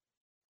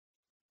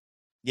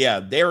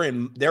 Yeah, they're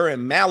in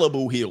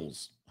Malibu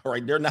Hills. All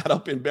right, they're not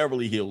up in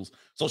Beverly Hills.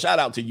 So shout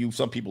out to you.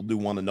 Some people do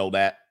want to know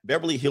that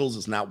Beverly Hills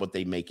is not what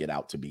they make it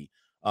out to be.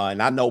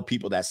 And I know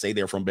people that say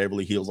they're from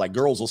Beverly Hills. Like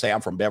girls will say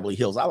I'm from Beverly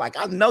Hills.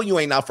 I know you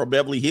ain't not from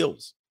Beverly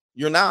Hills.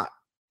 You're not.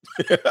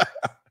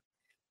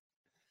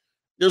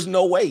 There's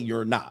no way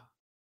you're not.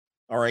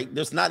 All right.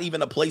 There's not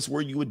even a place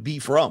where you would be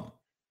from.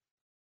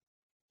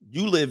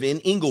 You live in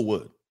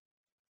Inglewood.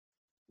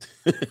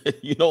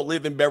 You don't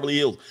live in Beverly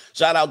Hills.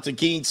 Shout out to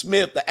King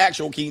Smith, the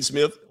actual King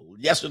Smith.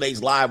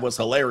 Yesterday's live was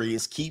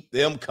hilarious. Keep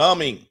them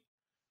coming.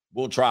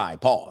 We'll try.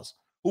 Pause.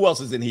 Who else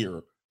is in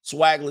here?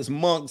 Swagless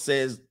Monk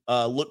says,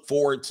 look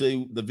forward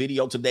to the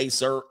video today,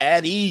 sir.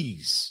 At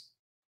ease.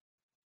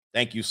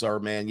 Thank you, sir,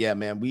 man. Yeah,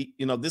 man.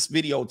 This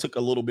video took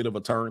a little bit of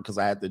a turn because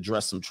I had to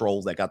address some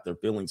trolls that got their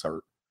feelings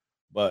hurt.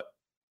 But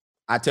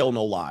I tell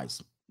no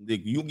lies.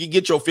 You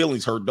get your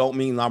feelings hurt don't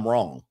mean I'm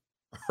wrong.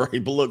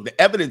 Right? But look,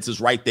 the evidence is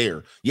right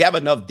there. You have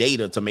enough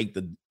data to make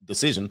the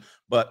decision,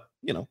 but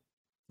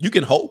you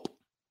can hope.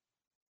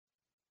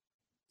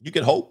 You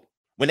can hope.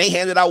 When they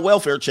handed out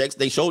welfare checks,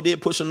 they sure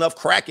did push enough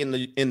crack in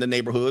the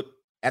neighborhood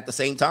at the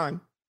same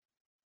time.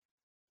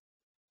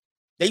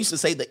 They used to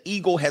say the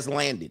eagle has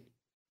landed.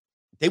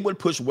 They would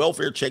push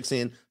welfare checks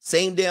in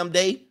same damn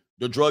day.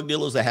 The drug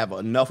dealers that have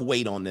enough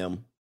weight on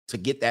them to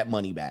get that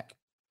money back.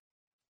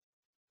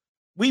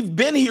 We've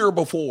been here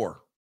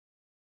before.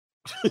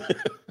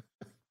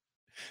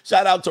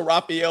 Shout out to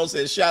Raphael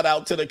says, shout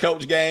out to the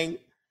coach gang.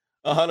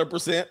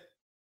 100%.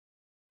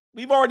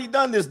 We've already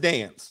done this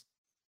dance.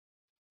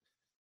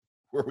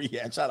 Where we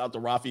at? Shout out to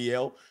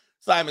Raphael.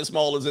 Simon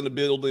Small is in the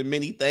building.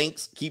 Many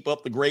thanks. Keep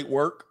up the great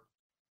work.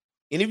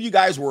 Any of you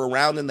guys were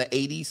around in the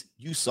 80s,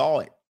 you saw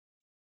it.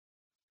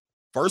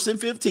 1st and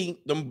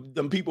 15th,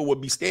 them people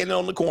would be standing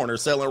on the corner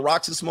selling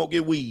rocks and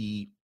smoking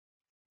weed.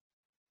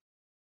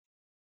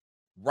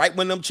 Right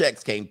when them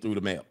checks came through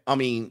the mail. I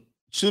mean,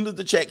 as soon as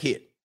the check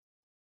hit,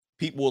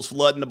 people was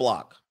flooding the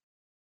block.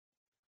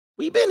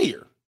 We've been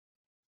here.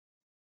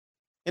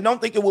 And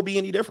don't think it will be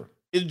any different.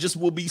 It just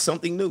will be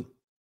something new.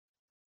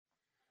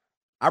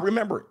 I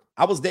remember it.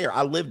 I was there.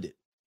 I lived it.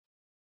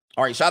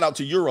 All right. Shout out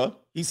to Yura.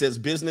 He says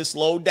business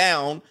slowed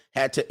down,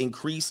 had to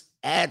increase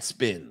ad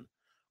spend.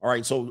 All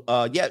right. So,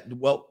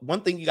 well,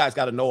 one thing you guys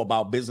got to know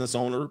about being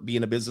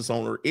a business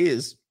owner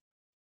is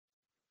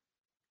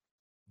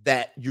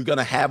that you're going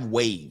to have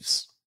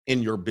waves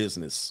in your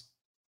business.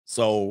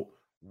 So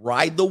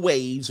ride the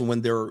waves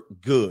when they're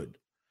good.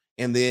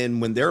 And then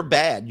when they're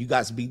bad, you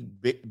guys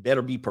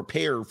better be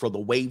prepared for the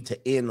wave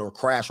to end or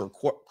crash or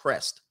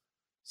crest.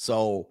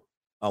 So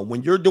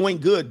when you're doing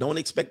good, don't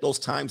expect those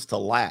times to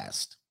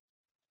last.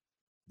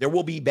 There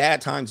will be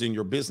bad times in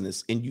your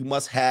business, and you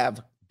must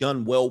have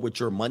done well with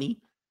your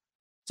money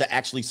to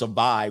actually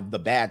survive the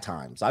bad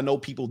times. I know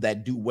people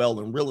that do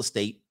well in real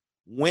estate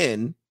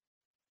when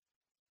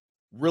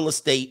real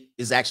estate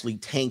is actually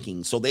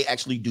tanking. So they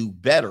actually do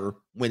better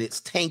when it's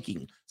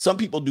tanking. Some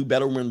people do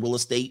better when real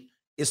estate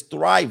is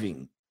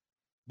thriving.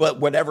 But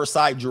whatever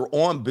side you're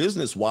on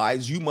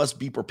business-wise, you must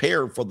be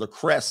prepared for the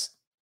crest.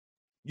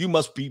 You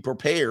must be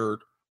prepared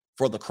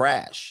for the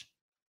crash.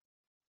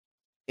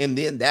 And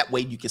then that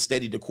way you can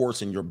steady the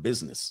course in your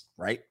business,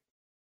 right?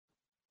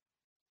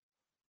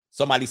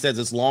 Somebody says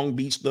it's Long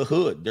Beach, the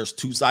hood. There's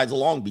two sides of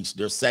Long Beach.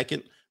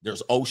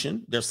 There's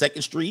Ocean, there's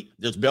 2nd Street,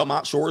 there's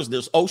Belmont Shores,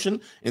 there's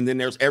Ocean, and then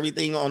there's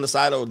everything on the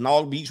side of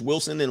Long Beach,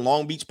 Wilson, and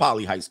Long Beach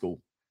Poly High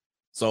School.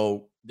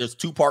 So there's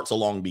two parts of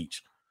Long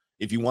Beach.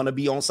 If you want to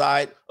be on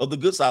side of the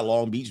good side of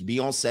Long Beach, be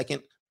on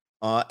 2nd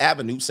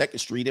Avenue, 2nd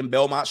Street, and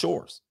Belmont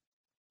Shores.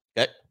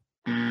 Okay.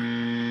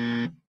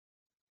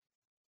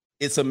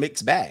 It's a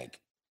mixed bag.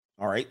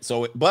 All right.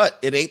 So, but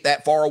it ain't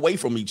that far away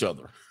from each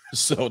other.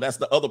 So that's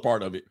the other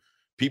part of it.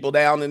 People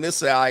down in this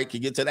side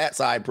can get to that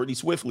side pretty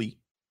swiftly.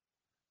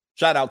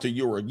 Shout out to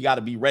Euro. You got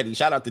to be ready.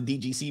 Shout out to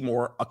DG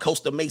Seymour, a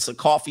Costa Mesa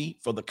coffee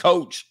for the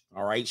coach.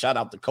 All right. Shout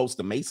out to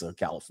Costa Mesa,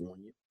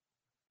 California.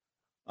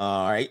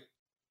 All right.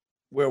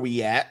 Where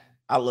we at?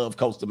 I love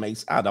Costa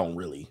Mesa.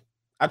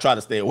 I try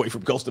to stay away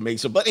from Costa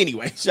Mesa. But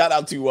anyway, shout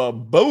out to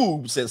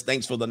Boob says,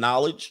 thanks for the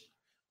knowledge.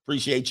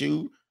 Appreciate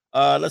you.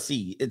 Let's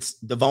see. It's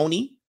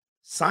Devoni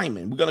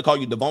Simon. We're going to call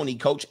you Devoni.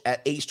 Coach,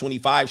 at age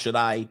 25, should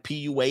I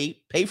PUA,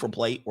 pay for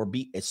play, or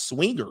be a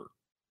swinger?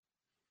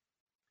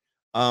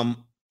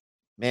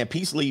 Man,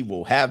 peace leave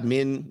will have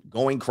men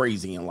going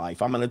crazy in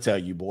life. I'm going to tell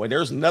you, boy,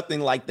 there's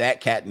nothing like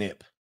that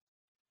catnip.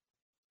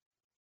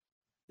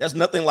 There's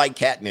nothing like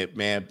catnip,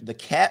 man. The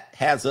cat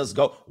has us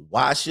go,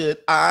 why should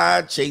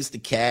I chase the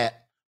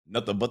cat?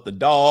 Nothing but the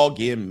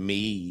dog in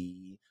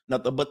me.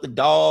 Nothing but the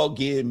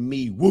dog in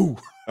me. Woo.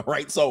 All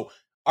right. So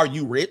are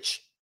you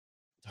rich?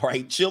 All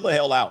right. Chill the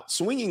hell out.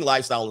 Swinging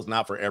lifestyle is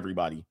not for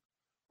everybody.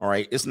 All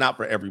right. It's not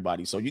for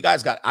everybody. So you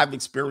guys I've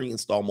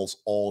experienced almost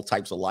all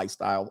types of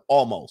lifestyle.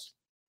 Almost.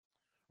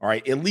 All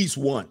right. At least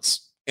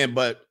once.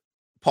 But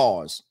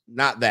pause.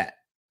 Not that.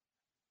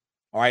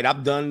 All right.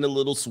 I've done the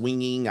little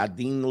swinging. I've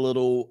done the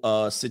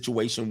little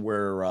situation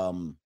where,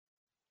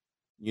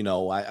 You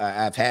know,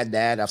 I've had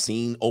that. I've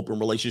seen open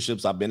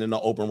relationships. I've been in the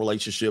open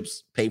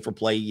relationships, pay for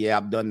play. Yeah,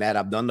 I've done that.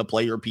 I've done the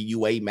player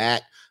PUA,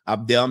 MAC.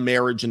 I've done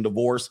marriage and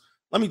divorce.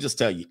 Let me just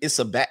tell you, it's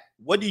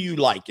what do you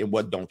like and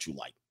what don't you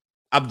like?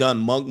 I've done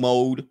monk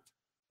mode.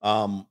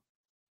 Monk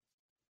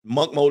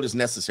mode is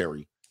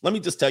necessary. Let me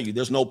just tell you,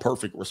 there's no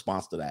perfect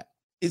response to that.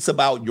 It's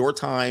about your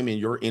time and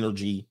your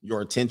energy,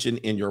 your attention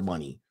and your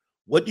money.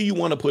 What do you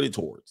want to put it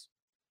towards?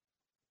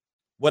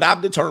 What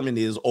I've determined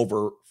is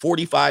over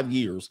 45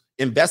 years,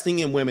 investing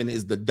in women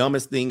is the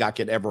dumbest thing I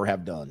could ever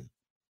have done.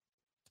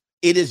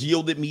 It has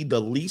yielded me the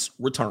least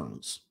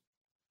returns.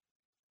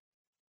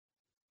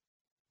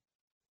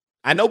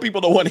 I know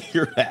people don't want to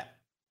hear that.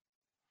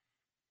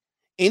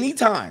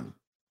 Anytime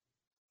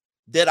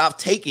that I've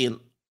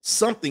taken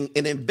something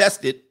and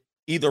invested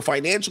either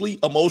financially,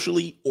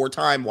 emotionally, or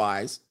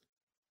time-wise,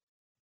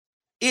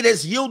 it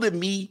has yielded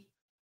me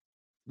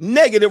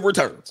negative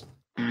returns.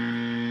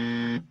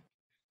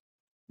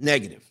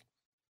 Negative.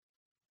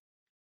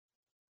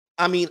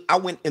 I mean, I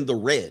went in the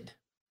red.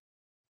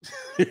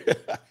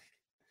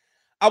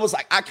 I was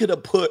like, I could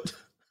have put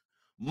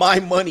my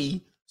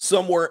money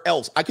somewhere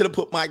else. I could have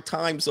put my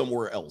time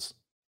somewhere else.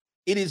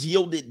 It has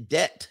yielded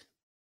debt.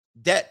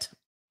 Debt.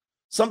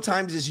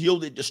 Sometimes it's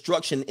yielded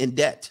destruction and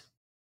debt.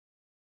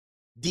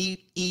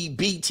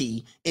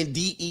 DEBT and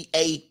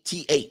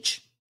DEATH.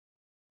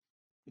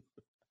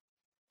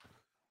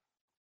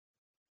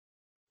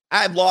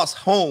 I've lost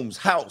homes,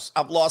 house.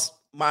 I've lost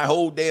my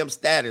whole damn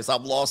status.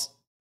 I've lost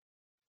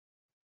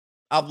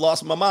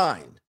my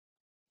mind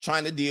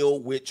trying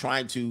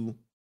to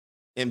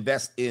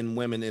invest in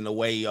women in a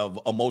way of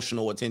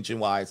emotional attention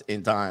wise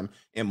and time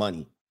and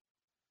money.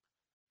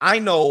 I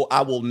know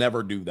I will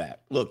never do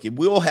that. Look,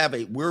 we'll have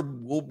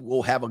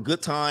a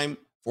good time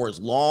for as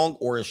long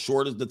or as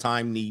short as the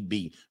time need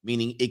be,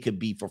 meaning it could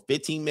be for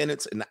 15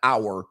 minutes, an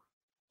hour,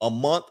 a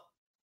month,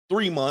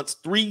 3 months,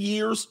 3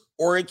 years,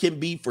 or it can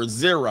be for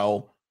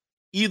 0.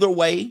 Either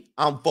way,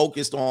 I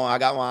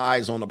got my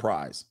eyes on the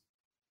prize.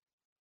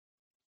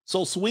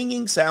 So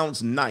swinging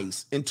sounds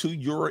nice until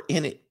you're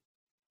in it.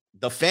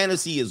 The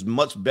fantasy is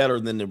much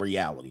better than the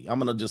reality. I'm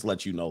going to just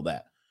let you know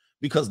that,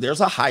 because there's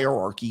a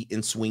hierarchy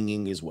in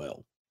swinging as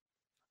well.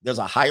 There's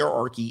a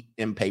hierarchy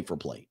in pay for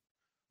play.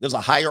 There's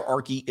a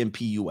hierarchy in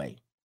PUA.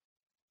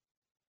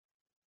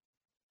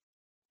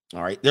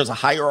 All right. There's a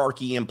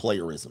hierarchy in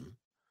playerism.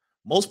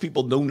 Most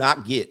people do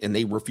not get, and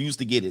they refuse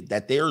to get it,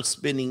 that they're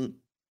spending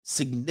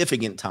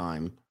significant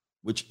time,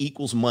 which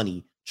equals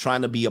money,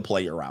 trying to be a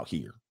player out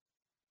here.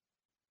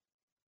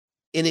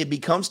 And it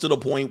becomes to the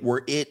point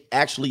where it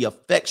actually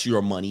affects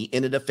your money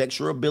and it affects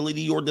your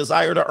ability or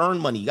desire to earn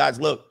money. Guys,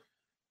 look,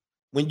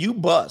 when you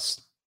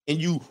bust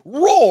and you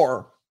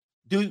roar,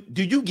 do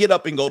you get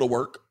up and go to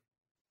work?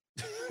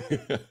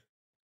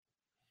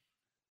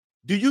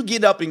 Do you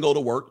get up and go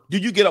to work? Do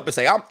you get up and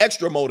say, I'm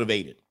extra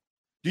motivated?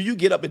 Do you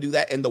get up and do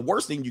that? And the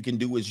worst thing you can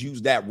do is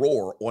use that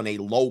roar on a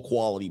low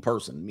quality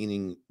person,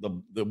 meaning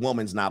the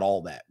woman's not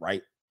all that,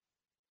 right?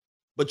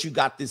 But you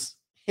got this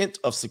hint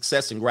of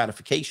success and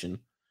gratification.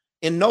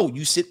 And no,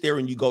 you sit there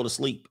and you go to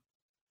sleep.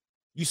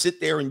 You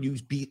sit there and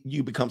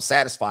you become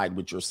satisfied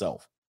with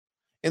yourself.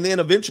 And then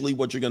eventually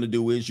what you're going to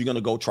do is you're going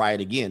to go try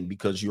it again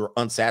because you're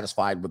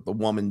unsatisfied with the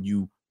woman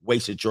you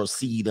wasted your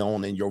seed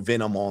on and your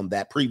venom on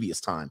that previous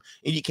time.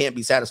 And you can't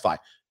be satisfied.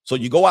 So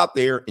you go out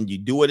there and you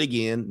do it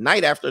again,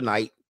 night after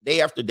night,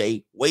 day after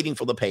day, waiting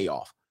for the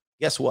payoff.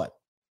 Guess what?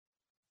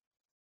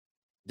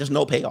 There's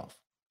no payoff.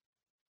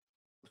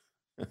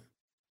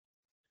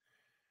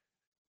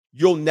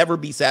 You'll never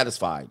be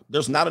satisfied.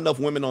 There's not enough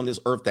women on this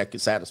earth that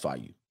could satisfy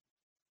you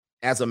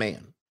as a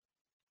man.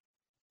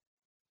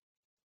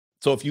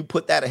 So if you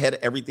put that ahead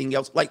of everything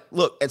else, like,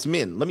 look, as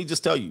men, let me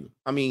just tell you,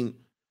 I mean,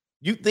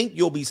 you think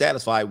you'll be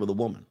satisfied with a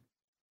woman,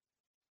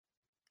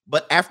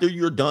 but after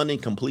you're done and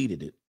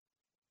completed it,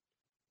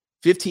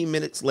 15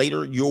 minutes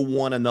later, you'll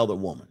want another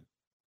woman.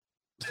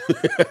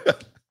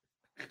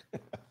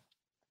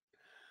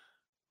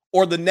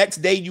 Or the next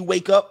day you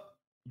wake up,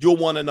 you'll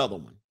want another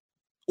one.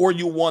 Or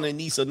you'll want to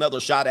niece another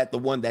shot at the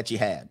one that you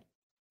had.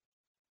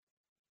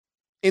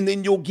 And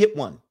then you'll get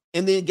one.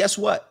 And then guess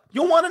what?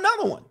 You'll want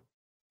another one.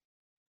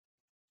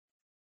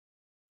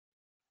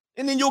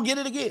 And then you'll get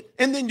it again.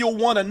 And then you'll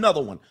want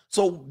another one.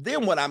 So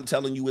then what I'm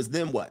telling you is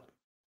then what?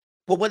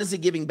 But what is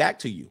it giving back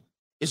to you?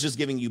 It's just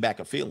giving you back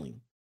a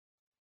feeling.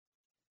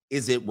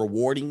 Is it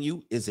rewarding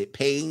you? Is it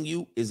paying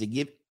you? Is it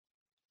giving?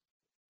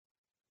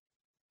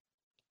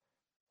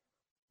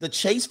 The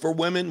chase for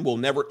women will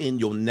never end.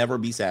 You'll never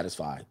be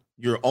satisfied.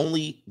 You're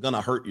only going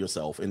to hurt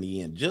yourself in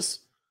the end. Just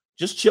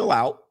chill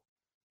out.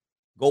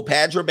 Go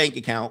pad your bank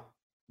account.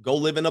 Go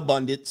live in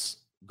abundance.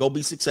 Go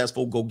be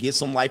successful. Go get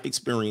some life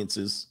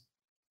experiences.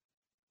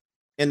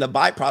 And the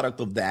byproduct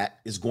of that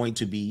is going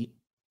to be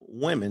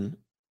women,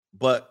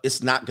 but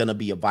it's not going to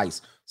be a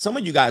vice. Some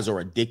of you guys are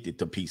addicted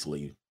to peace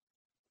leave.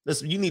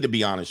 Listen, you need to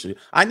be honest.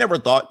 I never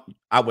thought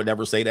I would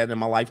ever say that in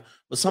my life,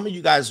 but some of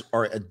you guys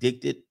are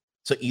addicted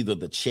to either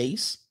the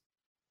chase,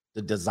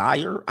 the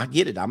desire. I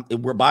get it.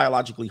 We're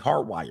biologically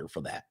hardwired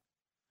for that.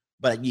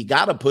 But you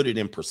got to put it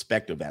in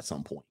perspective at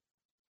some point.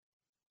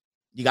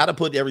 You got to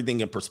put everything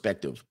in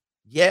perspective.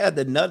 Yeah,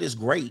 the nut is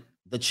great.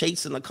 The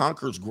chase and the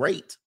conquer is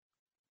great.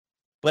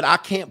 But I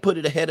can't put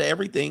it ahead of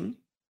everything.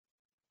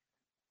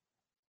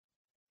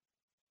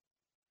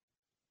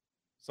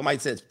 Somebody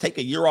says, take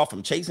a year off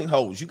from chasing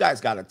hoes. You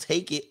guys got to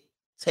take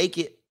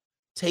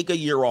a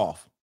year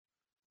off.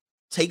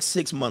 Take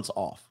 6 months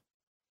off.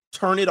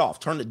 Turn it off.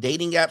 Turn the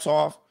dating apps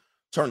off.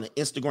 Turn the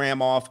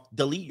Instagram off.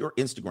 Delete your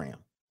Instagram.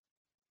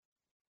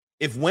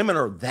 If women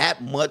are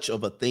that much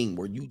of a thing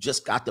where you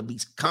just got to be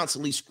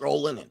constantly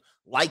scrolling and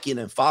liking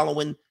and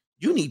following,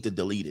 you need to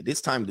delete it.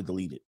 It's time to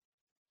delete it.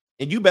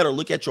 And you better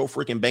look at your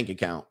freaking bank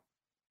account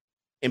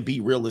and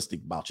be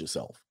realistic about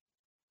yourself.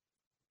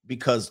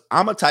 Because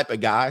I'm a type of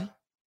guy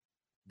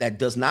that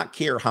does not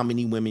care how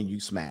many women you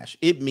smash.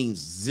 It means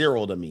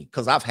zero to me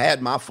because I've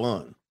had my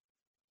fun.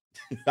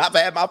 I've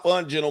had my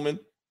fun, gentlemen.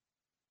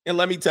 And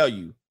let me tell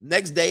you,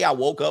 next day I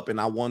woke up and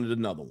I wanted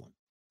another one.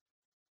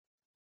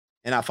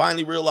 And I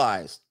finally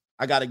realized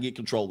I got to get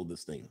control of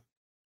this thing.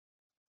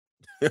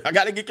 I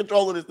got to get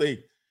control of this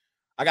thing.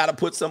 I got to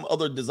put some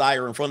other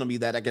desire in front of me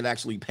that I can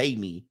actually pay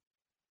me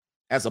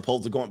as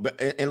opposed to going.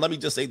 And let me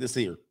just say this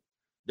here.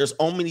 There's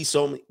only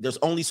so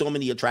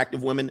many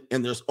attractive women,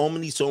 and there's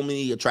only so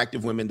many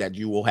attractive women that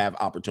you will have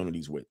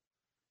opportunities with.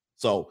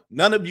 So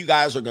none of you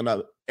guys are going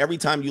to, every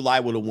time you lie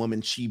with a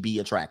woman, she be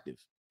attractive.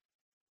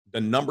 The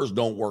numbers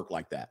don't work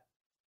like that.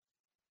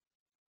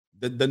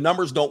 The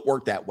numbers don't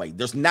work that way.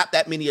 There's not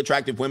that many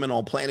attractive women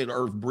on planet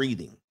Earth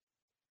breathing.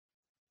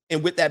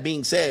 And with that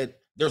being said,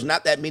 there's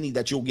not that many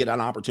that you'll get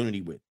an opportunity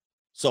with.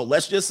 So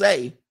let's just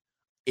say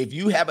if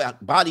you have a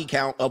body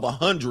count of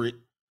 100,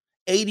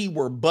 80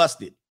 were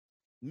busted.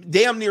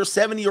 Damn near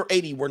 70 or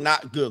 80 were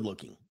not good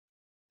looking.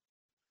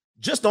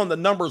 Just on the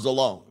numbers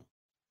alone.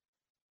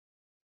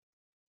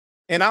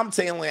 And I'm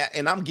saying that,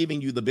 and I'm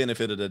giving you the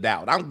benefit of the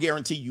doubt. I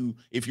guarantee you,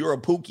 if you're a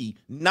Pookie,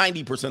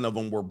 90% of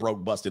them were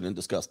broke, busted, and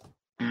disgusting.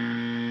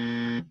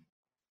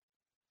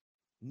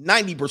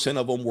 90%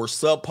 of them were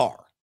subpar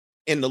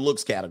in the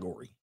looks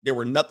category. There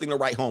were nothing to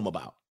write home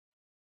about.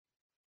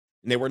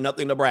 And there were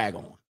nothing to brag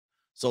on.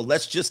 So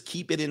let's just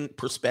keep it in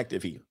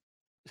perspective here.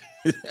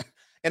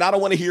 And I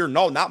don't want to hear,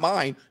 no, not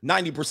mine.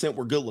 90%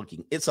 were good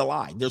looking. It's a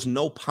lie. There's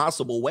no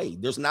possible way.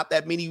 There's not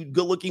that many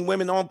good looking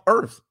women on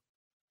earth.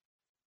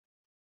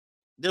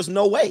 There's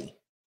no way.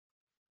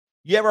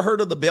 You ever heard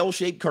of the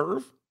bell-shaped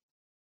curve?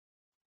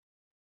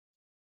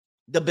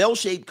 The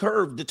bell-shaped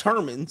curve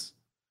determines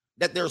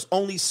that there's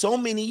only so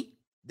many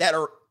that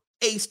are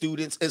A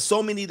students and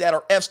so many that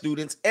are F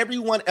students.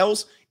 Everyone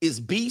else is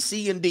B,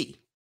 C, and D.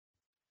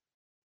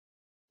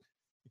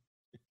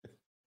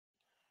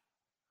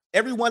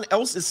 Everyone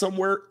else is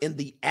somewhere in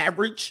the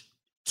average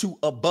to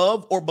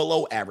above or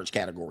below average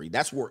category.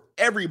 That's where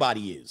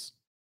everybody is.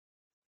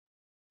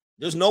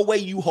 There's no way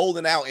you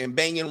holding out and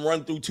banging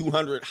run through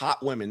 200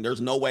 hot women.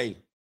 There's no way.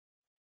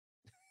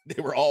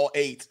 They were all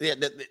 8.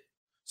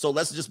 So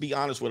let's just be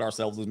honest with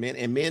ourselves as men.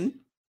 And men,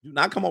 do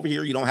not come over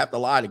here. You don't have to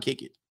lie to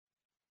kick it.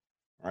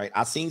 All right.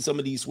 I've seen some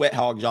of these sweat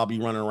hogs y'all be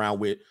running around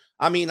with.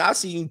 I mean, I've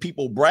seen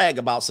people brag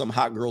about some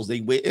hot girls they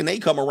with, and they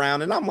come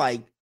around, and I'm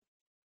like,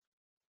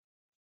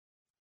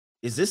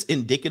 is this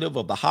indicative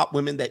of the hot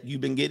women that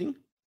you've been getting?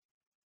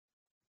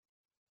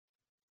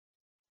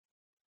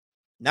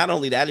 Not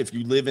only that, if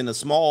you live in a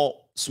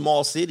small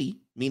city,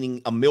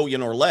 meaning 1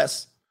 million or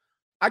less,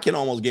 I can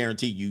almost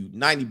guarantee you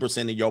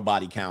 90% of your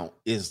body count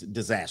is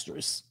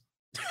disastrous.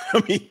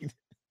 I mean,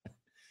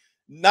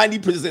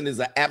 90% is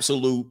an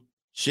absolute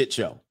shit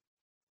show.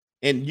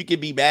 And you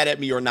can be mad at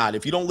me or not.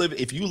 If you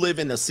live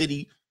in a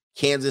city,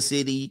 Kansas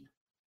City,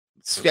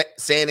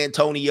 San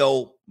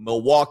Antonio,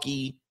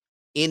 Milwaukee,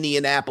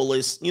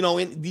 Indianapolis,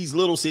 in these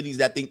little cities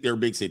that think they're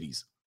big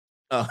cities.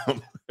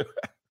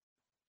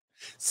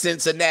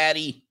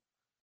 Cincinnati,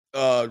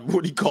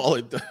 what do you call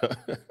it?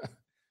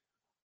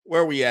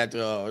 Where are we at?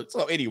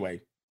 So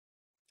anyway,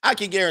 I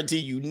can guarantee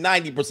you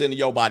 90% of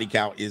your body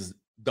count is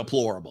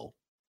deplorable.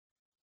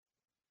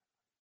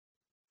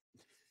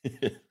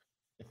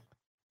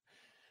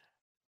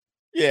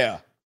 Yeah.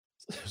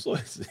 So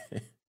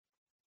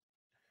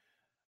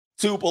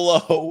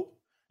Tupelo.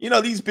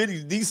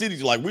 These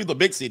cities are like, we're the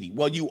big city.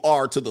 Well, you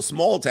are to the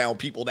small town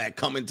people that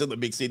come into the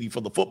big city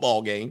for the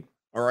football game.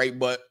 All right.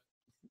 But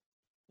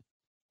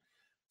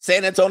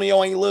San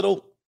Antonio ain't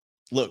little.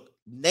 Look,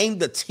 name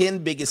the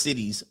 10 biggest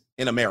cities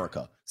in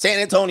America. San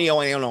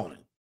Antonio ain't on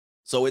it.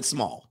 So it's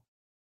small.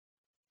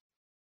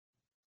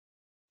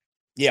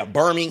 Yeah.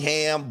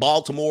 Birmingham,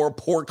 Baltimore,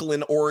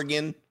 Portland,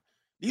 Oregon.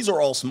 These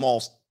are all small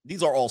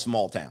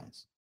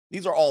towns.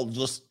 These are all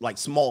just like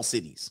small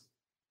cities.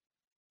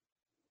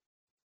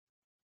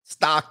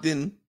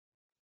 Stockton,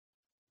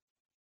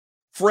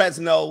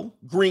 Fresno,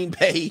 Green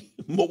Bay,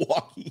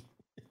 Milwaukee.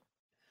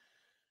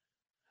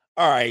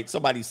 All right,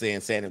 somebody's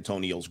saying San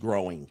Antonio's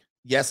growing.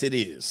 Yes, it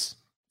is.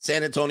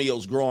 San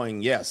Antonio's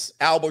growing, yes.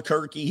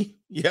 Albuquerque,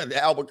 yeah, the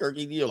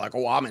Albuquerque, you're like,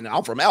 oh,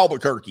 I'm from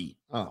Albuquerque.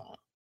 Oh.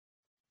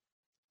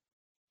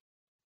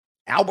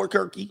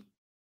 Albuquerque?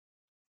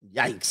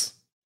 Yikes.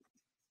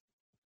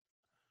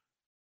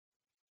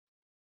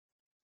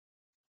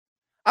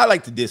 I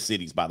like to diss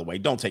cities, by the way.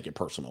 Don't take it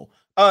personal.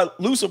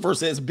 Lucifer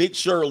says Big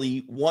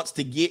Shirley wants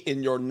to get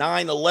in your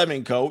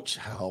 911, coach.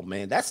 Oh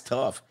man, that's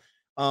tough.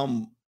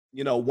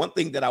 One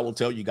thing that I will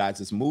tell you guys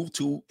is move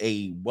to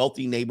a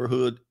wealthy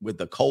neighborhood with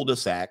a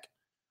cul-de-sac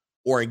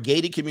or a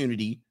gated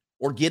community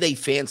or get a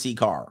fancy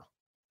car.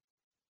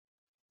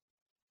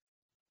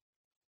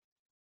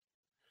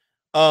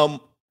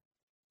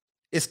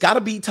 It's got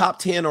to be top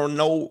 10 or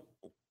no.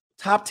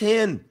 Top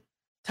 10.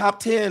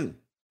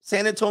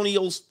 San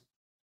Antonio's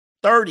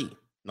 30.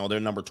 No, they're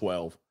number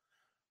 12.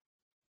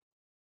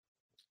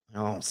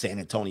 Oh, San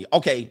Antonio.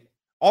 Okay.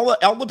 All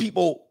the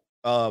people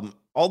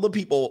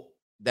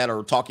that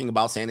are talking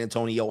about San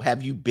Antonio,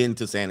 have you been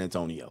to San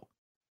Antonio?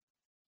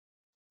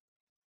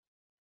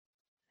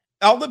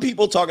 All the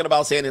people talking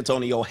about San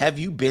Antonio, have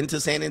you been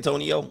to San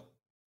Antonio?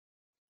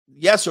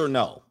 Yes or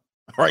no? All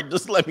right,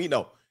 just let me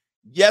know.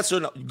 Yes or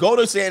no? Go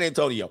to San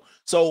Antonio.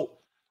 So,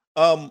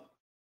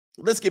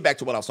 let's get back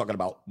to what I was talking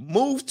about.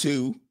 Move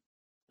to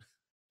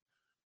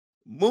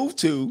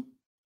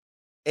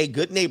a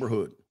good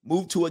neighborhood.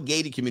 Move to a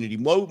gated community.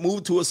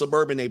 Move to a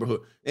suburban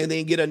neighborhood, and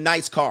then get a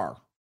nice car.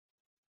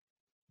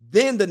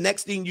 Then the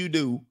next thing you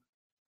do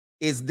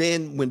is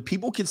then when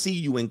people can see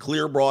you in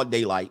clear broad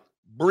daylight,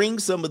 bring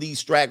some of these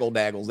straggle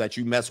daggles that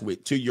you mess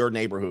with to your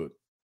neighborhood.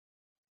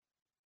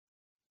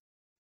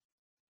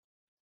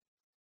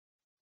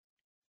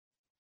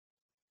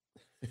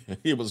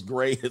 It was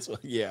great.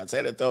 Yeah,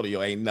 San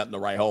Antonio ain't nothing to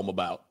write home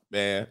about,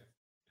 man.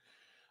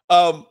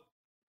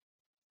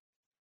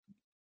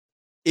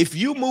 If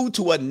you move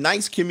to a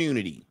nice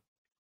community,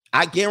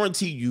 I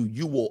guarantee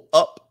you will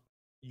up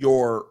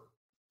your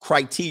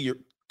criteria.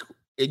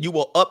 You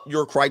will up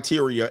your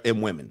criteria in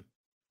women.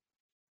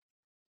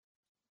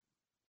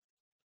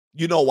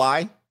 You know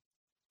why?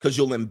 Because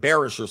you'll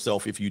embarrass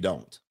yourself if you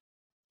don't.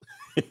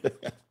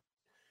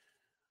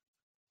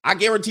 I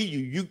guarantee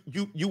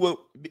you will,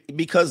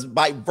 because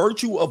by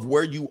virtue of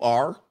where you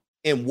are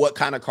and what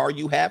kind of car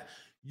you have,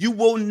 you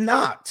will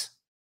not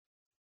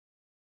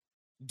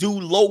do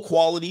low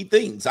quality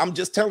things. I'm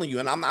just telling you,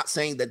 and I'm not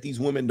saying that these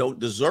women don't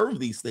deserve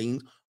these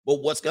things,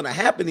 but what's going to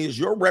happen is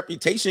your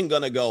reputation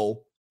going to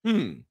go,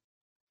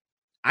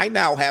 I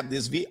now have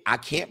this I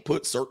can't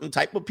put certain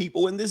type of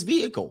people in this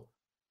vehicle.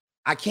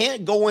 I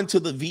can't go into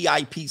the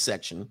VIP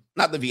section,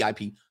 not the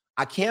VIP.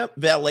 I can't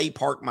valet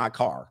park my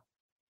car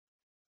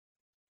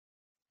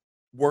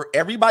where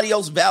everybody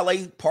else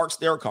valet parks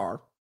their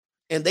car,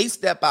 and they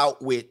step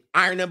out with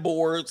ironing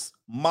boards,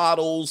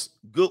 models,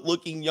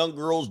 good-looking young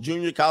girls,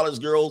 junior college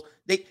girls.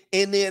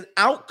 And then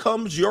out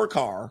comes your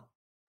car,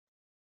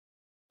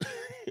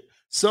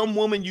 some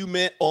woman you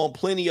met on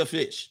Plenty of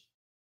Fish.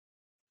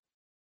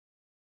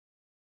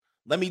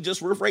 Let me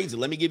just rephrase it.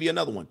 Let me give you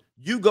another one.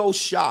 You go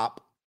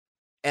shop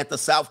at the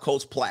South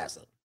Coast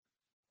Plaza,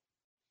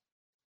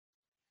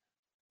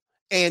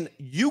 and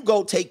you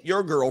go take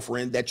your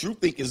girlfriend that you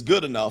think is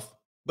good enough,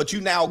 but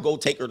you now go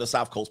take her to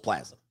South Coast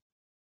Plaza.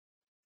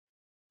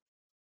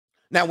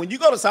 Now, when you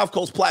go to South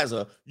Coast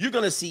Plaza, you're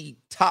going to see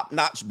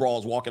top-notch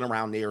bras walking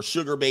around there,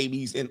 sugar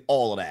babies and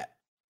all of that.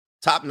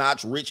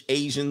 Top-notch rich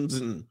Asians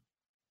and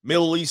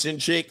Middle Eastern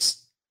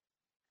chicks.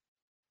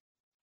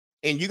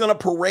 And you're going to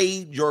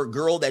parade your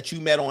girl that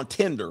you met on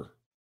Tinder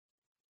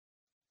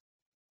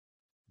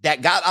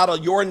that got out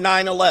of your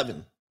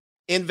 911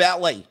 in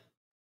valet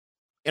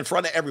in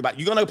front of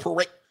everybody. You're going to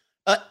parade.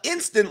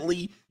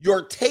 Instantly,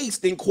 your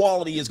taste and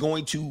quality is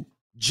going to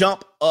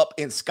jump up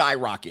and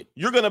skyrocket.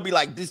 You're going to be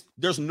like, this.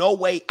 There's no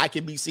way I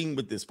can be seen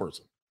with this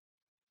person.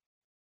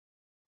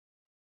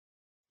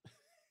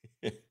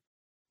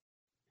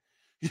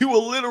 You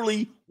will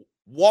literally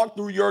walk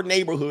through your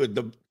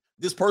neighborhood.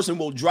 This person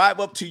will drive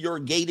up to your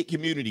gated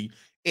community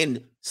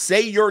and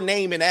say your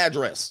name and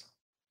address.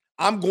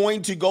 I'm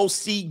going to go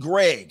see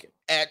Greg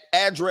at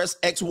address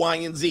X, Y,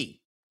 and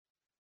Z.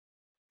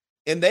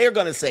 And they're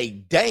going to say,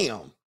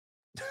 damn.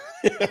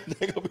 They're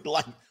going to be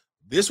like,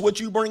 this what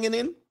you bringing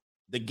in?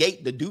 The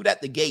dude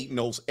at the gate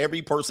knows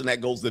every person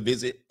that goes to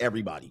visit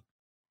everybody.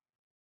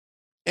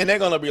 And they're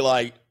going to be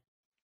like,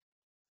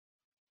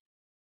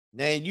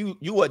 man,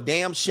 you a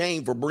damn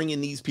shame for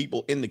bringing these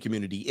people in the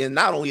community. And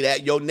not only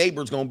that, your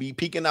neighbor's going to be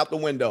peeking out the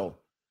window.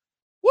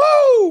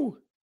 Woo!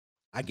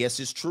 I guess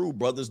it's true.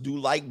 Brothers do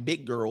like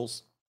big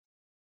girls.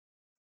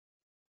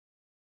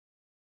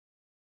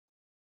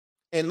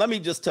 And let me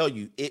just tell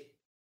you,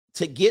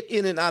 to get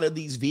in and out of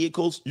these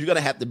vehicles, you're going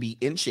to have to be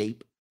in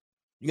shape.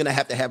 You're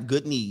going to have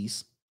good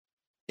knees.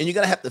 And you're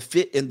going to have to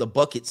fit in the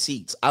bucket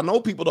seats. I know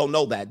people don't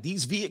know that.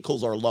 These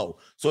vehicles are low.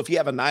 So if you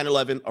have a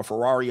 911, a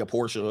Ferrari, a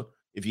Porsche,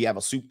 if you have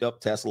a souped up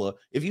Tesla,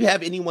 if you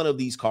have any one of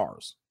these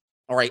cars,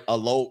 all right,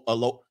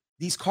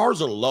 these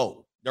cars are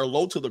low. They're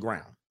low to the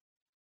ground.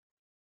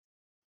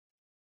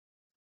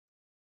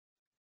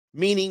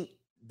 Meaning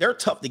they're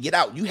tough to get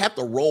out. You have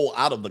to roll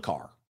out of the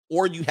car,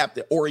 or you have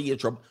to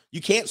orient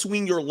you can't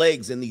swing your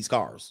legs in these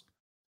cars.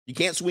 You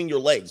can't swing your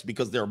legs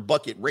because they're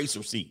bucket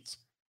racer seats.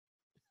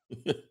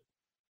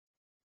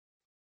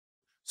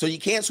 So you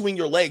can't swing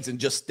your legs and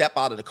just step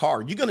out of the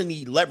car. You're going to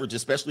need leverage,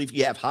 especially if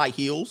you have high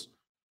heels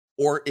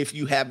or if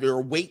you have your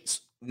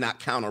weights not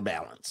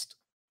counterbalanced.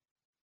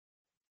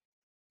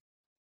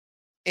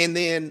 And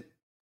then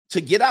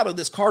to get out of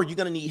this car, you're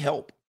going to need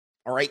help.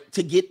 All right.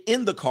 To get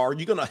in the car,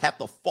 you're going to have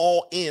to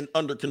fall in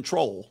under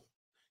control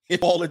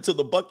and fall into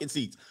the bucket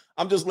seats.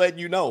 I'm just letting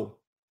you know,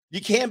 you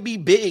can't be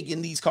big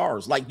in these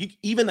cars. Like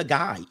even a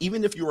guy,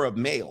 even if you're a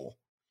male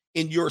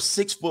and you're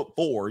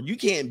 6'4", you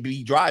can't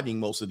be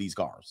driving most of these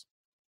cars.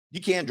 You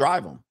can't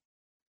drive them.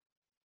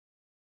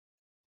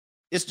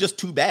 It's just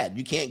too bad.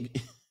 You can't.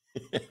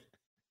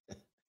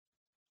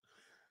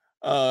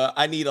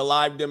 I need a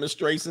live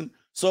demonstration.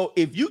 So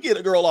if you get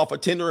a girl off a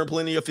Tinder and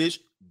Plenty of Fish,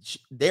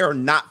 they're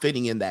not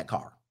fitting in that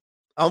car.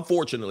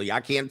 Unfortunately, I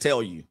can't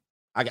tell you.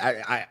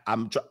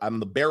 I'm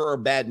the bearer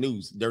of bad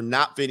news. They're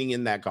not fitting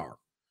in that car,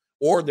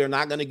 or they're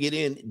not going to get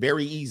in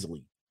very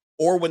easily.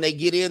 Or when they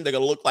get in, they're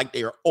going to look like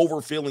they're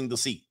overfilling the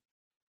seat.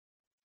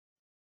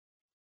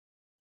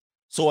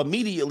 So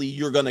immediately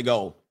you're going to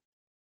go,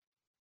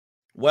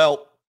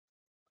 well,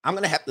 I'm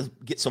going to have to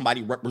get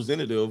somebody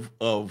representative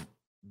of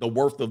the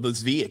worth of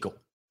this vehicle.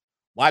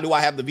 Why do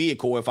I have the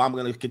vehicle if I'm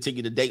going to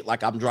continue to date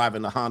like I'm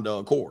driving a Honda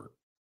Accord?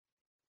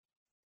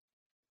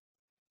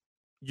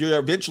 You're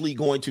eventually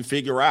going to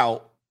figure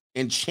out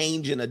and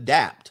change and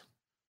adapt.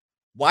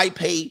 Why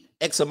pay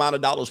X amount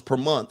of dollars per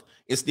month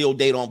and still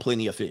date on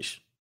Plenty of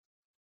Fish?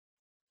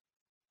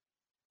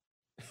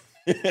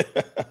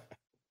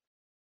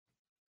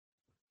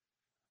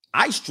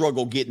 I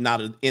struggle getting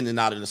in and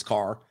out of this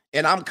car,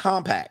 and I'm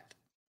compact.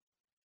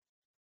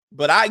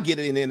 But I get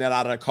in and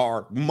out of the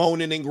car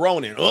moaning and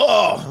groaning.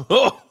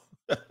 Oh.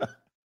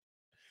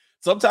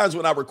 Sometimes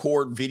when I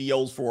record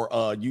videos for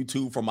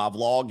YouTube for my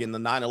vlog in the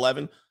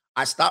 911,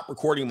 I stop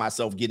recording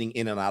myself getting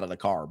in and out of the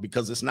car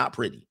because it's not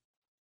pretty.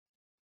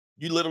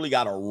 You literally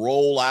got to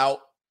roll out,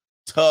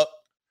 tuck,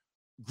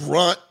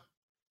 grunt,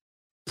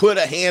 put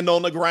a hand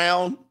on the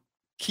ground,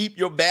 keep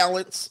your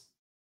balance.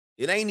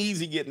 It ain't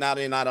easy getting out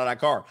and out of that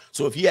car.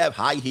 So if you have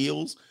high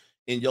heels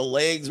and your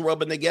legs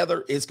rubbing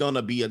together, it's going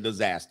to be a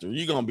disaster.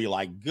 You're going to be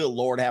like, good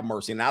Lord, have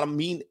mercy. And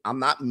I'm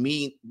not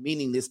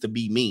meaning this to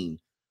be mean,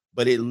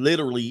 but it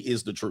literally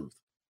is the truth.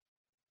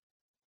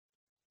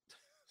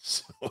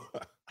 So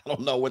I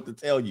don't know what to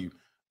tell you.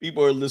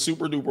 People are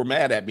super duper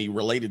mad at me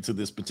related to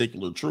this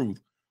particular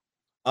truth.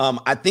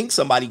 I think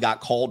somebody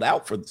got called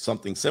out for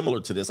something similar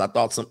to this. I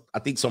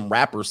think some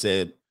rapper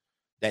said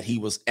that he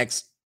was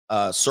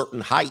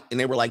certain height, and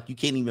they were like, you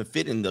can't even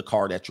fit in the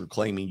car that you're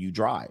claiming you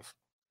drive.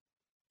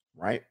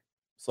 Right?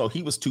 So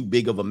he was too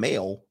big of a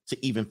male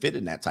to even fit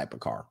in that type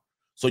of car.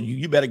 So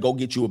you better go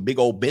get you a big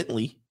old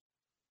Bentley.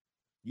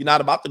 You're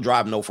not about to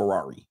drive no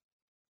Ferrari.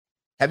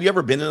 Have you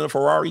ever been in a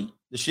Ferrari?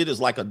 The shit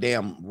is like a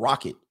damn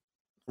rocket,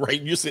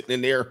 right? You're sitting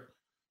in there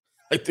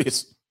like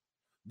this.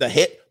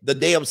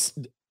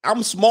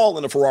 I'm small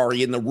in a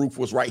Ferrari and the roof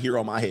was right here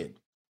on my head.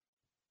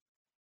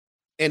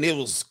 And it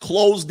was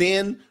closed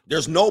in.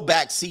 There's no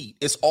back seat.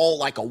 It's all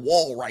like a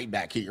wall right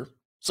back here.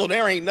 So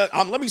there ain't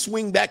nothing. Let me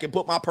swing back and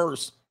put my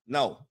purse.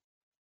 No,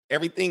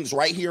 everything's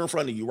right here in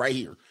front of you, right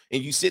here.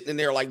 And you sitting in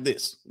there like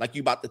this, like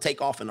you about to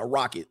take off in a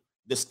rocket.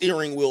 The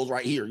steering wheel's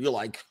right here. You're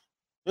like,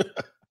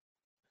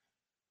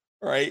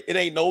 right? It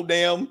ain't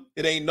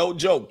no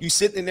joke. You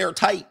sitting in there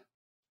tight.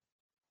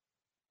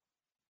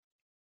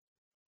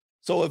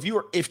 So if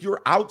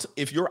you're out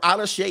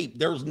of shape,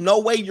 there's no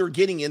way you're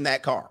getting in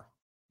that car.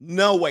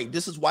 No way.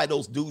 This is why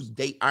those dudes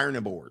date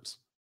ironing boards.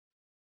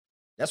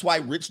 That's why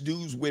rich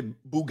dudes with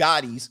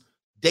Bugattis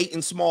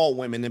dating small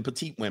women and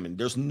petite women.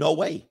 There's no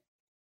way.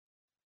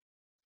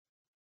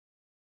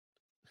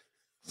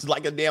 It's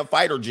like a damn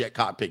fighter jet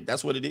cockpit.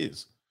 That's what it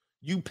is.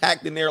 You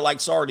packed in there like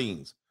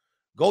sardines.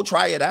 Go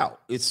try it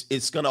out.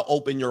 It's going to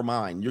open your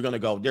mind. You're going to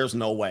go, there's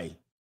no way.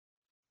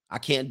 I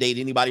can't date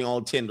anybody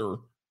on Tinder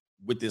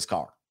with this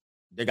car.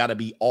 They got to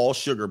be all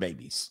sugar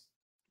babies.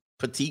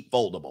 Petite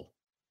foldable.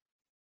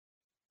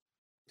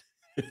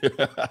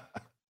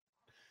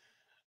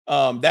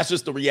 That's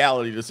just the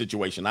reality of the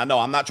situation. I know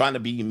I'm not trying to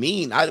be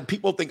mean.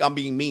 People think I'm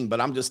being mean,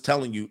 but I'm just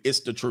telling you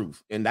it's the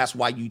truth. And that's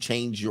why you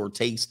change your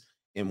taste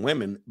in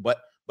women. But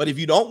if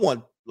you don't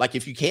want, like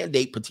if you can't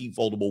date petite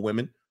foldable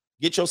women,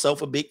 get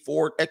yourself a big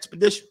Ford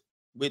Expedition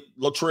with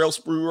Latrell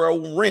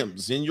Sprue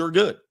rims and you're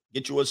good.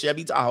 Get you a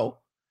Chevy Tahoe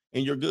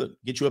and you're good.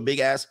 Get you a big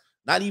ass,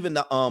 not even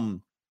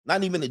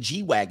the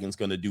G-Wagon's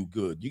going to do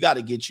good. You got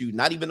to get you,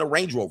 not even a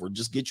Range Rover,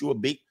 just get you a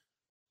big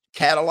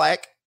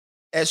Cadillac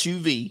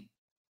SUV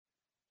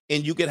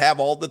and you can have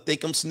all the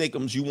thickums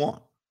snickums you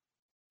want.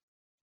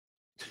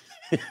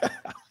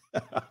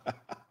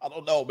 I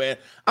don't know, man.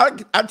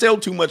 I tell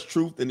too much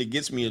truth and it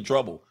gets me in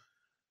trouble.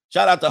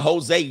 Shout out to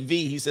Jose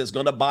V. He says,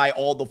 going to buy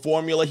all the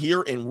formula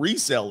here and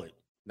resell it.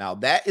 Now,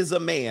 that is a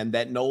man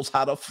that knows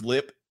how to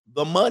flip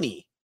the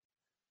money.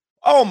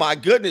 Oh, my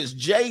goodness.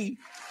 Jay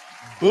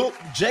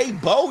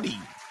Bodie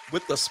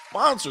with the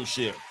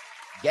sponsorship.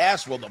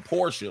 Gas for the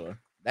Porsche.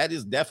 That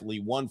is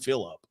definitely one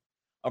fill up.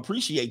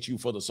 Appreciate you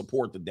for the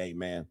support today,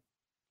 man,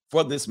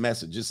 for this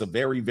message. It's a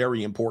very,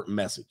 very important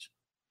message.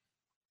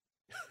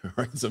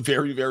 It's a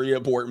very, very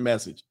important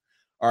message.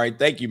 All right.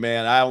 Thank you,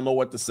 man. I don't know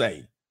what to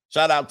say.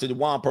 Shout out to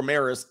Juan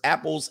Primeras.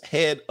 Apple's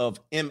head of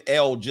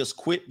ML just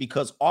quit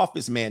because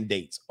office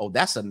mandates. Oh,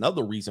 that's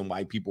another reason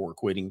why people are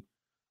quitting.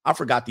 I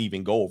forgot to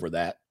even go over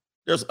that.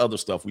 There's other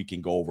stuff we can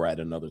go over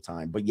at another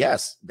time. But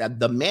yes, that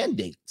the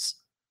mandates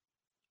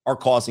are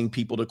causing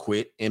people to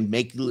quit and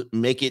make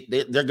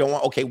it. They're going,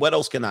 okay, what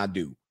else can I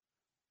do?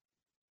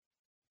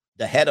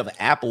 The head of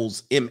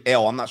Apple's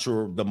ML, I'm not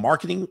sure the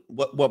marketing,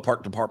 what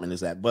part department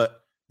is that,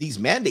 but these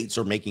mandates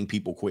are making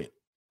people quit.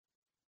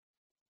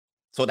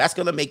 So that's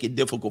going to make it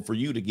difficult for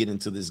you to get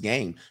into this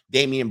game.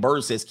 Damian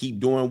Bird says,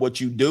 keep doing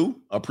what you do.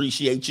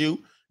 Appreciate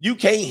you. You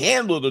can't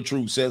handle the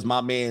truth, says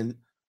my man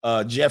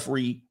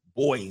Jeffrey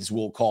Boys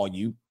will call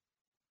you.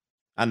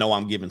 I know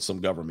I'm giving some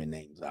government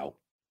names out.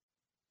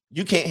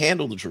 You can't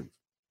handle the truth.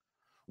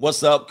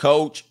 What's up,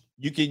 coach?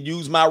 You can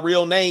use my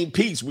real name,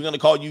 Peace. We're going to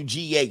call you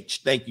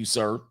GH. Thank you,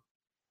 sir.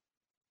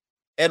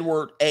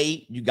 Edward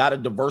A., you got to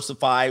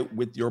diversify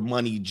with your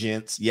money,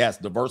 gents. Yes,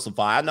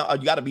 diversify. I know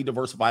you got to be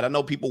diversified. I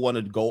know people want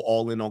to go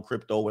all in on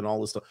crypto and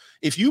all this stuff.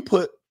 If you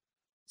put,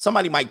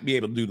 somebody might be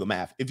able to do the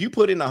math. If you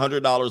put in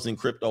 $100 in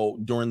crypto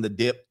during the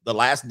dip, the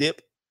last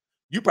dip,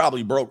 you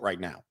probably broke right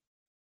now.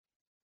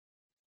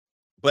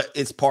 But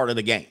it's part of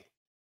the game.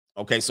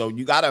 Okay, so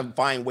you got to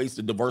find ways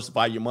to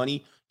diversify your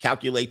money,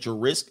 calculate your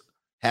risk,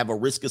 have a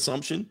risk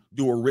assumption,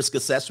 do a risk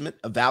assessment,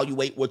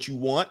 evaluate what you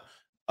want.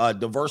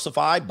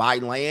 Diversify, buy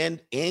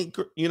land, and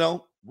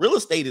real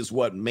estate is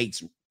what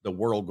makes the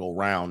world go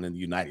round in the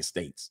United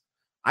States.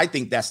 I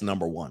think that's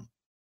number one.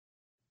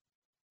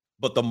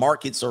 But the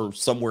markets are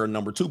somewhere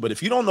number two. But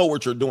if you don't know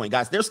what you're doing,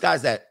 guys, there's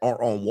guys that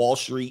are on Wall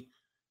Street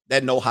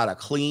that know how to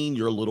clean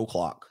your little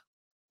clock.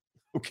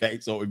 Okay,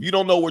 so if you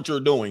don't know what you're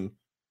doing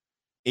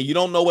and you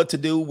don't know what to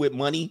do with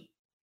money,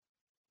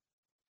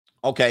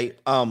 okay,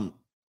 I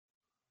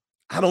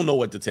don't know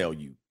what to tell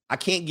you. I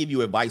can't give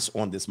you advice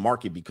on this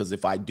market because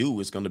if I do,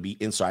 it's going to be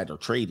insider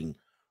trading.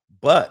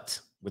 But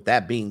with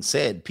that being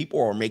said, people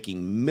are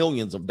making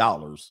millions of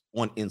dollars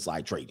on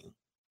inside trading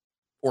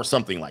or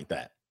something like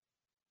that.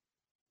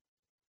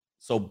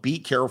 So be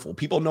careful.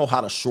 People know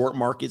how to short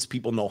markets.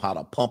 People know how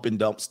to pump and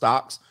dump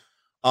stocks.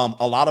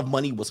 A lot of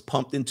money was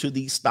pumped into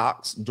these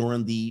stocks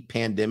during the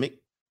pandemic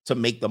to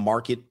make the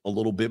market a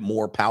little bit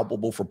more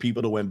palpable for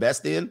people to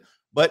invest in.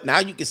 But now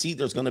you can see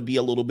there's going to be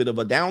a little bit of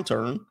a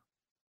downturn.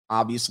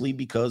 Obviously,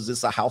 because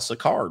it's a house of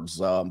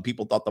cards.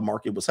 People thought the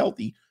market was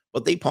healthy,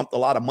 but they pumped a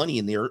lot of money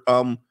in there.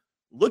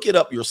 Look it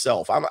up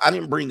yourself. I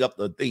didn't bring up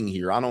the thing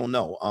here. I don't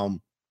know.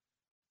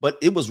 But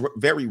it was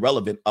very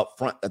relevant up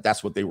front that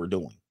that's what they were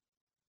doing.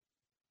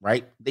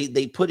 Right?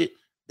 They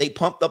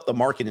pumped up the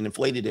market and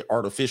inflated it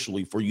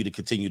artificially for you to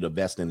continue to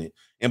invest in it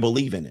and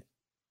believe in it.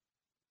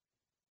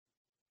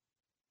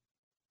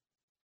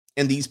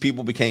 And these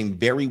people became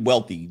very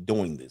wealthy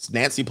doing this.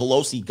 Nancy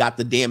Pelosi got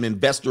the damn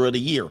investor of the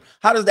year.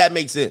 How does that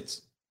make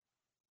sense?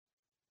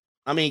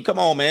 I mean, come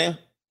on, man.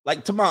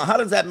 Like, come on. How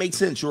does that make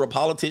sense? You're a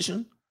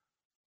politician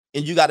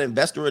and you got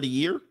investor of the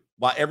year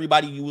while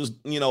everybody you was,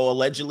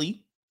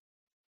 allegedly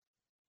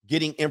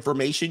getting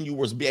information. You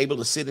was be able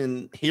to sit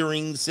in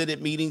hearings, sit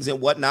at meetings and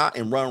whatnot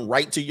and run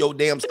right to your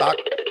damn stock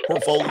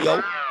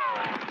portfolio.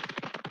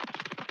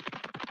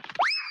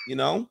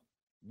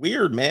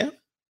 Weird, man.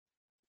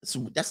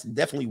 That's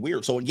definitely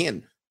weird. So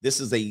again, this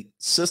is a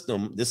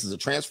system. This is a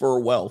transfer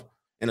of wealth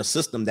and a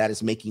system that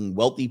is making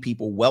wealthy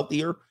people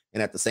wealthier.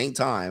 And at the same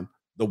time,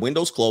 the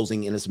window's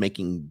closing and it's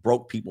making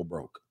broke people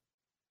broke.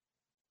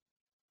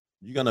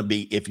 You're going to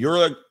be, if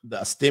you're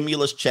a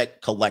stimulus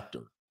check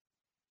collector,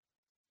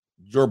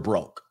 you're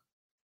broke.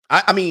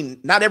 I mean,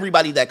 not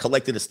everybody that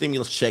collected a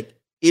stimulus check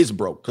is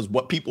broke because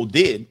what people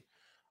did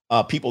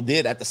at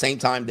the same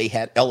time, they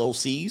had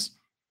LLCs.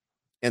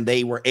 And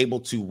they were able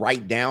to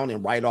write down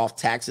and write off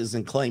taxes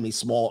and claim a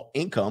small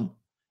income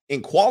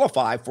and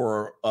qualify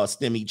for a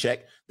STEMI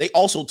check. They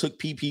also took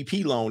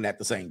PPP loan at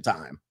the same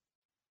time.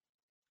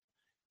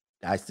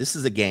 Guys, this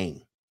is a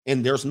game,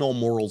 and there's no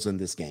morals in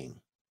this game.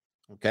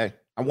 Okay?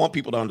 I want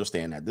people to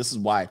understand that. This is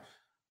why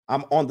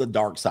I'm on the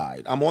dark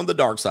side. I'm on the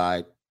dark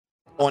side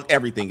on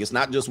everything. It's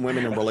not just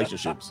women and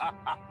relationships.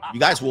 You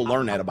guys will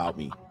learn that about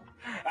me.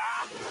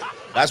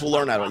 You guys will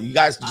learn that. You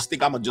guys just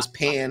think I'm going to just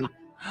pan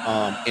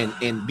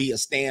and be a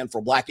stand for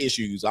black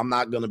issues. I'm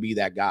not going to be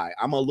that guy.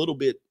 I'm a little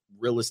bit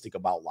realistic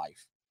about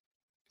life.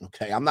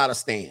 Okay. I'm not a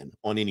stand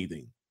on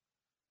anything,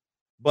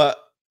 but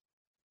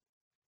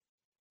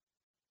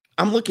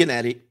I'm looking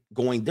at it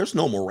going, there's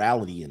no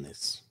morality in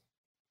this.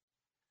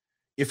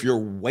 If you're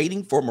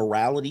waiting for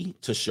morality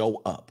to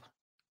show up,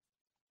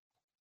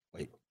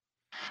 wait.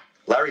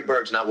 Larry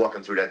Bird's not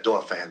walking through that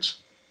door,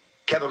 fans.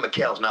 Kevin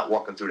McHale's not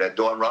walking through that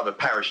door, and Robert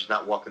Parrish is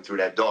not walking through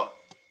that door.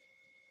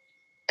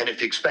 And if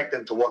you expect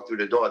them to walk through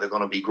the door, they're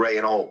going to be gray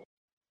and old.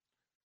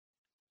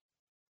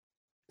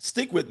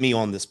 Stick with me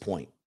on this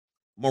point.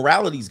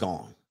 Morality's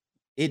gone.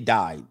 It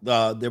died.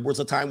 There was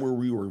a time where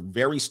we were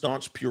very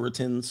staunch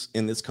Puritans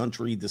in this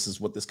country. This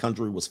is what this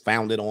country was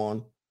founded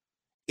on.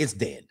 It's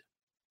dead.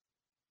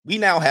 We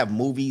now have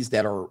movies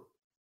that are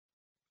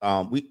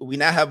we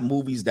now have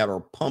movies that are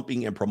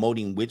pumping and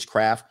promoting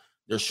witchcraft.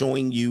 They're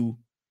showing you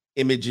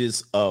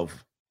images of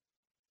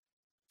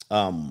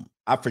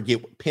I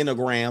forget what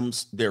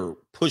pentagrams. They're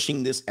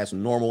pushing this as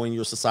normal in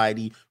your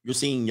society. You're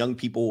seeing young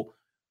people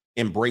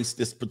embrace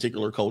this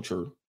particular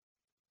culture.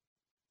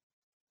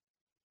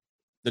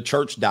 The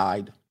church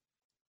died.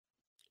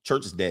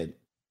 Church is dead.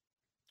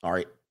 All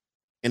right.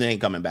 And it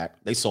ain't coming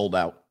back. They sold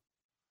out.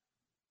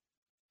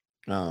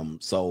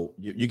 So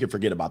you can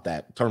forget about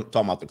that. Talking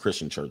about the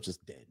Christian church, it's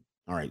dead.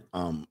 All right.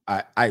 I'm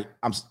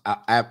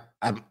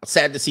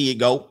sad to see it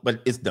go,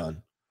 but it's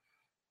done.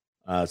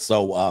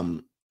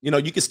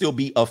 You can still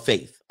be of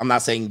faith. I'm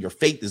not saying your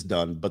faith is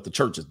done, but the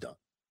church is done.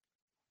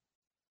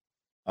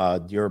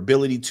 Your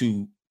ability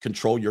to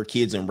control your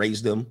kids and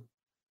raise them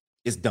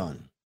is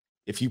done.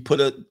 If you put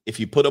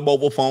a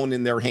mobile phone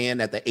in their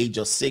hand at the age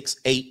of 6,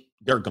 8,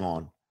 they're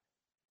gone.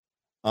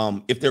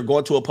 If they're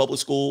going to a public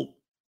school,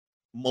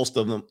 most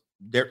of them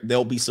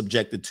they'll be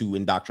subjected to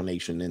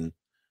indoctrination and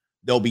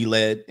they'll be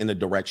led in a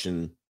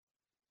direction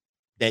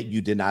that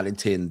you did not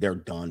intend. They're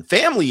done.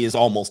 Family is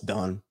almost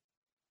done.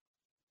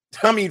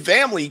 I mean,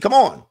 family, come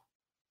on.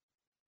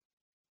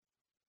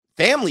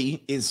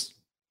 Family is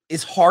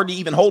hard to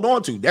even hold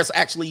on to. That's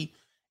actually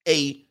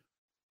a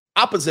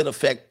opposite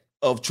effect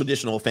of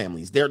traditional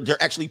families. They're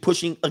actually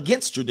pushing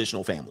against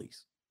traditional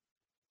families.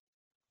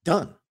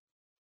 Done.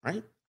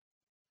 Right?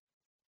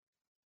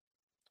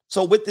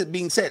 So with it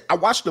being said, I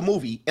watched the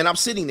movie and I'm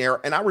sitting there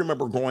and I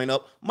remember growing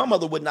up, my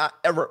mother would not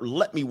ever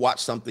let me watch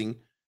something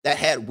that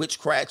had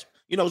witchcraft.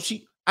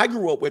 I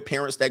grew up with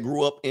parents that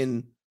grew up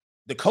in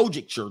the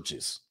Kojic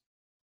churches.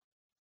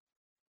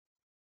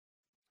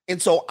 And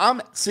so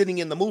I'm sitting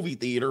in the movie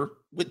theater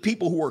with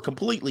people who are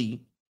completely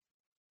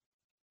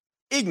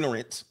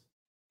ignorant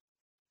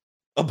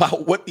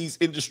about what these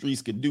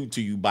industries can do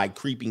to you by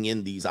creeping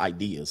in these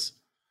ideas.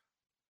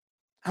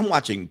 I'm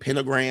watching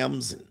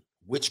pentagrams and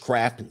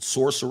witchcraft and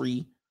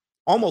sorcery.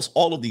 Almost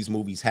all of these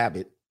movies have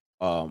it.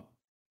 I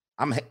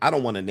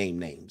don't want to name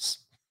names,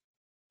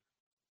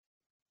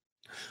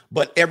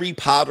 but every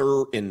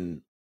Potter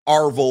and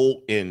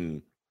Marvel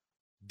and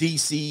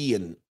DC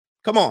and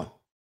come on,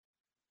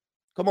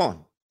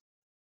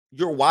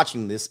 you're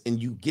watching this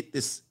and you get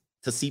this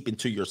to seep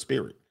into your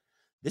spirit.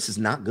 This is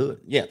not good.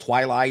 Yeah,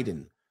 Twilight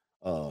and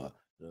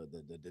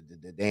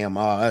the damn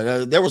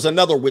there was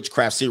another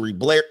witchcraft series,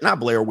 not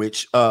Blair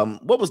Witch.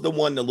 What was the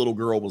one the little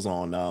girl was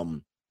on?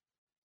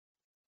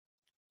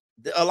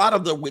 A lot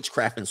of the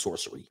witchcraft and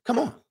sorcery. Come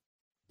on.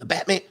 The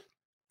Batman.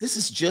 This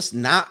is just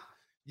not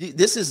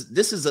this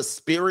is a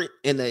spirit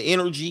and the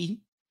energy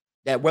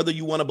that, whether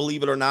you want to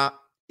believe it or not,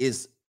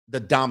 is the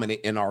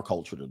dominant in our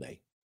culture today.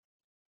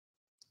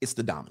 It's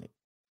the dominant.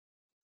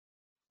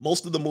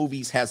 Most of the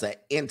movies has an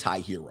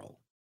anti-hero,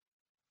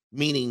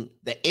 meaning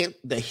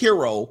the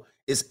hero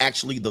is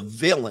actually the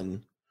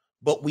villain,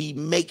 but we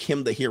make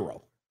him the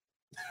hero,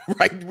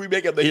 right? We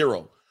make him the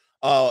hero.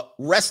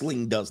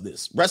 Wrestling does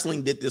this.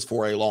 Wrestling did this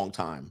for a long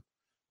time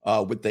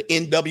with the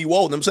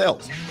NWO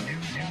themselves,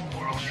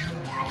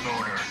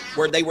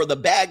 where they were the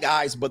bad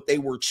guys, but they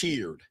were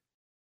cheered.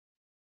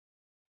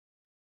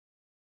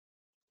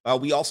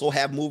 We also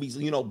have movies,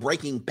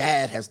 Breaking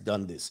Bad has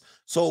done this.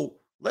 So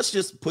let's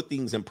just put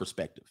things in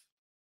perspective.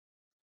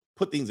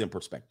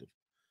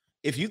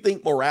 If you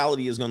think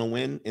morality is going to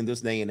win in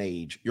this day and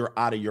age, you're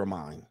out of your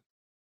mind.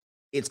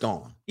 It's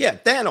gone. Yeah,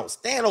 Thanos.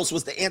 Thanos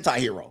was the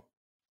anti-hero.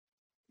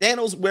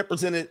 Thanos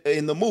represented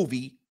in the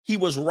movie. He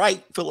was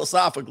right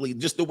philosophically.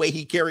 Just the way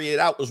he carried it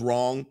out was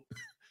wrong.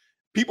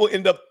 People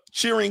end up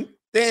cheering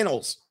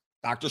Thanos.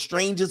 Doctor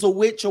Strange is a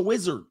witch, a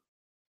wizard.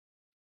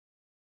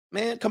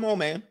 Man, come on,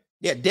 man.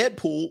 Yeah,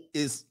 Deadpool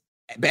is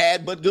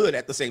bad but good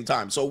at the same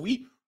time. So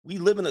we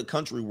live in a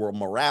country where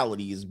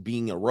morality is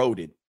being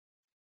eroded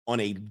on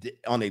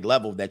a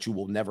level that you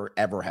will never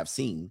ever have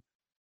seen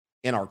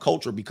in our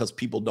culture, because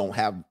people don't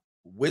have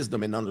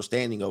wisdom and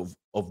understanding of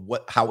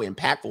how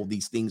impactful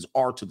these things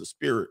are to the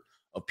spirit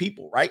of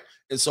people, right?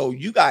 And so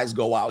you guys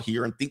go out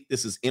here and think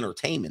this is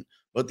entertainment,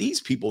 but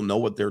these people know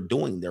what they're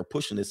doing. They're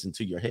pushing this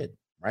into your head,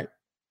 right?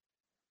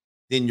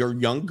 Then your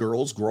young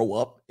girls grow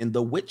up in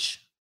the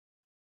witch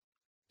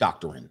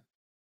doctrine,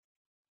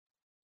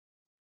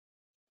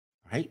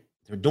 right?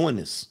 They're doing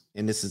this,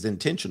 and this is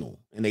intentional,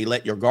 and they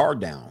let your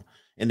guard down,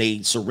 and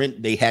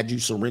they had you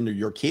surrender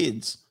your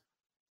kids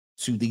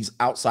to these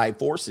outside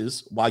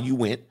forces while you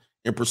went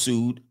and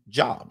pursued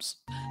jobs.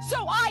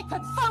 So I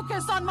could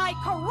focus on my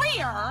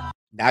career.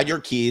 Now your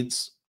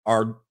kids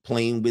are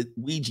playing with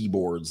Ouija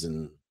boards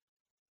and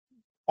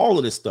all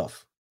of this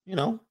stuff.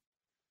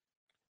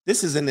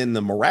 This isn't in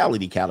the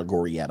morality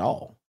category at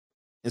all.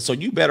 And so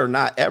you better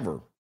not ever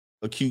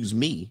accuse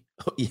me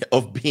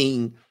of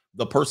being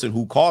the person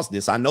who caused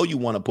this. I know you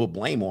want to put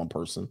blame on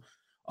person,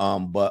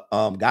 but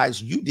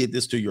guys, you did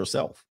this to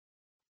yourself.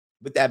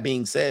 With that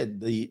being said,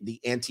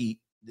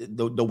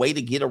 the way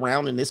to get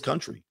around in this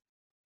country,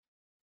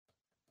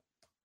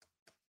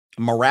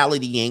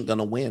 morality ain't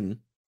gonna win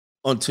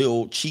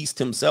until Cheast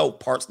himself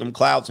parts them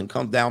clouds and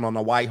comes down on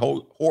a white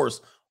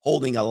horse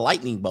holding a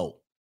lightning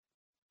bolt.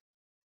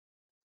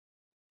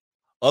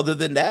 Other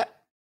than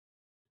that,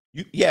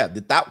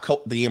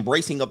 The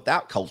embracing of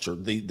that culture,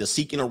 the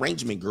seeking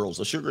arrangement girls,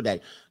 the sugar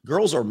daddy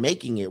girls are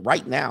making it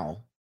right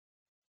now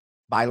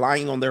by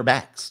lying on their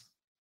backs.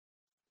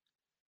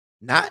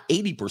 Not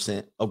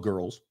 80% of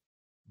girls,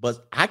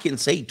 but I can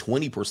say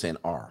 20%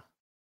 are,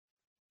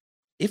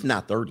 if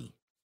not 30.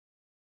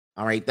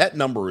 All right, that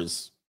number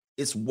it's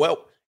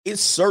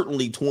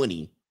certainly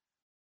 20.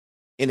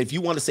 And if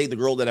you want to say the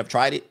girl that have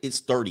tried it, it's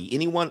 30.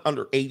 Anyone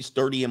under age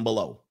 30 and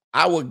below,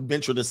 I would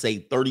venture to say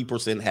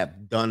 30%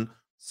 have done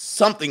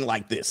something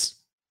like this.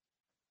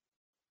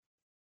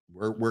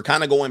 We're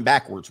kind of going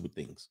backwards with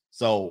things.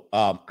 So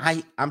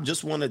I'm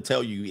just want to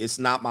tell you, it's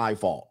not my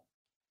fault.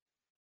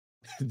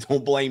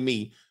 Don't blame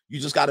me. You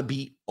just got to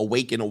be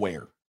awake and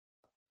aware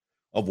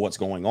of what's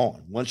going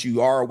on. Once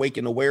you are awake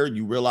and aware,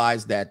 you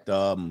realize that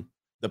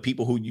the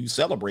people who you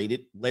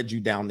celebrated led you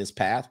down this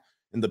path,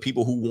 and the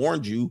people who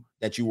warned you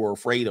that you were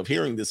afraid of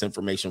hearing this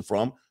information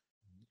from,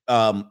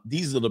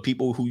 these are the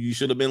people who you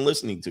should have been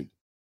listening to.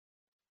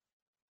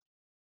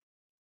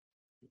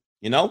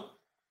 You know?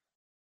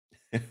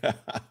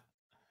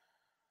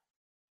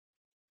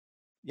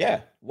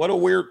 Yeah.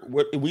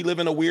 We live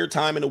in a weird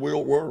time in a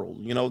weird world.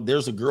 You know,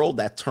 there's a girl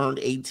that turned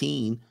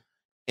 18,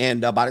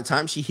 and by the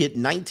time she hit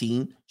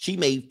 19, she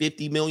made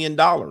 $50 million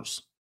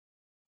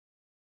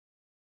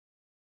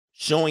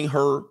showing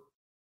her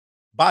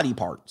body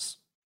parts.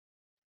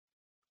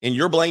 And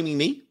you're blaming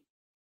me?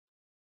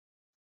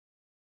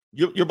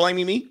 You're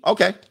blaming me?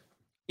 Okay.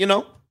 You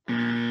know,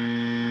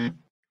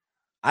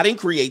 I didn't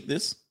create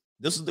this.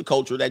 This is the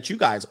culture that you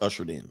guys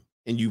ushered in.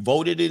 And you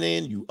voted it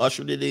in, you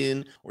ushered it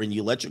in, or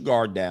you let your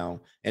guard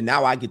down. And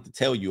now I get to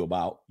tell you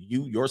about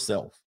you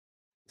yourself.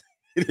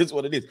 It is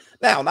what it is.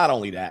 Now, not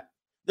only that,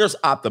 there's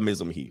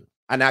optimism here.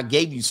 And I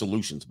gave you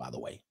solutions, by the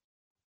way.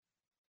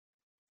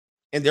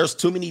 And there's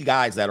too many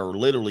guys that are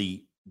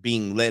literally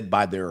being led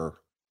by their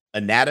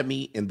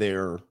anatomy and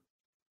their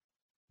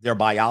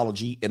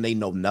biology, and they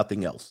know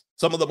nothing else.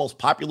 Some of the most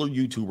popular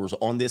YouTubers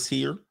on this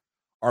here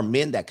are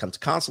men that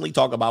constantly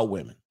talk about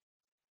women,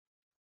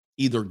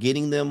 either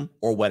getting them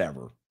or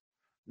whatever.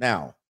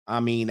 Now, I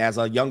mean, as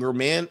a younger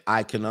man,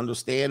 I can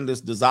understand this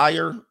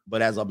desire,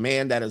 but as a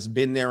man that has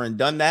been there and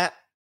done that,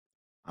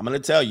 I'm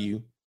going to tell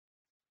you,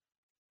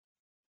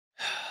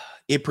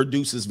 it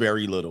produces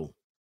very little.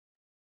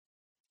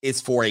 It's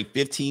for a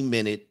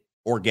 15-minute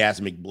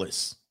orgasmic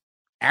bliss.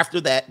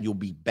 After that, you'll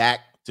be back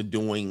to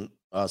doing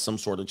some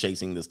sort of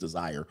chasing this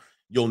desire.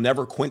 You'll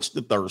never quench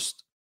the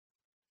thirst,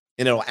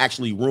 and it'll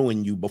actually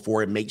ruin you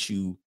before it makes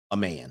you a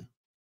man.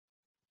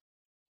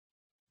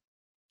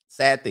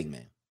 Sad thing,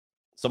 man.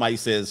 Somebody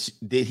says,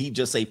 did he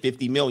just say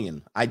 50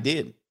 million? I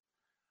did.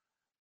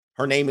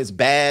 Her name is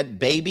Bad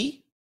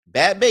Baby.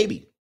 Bad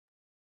Baby.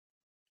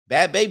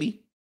 Bad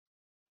Baby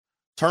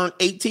turned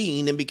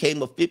 18 and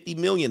became a 50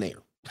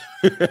 millionaire.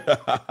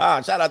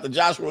 Shout out to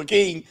Joshua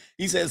King.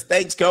 He says,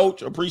 thanks,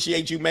 coach.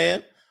 Appreciate you,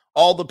 man.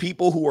 All the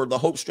people who are the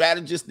Hope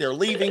strategists, they're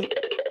leaving.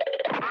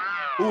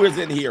 Who is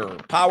in here?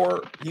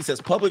 Power. He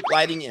says, public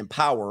lighting and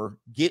power.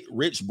 Get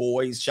rich,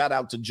 boys. Shout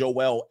out to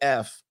Joel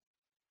F.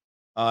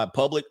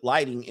 Public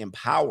lighting and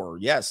power.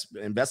 Yes,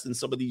 invest in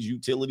some of these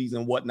utilities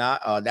and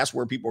whatnot. That's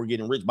where people are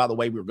getting rich. By the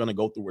way, we're going to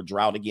go through a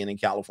drought again in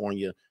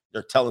California.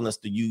 They're telling us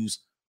to use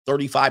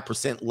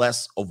 35%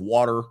 less of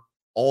water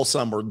all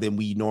summer than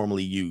we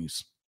normally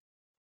use.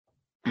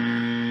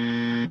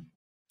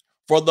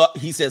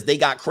 He says they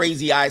got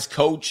crazy eyes,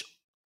 coach.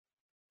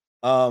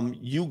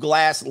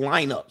 U-glass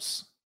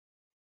lineups.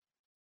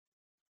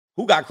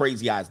 Who got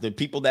crazy eyes? The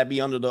people that be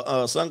under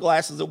the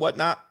sunglasses and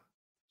whatnot.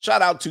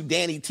 Shout out to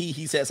Danny T.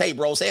 He says, hey,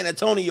 bro, San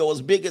Antonio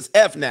is big as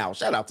F now.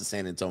 Shout out to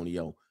San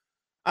Antonio.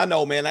 I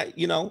know, man. I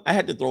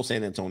had to throw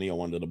San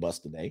Antonio under the bus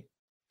today.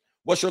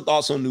 What's your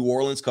thoughts on New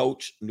Orleans,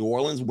 coach? New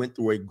Orleans went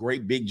through a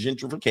great big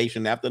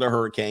gentrification after the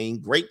hurricane.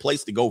 Great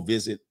place to go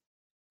visit.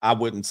 I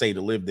wouldn't say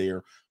to live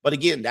there. But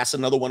again, that's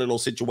another one of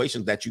those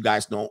situations that you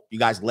guys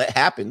let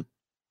happen.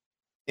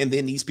 And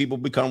then these people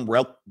become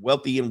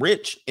wealthy and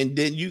rich. And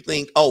then you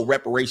think, oh,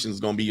 reparations is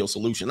going to be your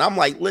solution. I'm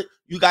like,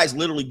 you guys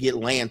literally get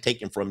land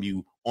taken from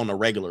you on a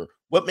regular.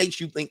 What makes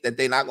you think that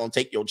they're not going to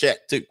take your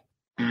check too?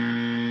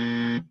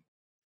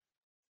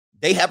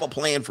 They have a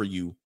plan for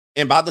you.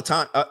 And by the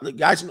time,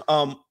 guys,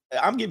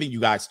 I'm giving you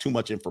guys too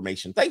much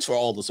information. Thanks for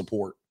all the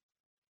support.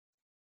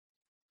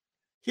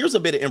 Here's a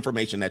bit of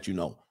information that you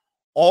know.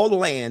 All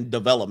land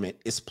development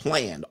is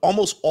planned.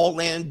 Almost all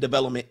land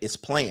development is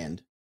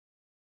planned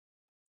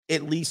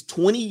at least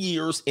 20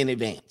 years in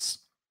advance.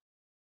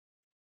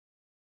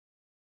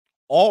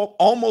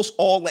 Almost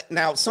all.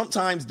 Now,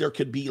 sometimes there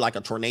could be like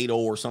a tornado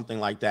or something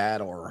like that,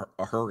 or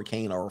a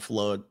hurricane or a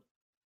flood,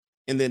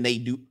 and then they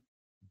do.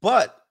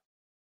 But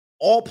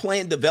all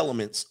planned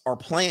developments are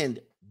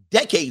planned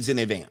decades in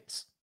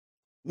advance.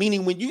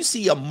 Meaning when you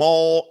see a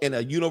mall and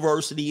a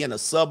university and a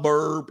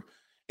suburb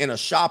and a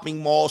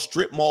shopping mall,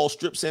 strip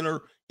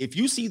center, if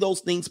you see those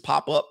things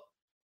pop up,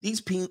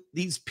 these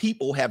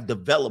people have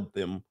developed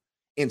them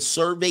and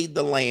surveyed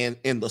the land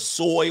and the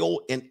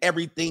soil and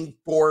everything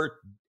for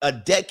a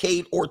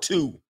decade or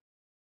two.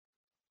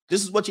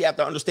 This is what you have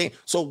to understand.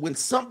 So when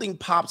something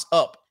pops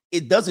up,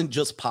 it doesn't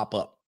just pop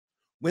up.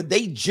 When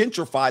they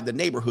gentrify the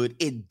neighborhood,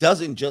 it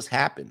doesn't just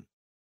happen.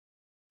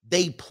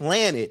 They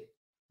plan it,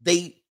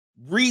 they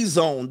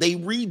rezone, they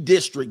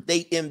redistrict,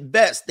 they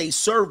invest, they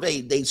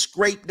survey, they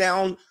scrape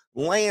down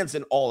lands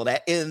and all of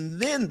that, and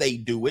then they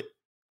do it.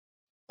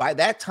 By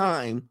that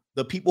time,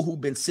 the people who've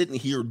been sitting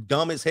here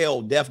dumb as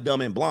hell, deaf,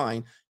 dumb, and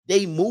blind,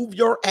 they move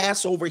your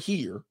ass over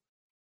here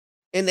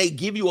and they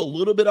give you a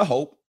little bit of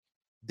hope.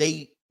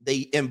 They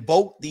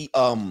invoke the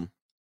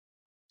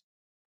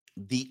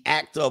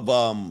act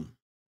of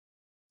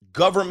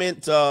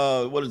government,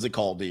 what is it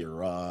called here?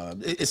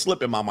 It's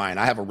slipping my mind.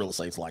 I have a real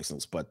estate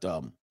license, but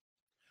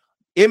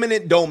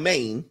eminent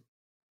domain.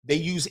 They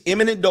use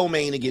eminent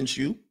domain against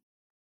you.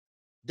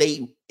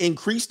 They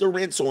increase the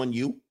rents on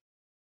you.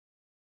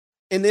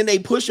 And then they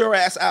push your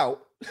ass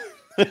out.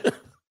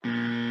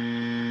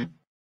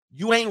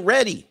 You ain't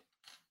ready.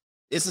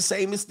 It's the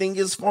same thing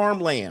as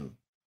farmland.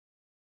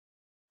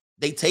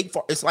 They take,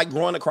 it's like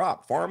growing a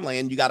crop.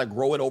 Farmland, you got to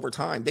grow it over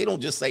time. They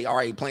don't just say, all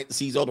right, plant the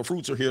seeds, all the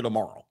fruits are here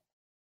tomorrow.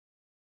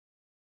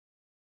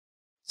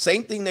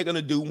 Same thing they're going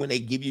to do when they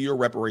give you your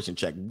reparation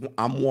check.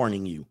 I'm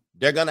warning you.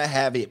 They're going to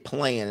have it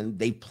planned.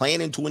 They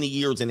plan in 20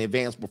 years in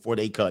advance before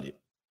they cut it.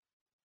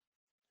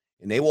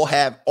 And they will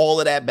have all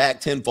of that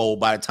back tenfold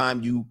by the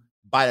time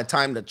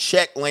the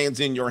check lands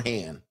in your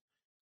hand.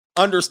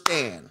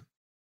 Understand.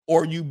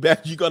 Or you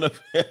bet you're going to.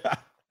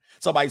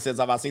 Somebody says,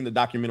 have I seen the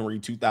documentary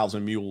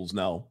 2,000 Mules?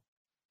 No.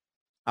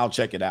 I'll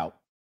check it out.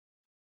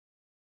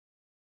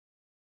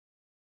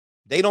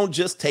 They don't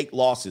just take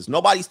losses.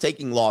 Nobody's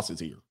taking losses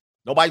here.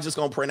 Nobody's just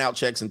going to print out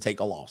checks and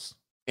take a loss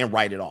and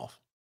write it off.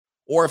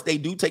 Or if they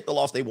do take the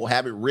loss, they will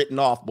have it written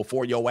off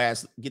before your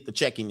ass get the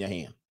check in your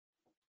hand.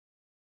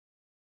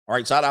 All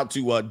right, shout out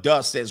to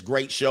Dust, says,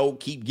 great show.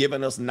 Keep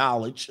giving us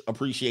knowledge.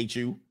 Appreciate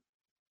you.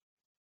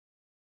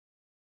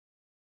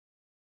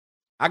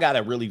 We're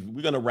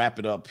going to wrap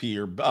it up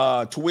here.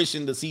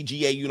 Tuition to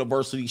CGA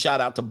University.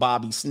 Shout out to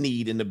Bobby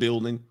Sneed in the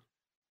building.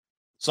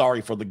 Sorry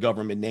for the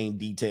government name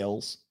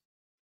details.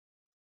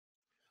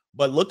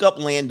 But look up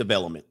land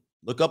development.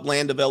 Look up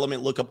land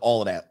development. Look up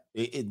all of that.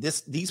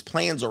 These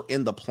plans are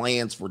in the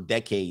plans for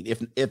decade.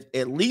 If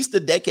at least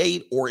a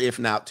decade, or if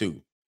not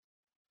two.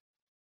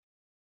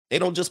 They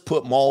don't just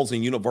put malls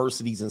and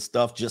universities and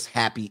stuff just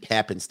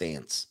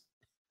happenstance.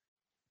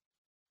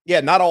 Yeah,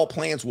 not all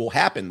plans will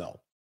happen, though.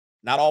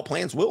 Not all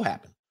plans will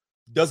happen.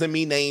 Doesn't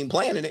mean they ain't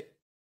planning it.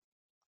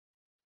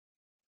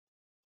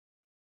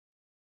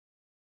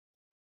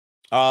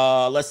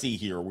 Let's see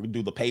here. We're going to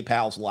do the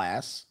PayPal's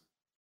last.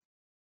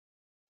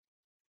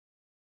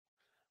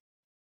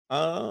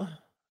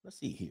 Let's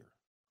see here.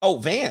 Oh,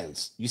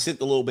 Vans. You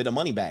sent a little bit of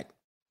money back.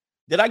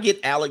 Did I get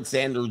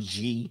Alexander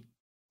G?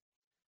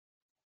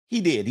 He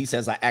did. He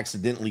says, I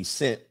accidentally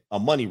sent a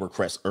money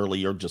request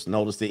earlier. Just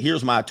noticed it.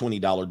 Here's my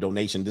 $20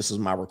 donation. This is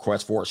my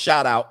request for a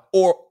shout out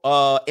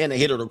and a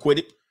hit it or quit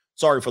it.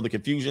 Sorry for the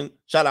confusion.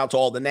 Shout out to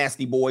all the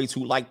nasty boys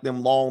who like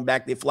them long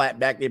back, they flat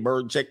back, they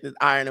bird checked it,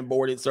 iron and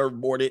boarded,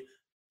 serve boarded,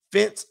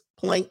 fence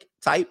plank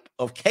type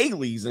of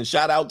Kayleys. And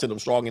shout out to them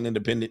strong and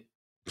independent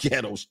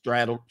ghetto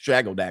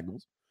straggle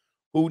daggles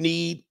who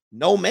need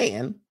no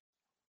man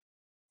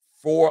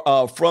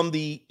from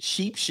the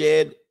sheep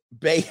shed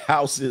Bay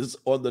houses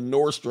on the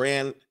North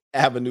Strand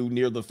Avenue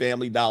near the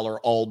Family Dollar,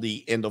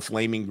 Aldi, and the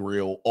Flaming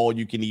Grill. All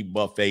you can eat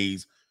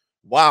buffets.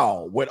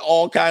 Wow. With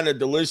all kind of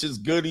delicious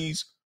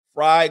goodies,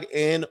 fried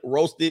and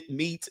roasted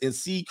meats and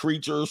sea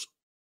creatures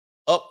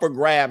up for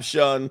grabs,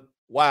 Shun.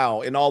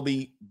 Wow. And all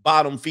the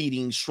bottom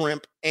feeding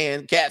shrimp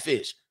and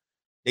catfish.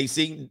 They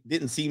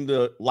didn't seem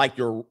to like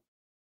you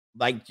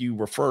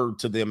referred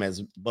to them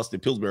as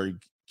busted Pillsbury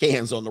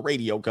cans on the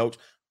radio, Coach.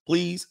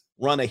 Please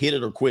run a hit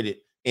it or quit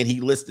it. And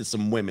he listed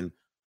some women.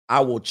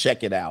 I will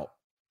check it out.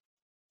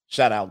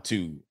 Shout out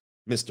to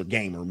Mr.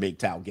 Gamer,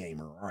 MGTOW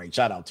Gamer. All right,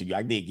 shout out to you.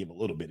 I did give a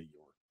little bit of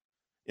your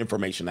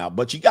information out,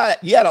 but you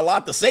had a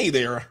lot to say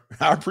there.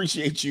 I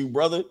appreciate you,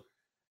 brother.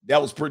 That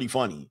was pretty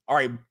funny. All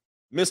right,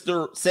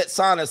 Mr.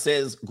 Setsana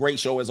says, great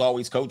show as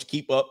always, Coach.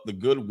 Keep up the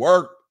good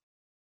work.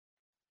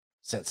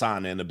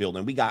 Setsana in the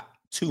building. We got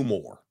two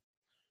more.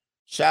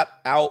 Shout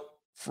out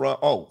from,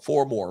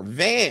 four more.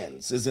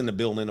 Vans is in the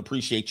building.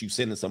 Appreciate you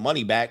sending some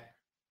money back.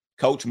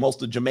 Coach,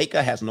 most of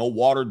Jamaica has no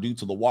water due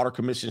to the Water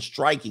Commission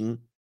striking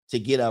to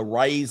get a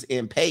raise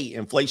in pay.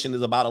 Inflation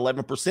is about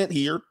 11%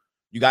 here.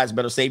 You guys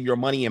better save your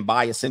money and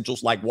buy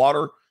essentials like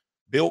water,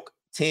 milk,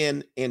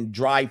 tin, and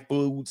dry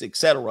foods,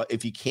 etc.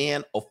 If you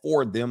can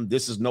afford them.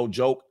 This is no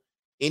joke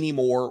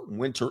anymore.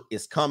 Winter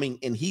is coming,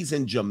 and he's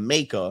in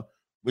Jamaica,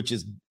 which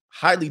is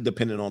highly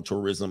dependent on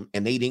tourism,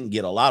 and they didn't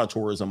get a lot of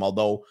tourism,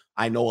 although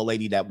I know a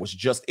lady that was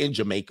just in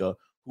Jamaica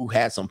who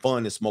had some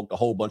fun and smoked a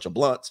whole bunch of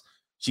blunts.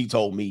 She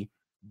told me.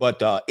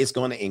 But it's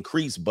going to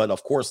increase. But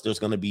of course, there's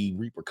going to be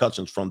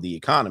repercussions from the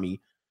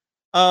economy.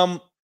 So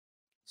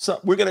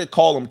we're going to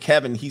call him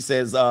Kevin. He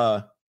says,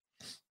 I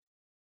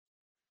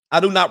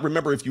do not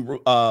remember if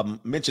you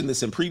mentioned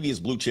this in previous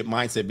Blue Chip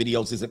Mindset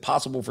videos. Is it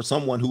possible for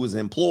someone who is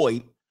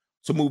employed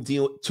to move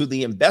to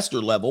the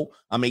investor level.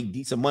 I make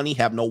decent money,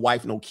 have no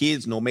wife, no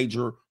kids, no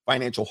major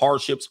financial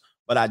hardships,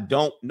 but I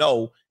don't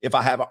know if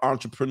I have an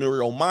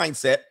entrepreneurial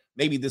mindset.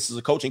 Maybe this is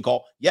a coaching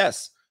call.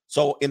 Yes.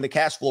 So in the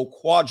cash flow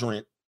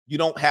quadrant, you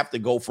don't have to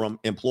go from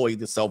employee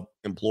to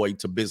self-employed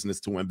to business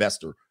to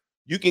investor.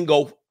 You can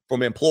go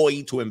from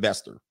employee to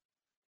investor.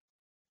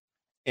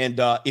 And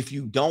if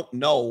you don't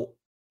know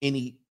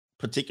any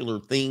particular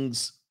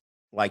things,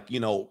 like,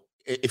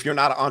 if you're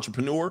not an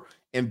entrepreneur,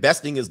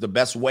 investing is the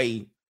best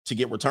way to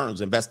get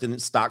returns. Invest in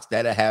stocks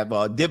that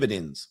have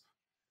dividends.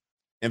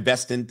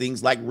 Invest in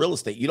things like real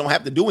estate. You don't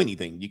have to do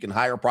anything. You can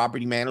hire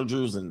property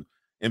managers and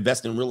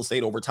invest in real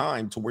estate over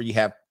time to where you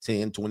have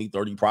 10, 20,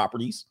 30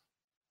 properties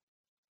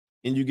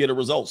and you get a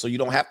result. So you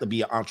don't have to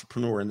be an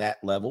entrepreneur in that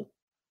level.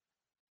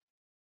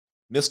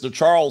 Mr.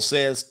 Charles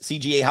says,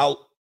 CGA,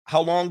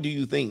 how long do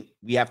you think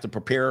we have to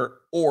prepare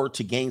or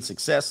to gain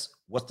success?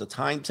 What's the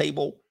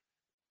timetable?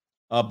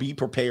 Be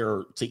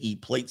prepared to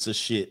eat plates of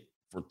shit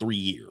for 3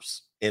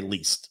 years, at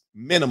least,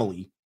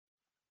 minimally.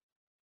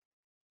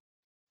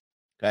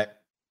 Okay.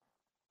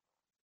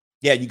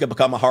 Yeah, you can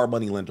become a hard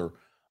money lender.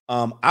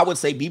 I would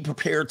say be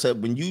prepared to,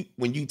 when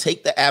you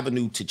take the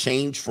avenue to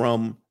change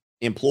from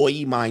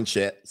employee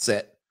mindset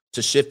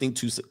to shifting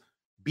to,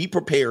 be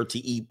prepared to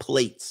eat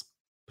plates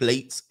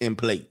and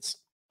plates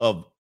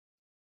of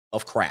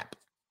crap,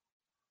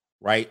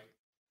 right?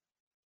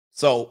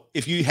 So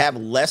if you have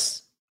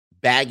less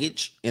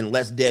baggage and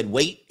less dead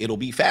weight, it'll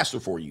be faster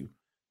for you.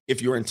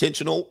 If you're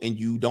intentional and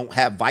you don't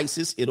have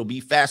vices, it'll be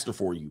faster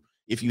for you.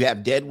 If you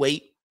have dead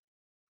weight,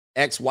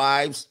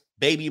 ex-wives,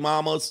 baby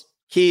mamas,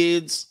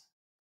 kids,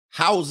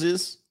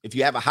 houses, if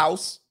you have a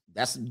house,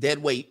 that's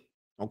dead weight,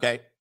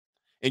 okay?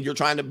 And you're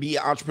trying to be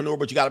an entrepreneur,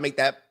 but you got to make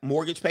that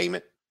mortgage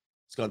payment,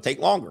 it's going to take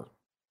longer.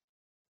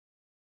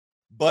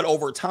 But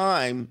over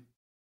time,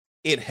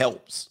 it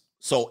helps.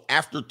 So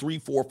after 3,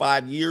 4,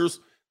 5 years,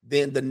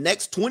 then the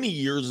next 20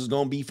 years is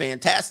going to be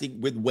fantastic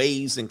with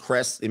waves and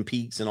crests and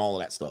peaks and all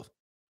of that stuff.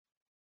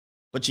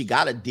 But you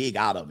got to dig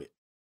out of it.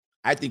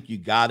 I think you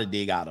got to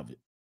dig out of it.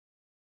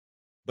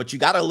 But you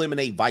got to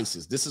eliminate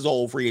vices. This is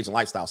old free agent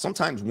lifestyle.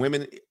 Sometimes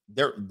women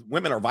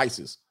are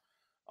vices,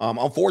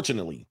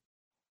 unfortunately.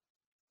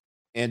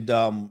 And,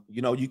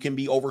 you can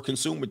be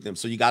overconsumed with them.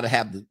 So you got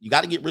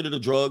to get rid of the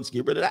drugs,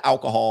 get rid of the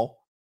alcohol,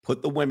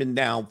 put the women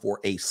down for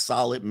a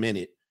solid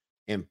minute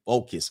and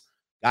focus.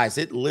 Guys,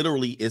 it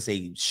literally is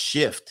a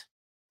shift.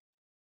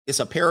 It's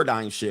a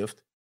paradigm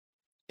shift.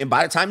 And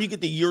by the time you get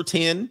to year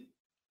 10,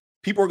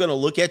 people are going to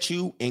look at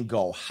you and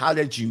go, how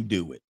did you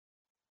do it?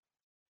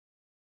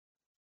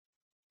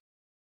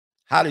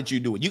 How did you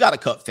do it? You got to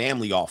cut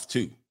family off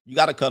too. You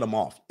got to cut them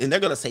off. And they're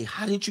going to say,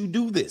 how did you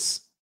do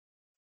this?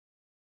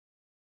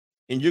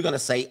 And you're going to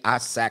say, I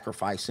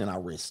sacrificed and I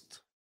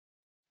risked.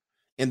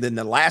 And then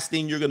the last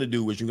thing you're going to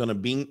do is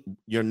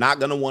you're not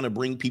going to want to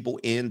bring people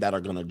in that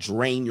are going to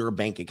drain your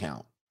bank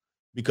account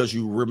because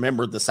you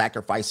remember the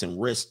sacrifice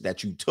and risk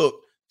that you took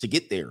to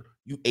get there.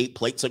 You ate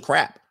plates of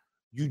crap.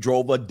 You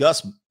drove a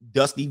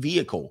dusty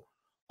vehicle.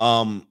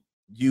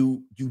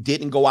 You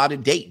didn't go out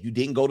and date. You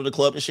didn't go to the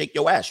club and shake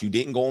your ass. You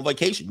didn't go on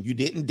vacation. You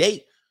didn't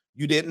date.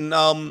 You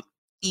didn't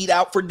eat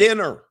out for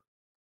dinner.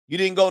 You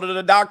didn't go to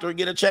the doctor and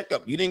get a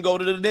checkup. You didn't go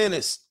to the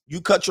dentist.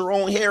 You cut your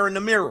own hair in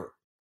the mirror.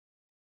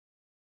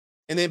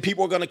 And then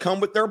people are going to come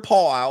with their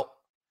paw out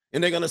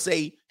and they're going to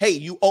say, hey,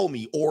 you owe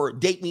me, or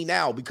date me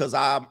now because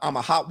I'm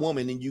a hot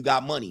woman and you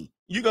got money.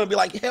 You're going to be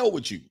like, hell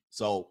with you.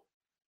 So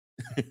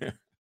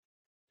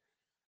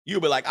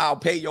you'll be like, I'll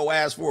pay your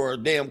ass for a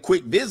damn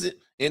quick visit.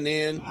 And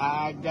then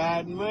I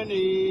got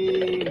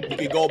money. You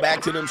can go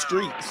back to them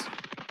streets.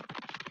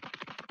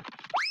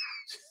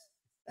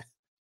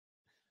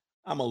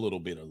 I'm a little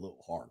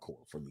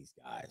hardcore for these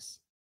guys.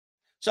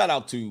 Shout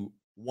out to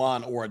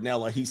Juan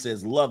Ornella. He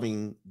says,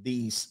 loving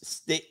these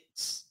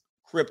sticks,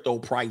 crypto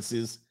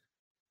prices,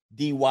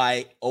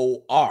 DYOR.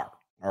 All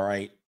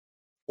right.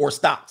 Or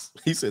stocks.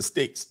 He says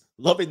sticks.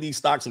 Loving these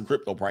stocks and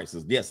crypto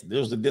prices. Yes,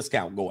 there's a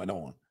discount going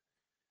on.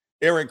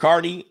 Eric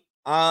Carney,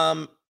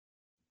 I'm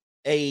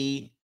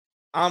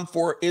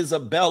for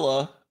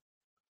Isabella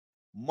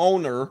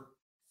Moner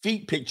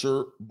feet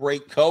picture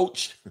break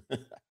coach.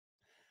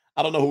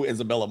 I don't know who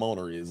Isabella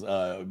Moner is,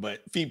 but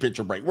feet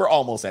picture break. We're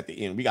almost at the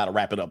end. We got to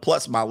wrap it up.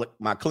 Plus,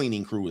 my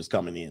cleaning crew is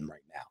coming in right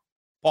now.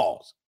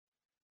 Pause.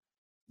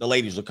 The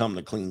ladies are coming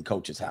to clean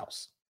Coach's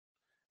house.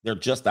 They're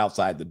just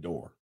outside the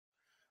door.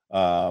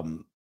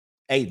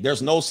 Hey,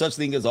 there's no such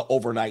thing as an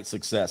overnight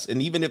success.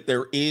 And even if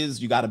there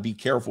is, you got to be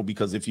careful,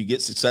 because if you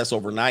get success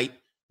overnight,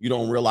 you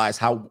don't realize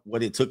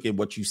what it took and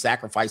what you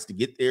sacrificed to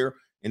get there,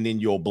 and then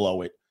you'll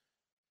blow it.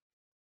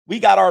 We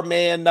got our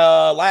man,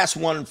 last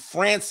one,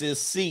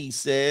 Francis C.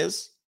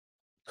 says,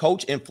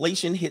 Coach,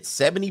 inflation hit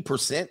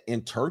 70%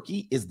 in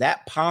Turkey. Is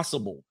that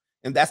possible?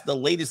 And that's the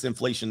latest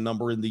inflation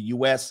number in the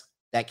U.S.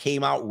 that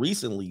came out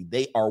recently.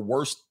 They are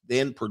worse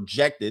than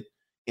projected.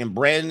 And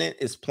Brandon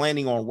is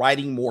planning on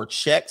writing more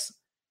checks.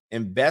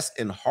 Invest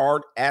in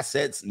hard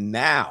assets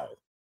now.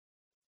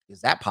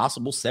 Is that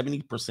possible?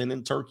 70%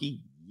 in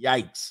Turkey?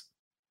 Yikes.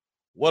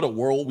 What a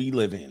world we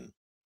live in.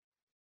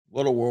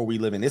 What a world we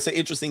live in. It's an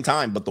interesting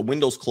time, but the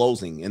window's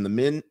closing, and the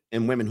men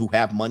and women who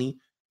have money,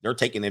 they're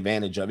taking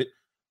advantage of it.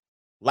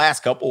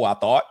 Last couple, I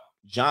thought,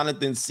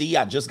 Jonathan C.,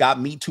 I just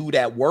got Me Too'd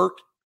at work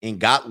and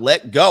got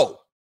let go.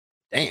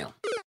 Damn.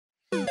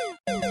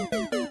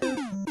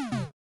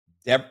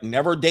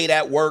 Never date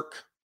at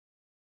work.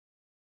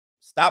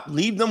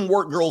 Leave them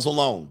work girls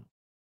alone.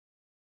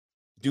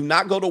 Do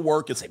not go to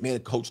work and say, man,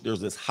 coach, there's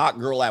this hot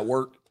girl at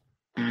work.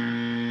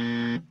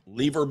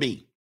 Leave her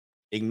be.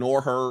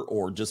 Ignore her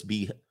or just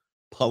be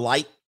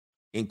polite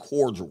and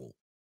cordial.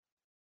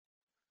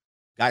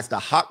 Guys, the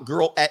hot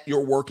girl at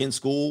your work in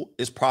school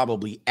is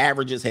probably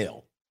average as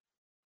hell.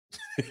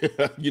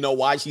 You know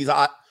why she's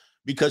hot?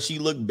 Because she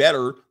looked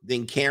better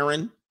than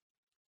Karen,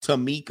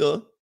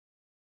 Tamika,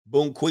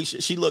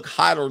 Boomquisha. She looked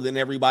hotter than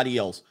everybody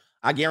else.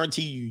 I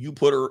guarantee you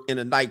put her in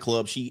a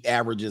nightclub, she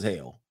average as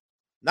hell.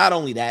 Not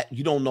only that,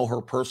 you don't know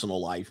her personal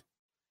life.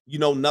 You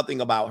know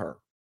nothing about her.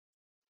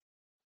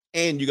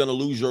 And you're going to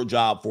lose your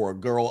job for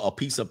a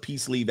piece of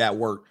peace leave at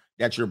work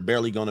that you're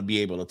barely going to be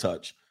able to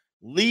touch.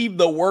 Leave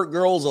the work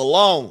girls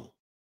alone.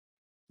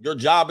 Your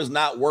job is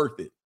not worth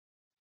it.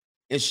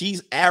 And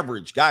she's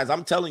average. Guys,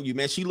 I'm telling you,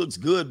 man, she looks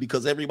good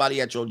because everybody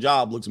at your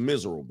job looks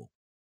miserable.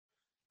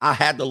 I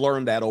had to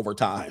learn that over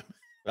time.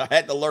 I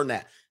had to learn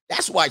that.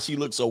 That's why she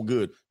looks so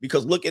good,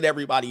 because look at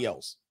everybody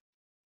else.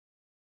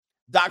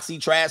 Doxy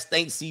Trash,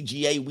 thanks,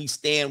 CGA. We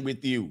stand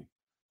with you.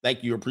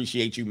 Thank you.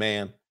 Appreciate you,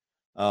 man.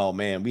 Oh,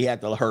 man, we had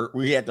to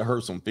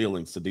hurt some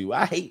feelings to do.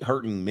 I hate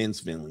hurting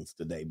men's feelings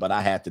today, but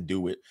I had to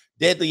do it.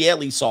 Deadly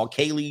Ellie saw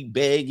Kaylee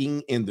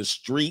begging in the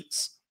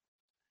streets.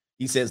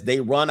 He says they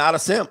run out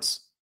of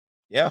simps.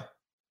 Yeah.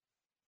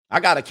 I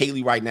got a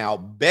Kaylee right now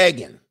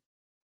begging.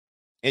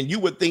 And you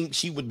would think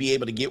she would be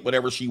able to get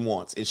whatever she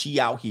wants. And she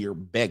out here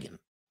begging.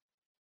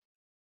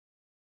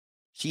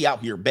 She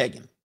out here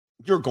begging.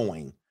 You're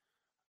going.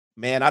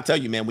 Man, I tell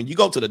you, man, when you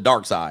go to the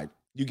dark side,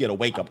 you get a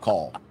wake-up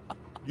call.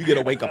 You get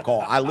a wake-up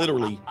call. I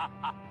literally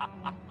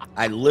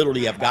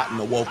have gotten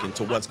awoken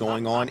to what's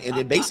going on, and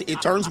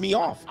it turns me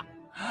off.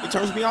 It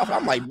turns me off.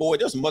 I'm like, boy,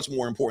 there's much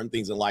more important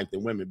things in life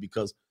than women,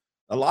 because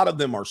a lot of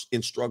them are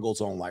in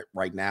struggles on like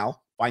right now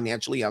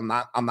financially. I'm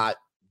not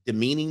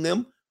demeaning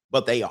them,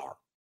 but they are.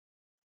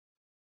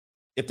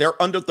 If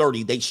they're under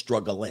 30, they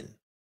struggling,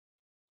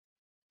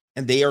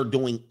 and they are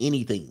doing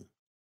anything,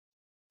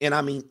 and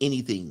I mean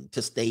anything,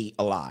 to stay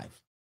alive.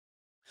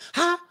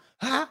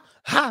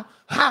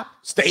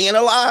 Staying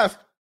alive.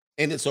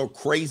 And it's a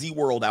crazy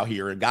world out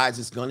here. And guys,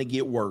 it's going to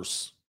get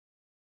worse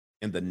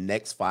in the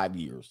next 5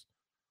 years.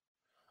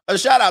 A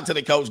shout out to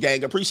the Coach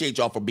Gang. Appreciate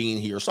y'all for being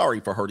here. Sorry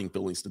for hurting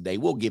feelings today.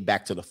 We'll get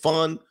back to the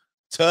fun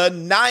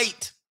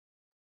tonight.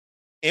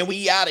 And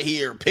we out of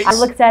here. Peace. I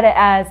looked at it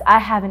as I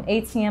have an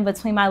ATM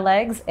between my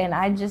legs, and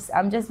I'm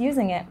just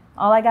using it.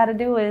 All I got to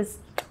do is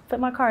put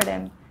my card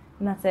in,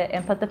 and that's it.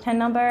 And put the PIN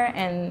number,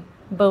 and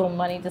boom,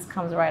 money just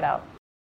comes right out.